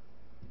to do.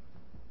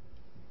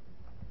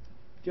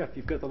 Jeff,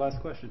 you've got the last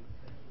question.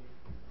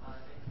 Thank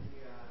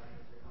you,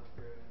 Mr.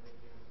 Cosgrove, and thank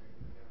you, Mr.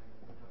 Magilligan,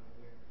 for coming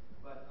here.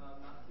 But not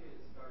to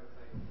start a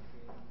fight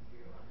between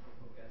two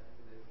unhelpful guests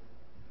to this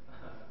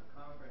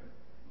conference,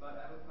 but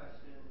I have a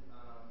question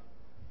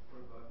for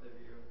both of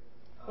you.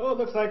 Oh, it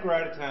looks like we're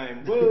out of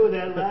time. Woo,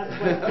 that last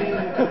question.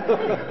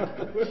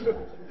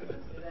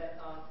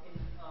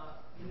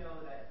 You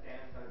know that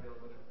dams are built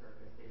with a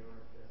purpose. They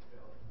weren't just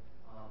built.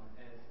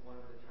 As one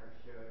of the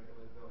charts showed, it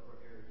was built for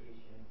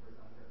irrigation for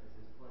some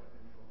purposes, flood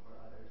control for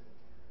others.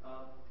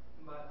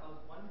 But I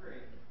was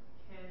wondering,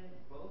 can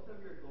both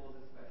of your goals,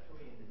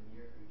 especially in the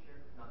near future,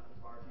 not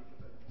the far future,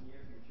 but the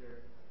near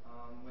future,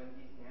 when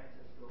these dams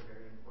are still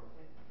very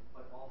important,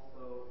 but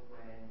also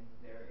when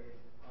there is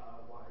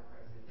a water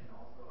crisis and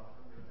also a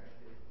hunger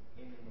crisis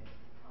imminent,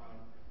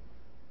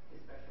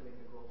 especially in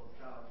the global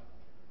south,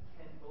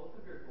 can both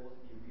of your goals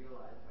be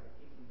realized by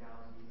taking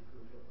down these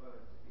crucial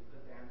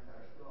dams that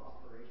are still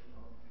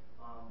operational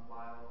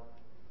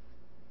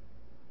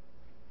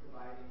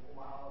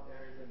while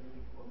there is a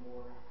need for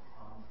more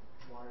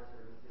water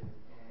services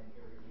and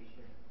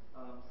irrigation?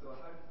 So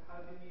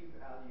how do you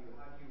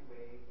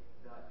weigh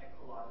the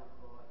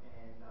ecological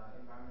and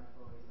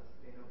environmentally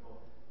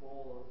sustainable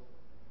goals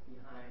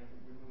behind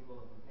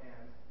removal of the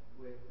dams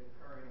with the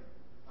current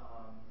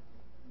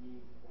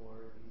need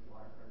for these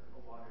water services?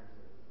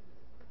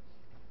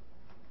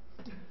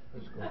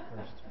 Let's go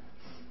first.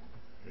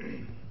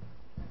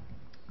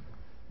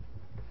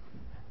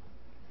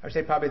 I would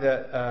say probably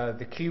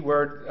the key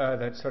word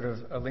that sort of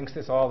links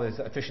this all is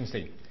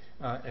efficiency.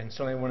 And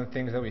certainly one of the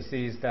things that we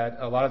see is that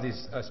a lot of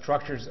these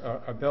structures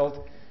are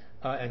built,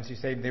 and as you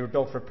say, they were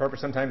built for a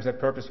purpose. Sometimes that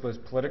purpose was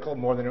political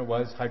more than it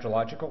was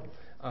hydrological.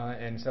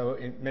 And so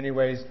in many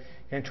ways,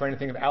 trying to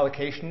think of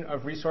allocation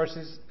of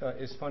resources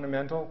is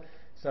fundamental.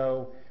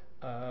 So,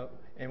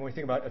 and when we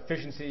think about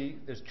efficiency,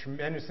 there's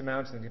tremendous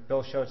amounts, and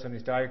Bill showed some of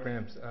these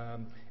diagrams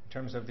in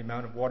terms of the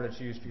amount of water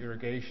that's used for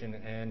irrigation.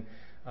 And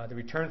the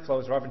return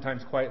flows are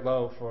oftentimes quite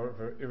low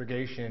for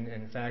irrigation.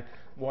 And in fact,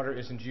 water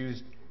isn't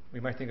used, we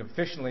might think of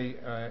efficiently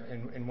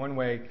in one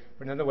way,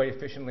 but another way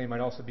efficiently might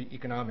also be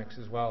economics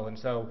as well. And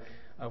so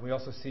we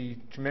also see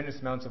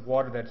tremendous amounts of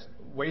water that's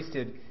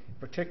wasted, in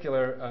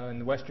particular in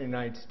the western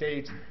United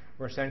States,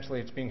 where essentially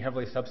it's being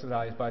heavily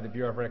subsidized by the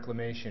Bureau of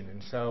Reclamation.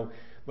 And so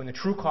when the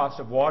true cost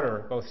of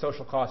water, both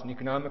social cost and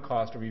economic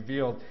cost, are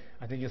revealed,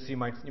 I think you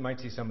might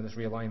see some of this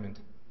realignment.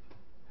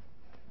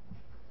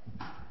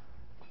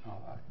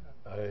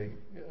 I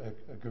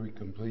agree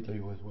completely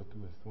with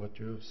what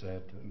you have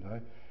said, and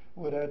I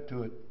would add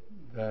to it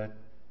that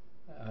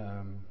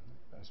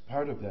as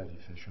part of that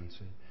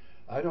efficiency,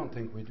 I don't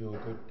think we do a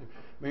good.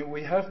 I mean,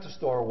 we have to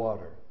store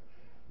water.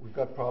 We've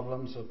got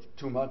problems of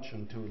too much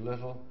and too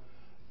little.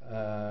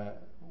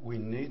 We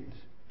need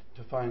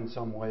to find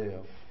some way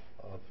of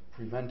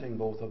preventing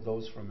both of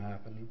those from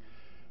happening.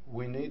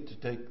 We need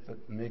to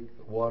make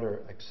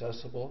water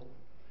accessible,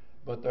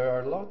 but there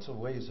are lots of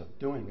ways of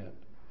doing it,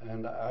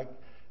 and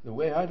the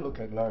way I look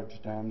at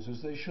large dams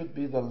is they should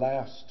be the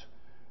last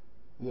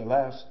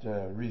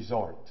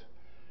resort,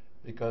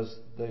 because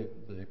the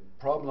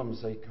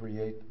problems they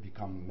create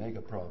become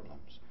mega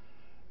problems.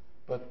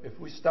 But if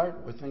we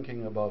start with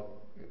thinking about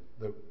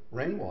the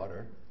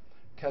rainwater,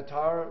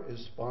 Qatar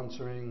is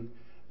sponsoring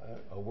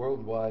a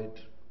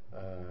worldwide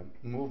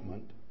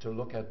movement to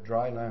look at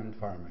dry land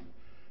farming.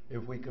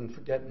 If we can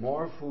get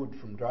more food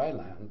from dry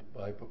land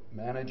by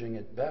managing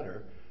it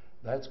better,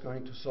 that's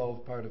going to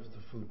solve part of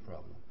the food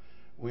problem.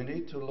 We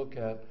need to look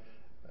at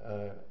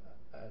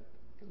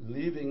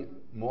leaving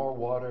more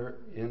water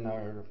in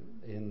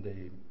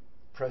the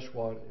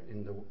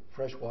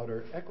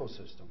freshwater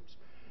ecosystems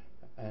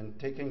and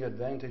taking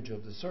advantage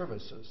of the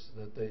services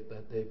that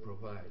they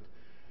provide.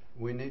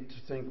 We need to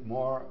think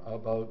more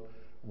about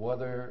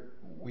whether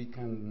we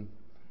can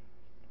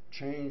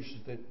change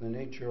the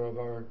nature of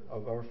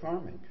our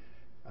farming.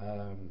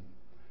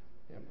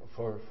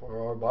 For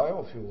our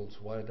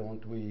biofuels, why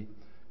don't we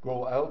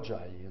grow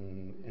algae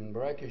in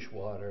brackish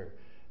water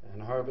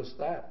and harvest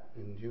that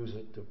and use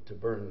it to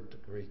burn to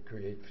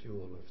create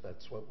fuel if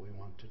that's what we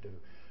want to do.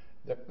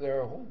 There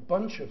are a whole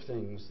bunch of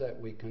things that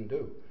we can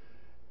do.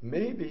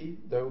 Maybe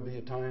there will be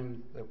a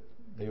time that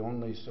the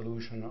only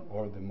solution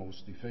or the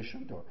most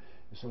efficient or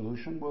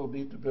solution will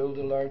be to build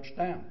a large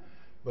dam.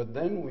 But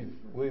then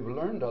we've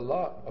learned a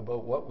lot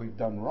about what we've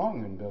done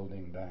wrong in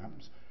building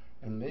dams,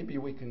 and maybe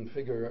we can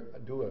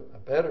do a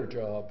better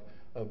job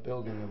of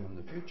building them in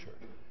the future.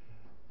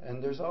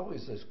 And there's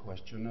always this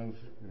question of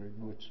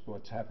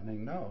what's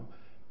happening now.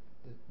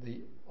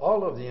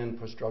 All of the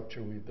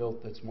infrastructure we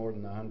built that's more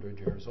than 100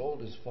 years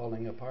old is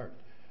falling apart.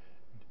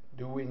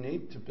 Do we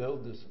need to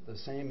build the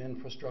same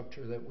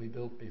infrastructure that we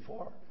built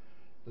before?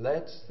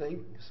 Let's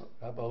think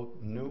about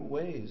new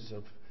ways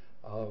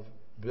of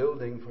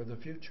building for the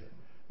future.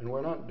 And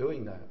we're not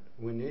doing that.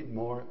 We need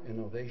more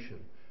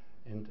innovation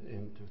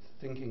into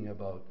thinking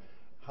about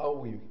how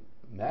we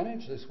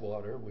manage this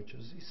water, which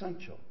is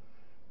essential,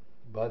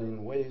 but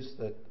in ways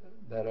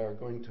that are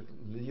going to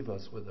leave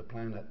us with a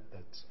planet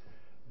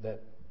that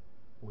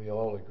we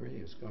all agree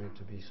is going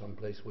to be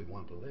someplace we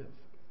want to live.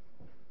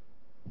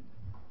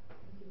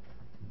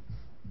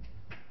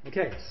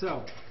 Okay,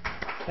 so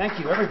thank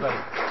you, everybody.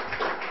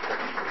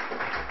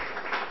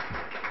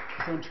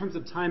 So in terms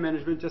of time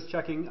management, just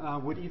checking,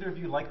 would either of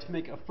you like to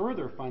make a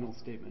further final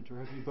statement, or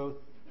have you both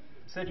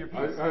said your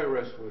piece? I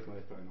rest with my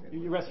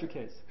final. You rest your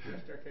case.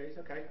 Rest our case,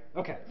 okay.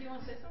 Okay. Do you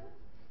want to say something?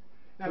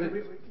 Now,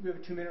 we have a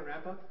 2-minute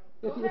wrap-up?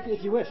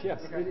 If you wish,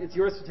 yes. Okay. It's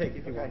yours to take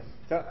if you Okay.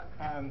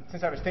 want. So,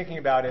 since I was thinking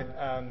about it,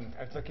 I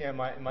was looking at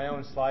my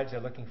own slides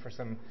there, looking for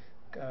some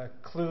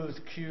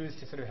cues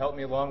to sort of help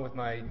me along with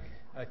my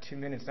 2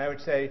 minutes. And I would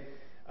say,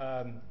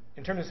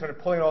 in terms of sort of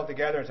pulling it all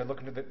together, as I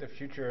look into the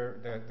future,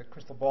 the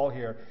crystal ball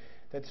here,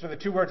 that sort of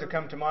the two words that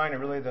come to mind are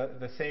really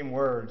the same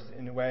words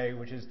in a way,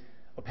 which is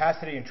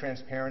opacity and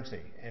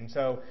transparency. And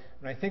so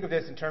when I think of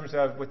this in terms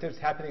of what is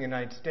happening in the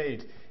United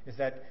States, is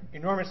that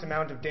enormous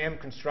amount of dam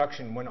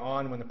construction went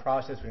on when the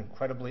process was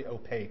incredibly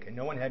opaque, and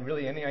no one had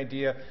really any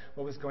idea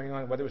what was going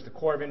on, whether it was the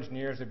Corps of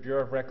Engineers, the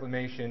Bureau of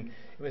Reclamation.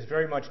 It was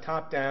very much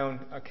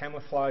top-down,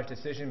 camouflage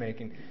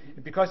decision-making.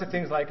 And because of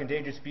things like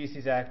Endangered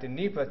Species Act and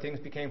NEPA, things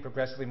became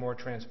progressively more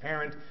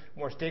transparent.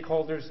 More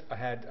stakeholders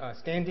had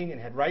standing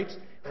and had rights,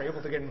 were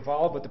able to get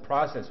involved with the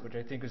process, which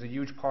I think is a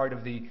huge part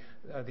of the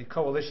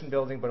coalition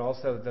building, but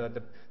also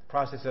the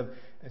process of,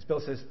 as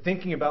Bill says,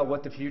 thinking about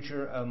what the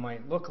future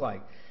might look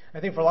like. I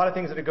think for a lot of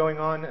things that are going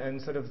on in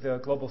sort of the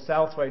global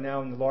south right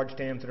now and the large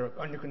dams that are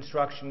under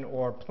construction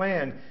or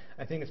planned,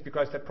 I think it's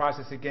because that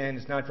process, again,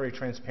 is not very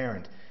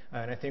transparent.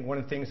 And I think one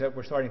of the things that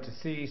we're starting to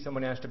see,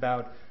 someone asked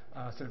about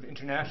sort of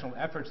international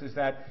efforts, is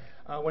that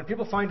when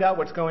people find out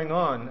what's going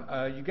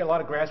on, you get a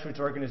lot of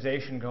grassroots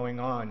organization going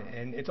on.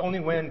 And it's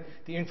only when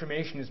the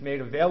information is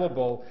made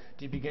available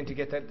do you begin to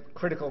get that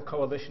critical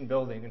coalition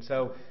building. And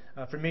so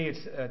for me,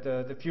 it's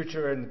the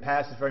future and the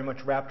past is very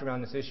much wrapped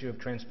around this issue of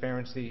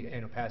transparency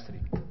and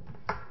opacity.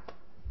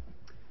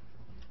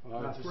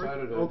 Well, I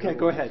decided okay,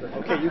 go ahead.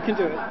 Okay, you can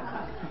do it.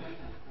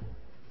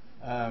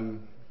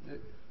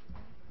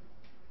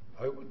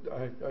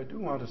 I do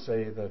want to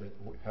say that it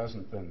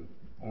hasn't been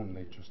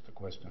only just a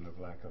question of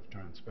lack of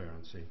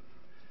transparency,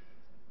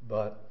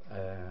 but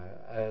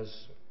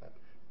as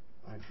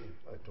I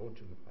told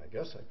you, I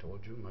guess I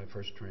told you, my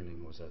first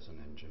training was as an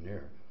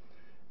engineer,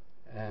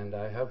 and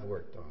I have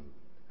worked on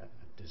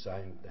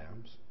designed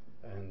dams,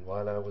 and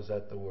while I was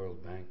at the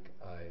World Bank,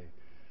 I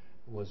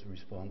was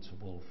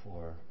responsible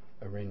for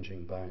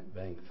arranging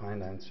bank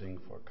financing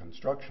for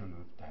construction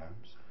of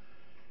dams.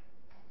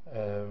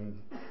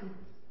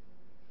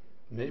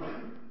 Maybe,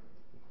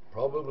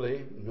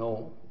 probably,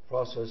 no,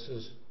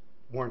 processes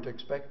weren't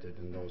expected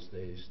in those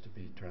days to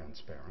be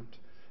transparent.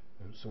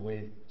 It's the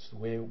way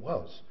it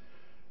was.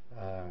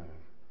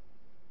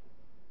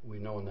 We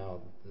know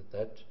now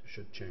that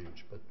should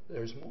change, but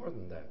there's more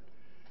than that.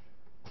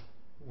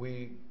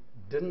 We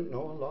didn't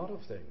know a lot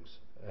of things,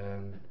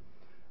 and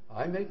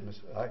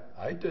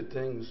I did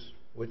things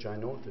which I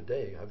know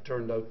today have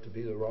turned out to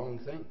be the wrong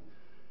thing,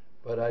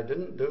 but I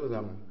didn't do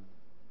them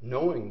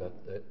knowing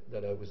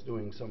that I was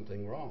doing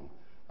something wrong.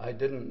 I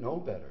didn't know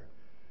better.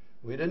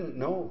 We didn't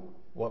know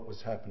what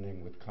was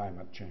happening with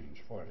climate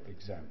change, for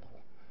example.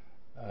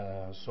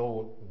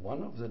 So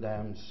one of the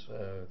dams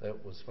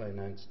that was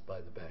financed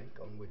by the bank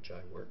on which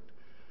I worked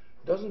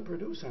doesn't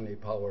produce any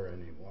power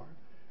anymore.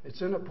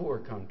 It's in a poor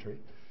country.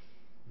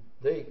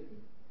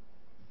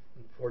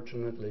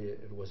 Unfortunately,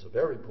 it was a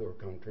very poor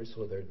country,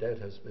 so their debt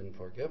has been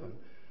forgiven.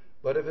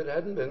 But if it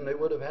hadn't been, they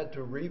would have had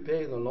to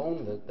repay the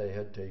loan that they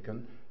had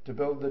taken to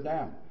build the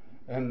dam.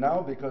 And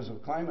now, because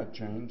of climate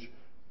change,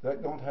 they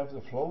don't have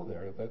the flow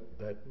there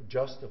that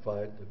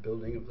justified the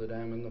building of the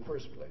dam in the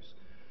first place.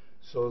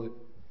 So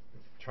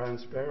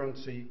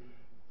transparency,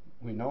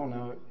 we know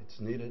now it's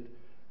needed,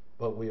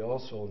 but we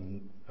also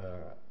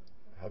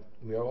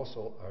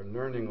are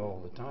learning all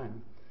the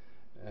time.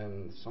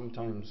 And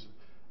sometimes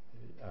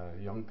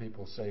young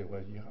people say,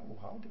 well,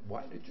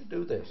 why did you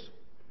do this?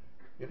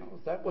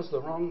 That was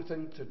the wrong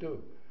thing to do.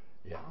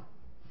 Yeah,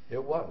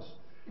 it was.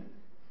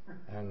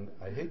 And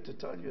I hate to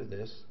tell you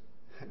this,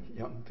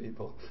 young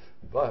people,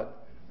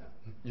 but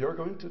you're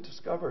going to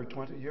discover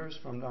 20 years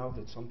from now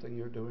that something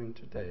you're doing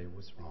today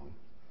was wrong.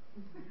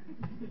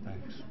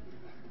 Thanks.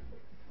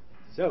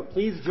 So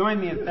please join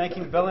me in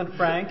thanking Bill and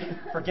Frank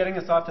for getting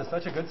us off to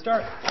such a good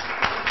start.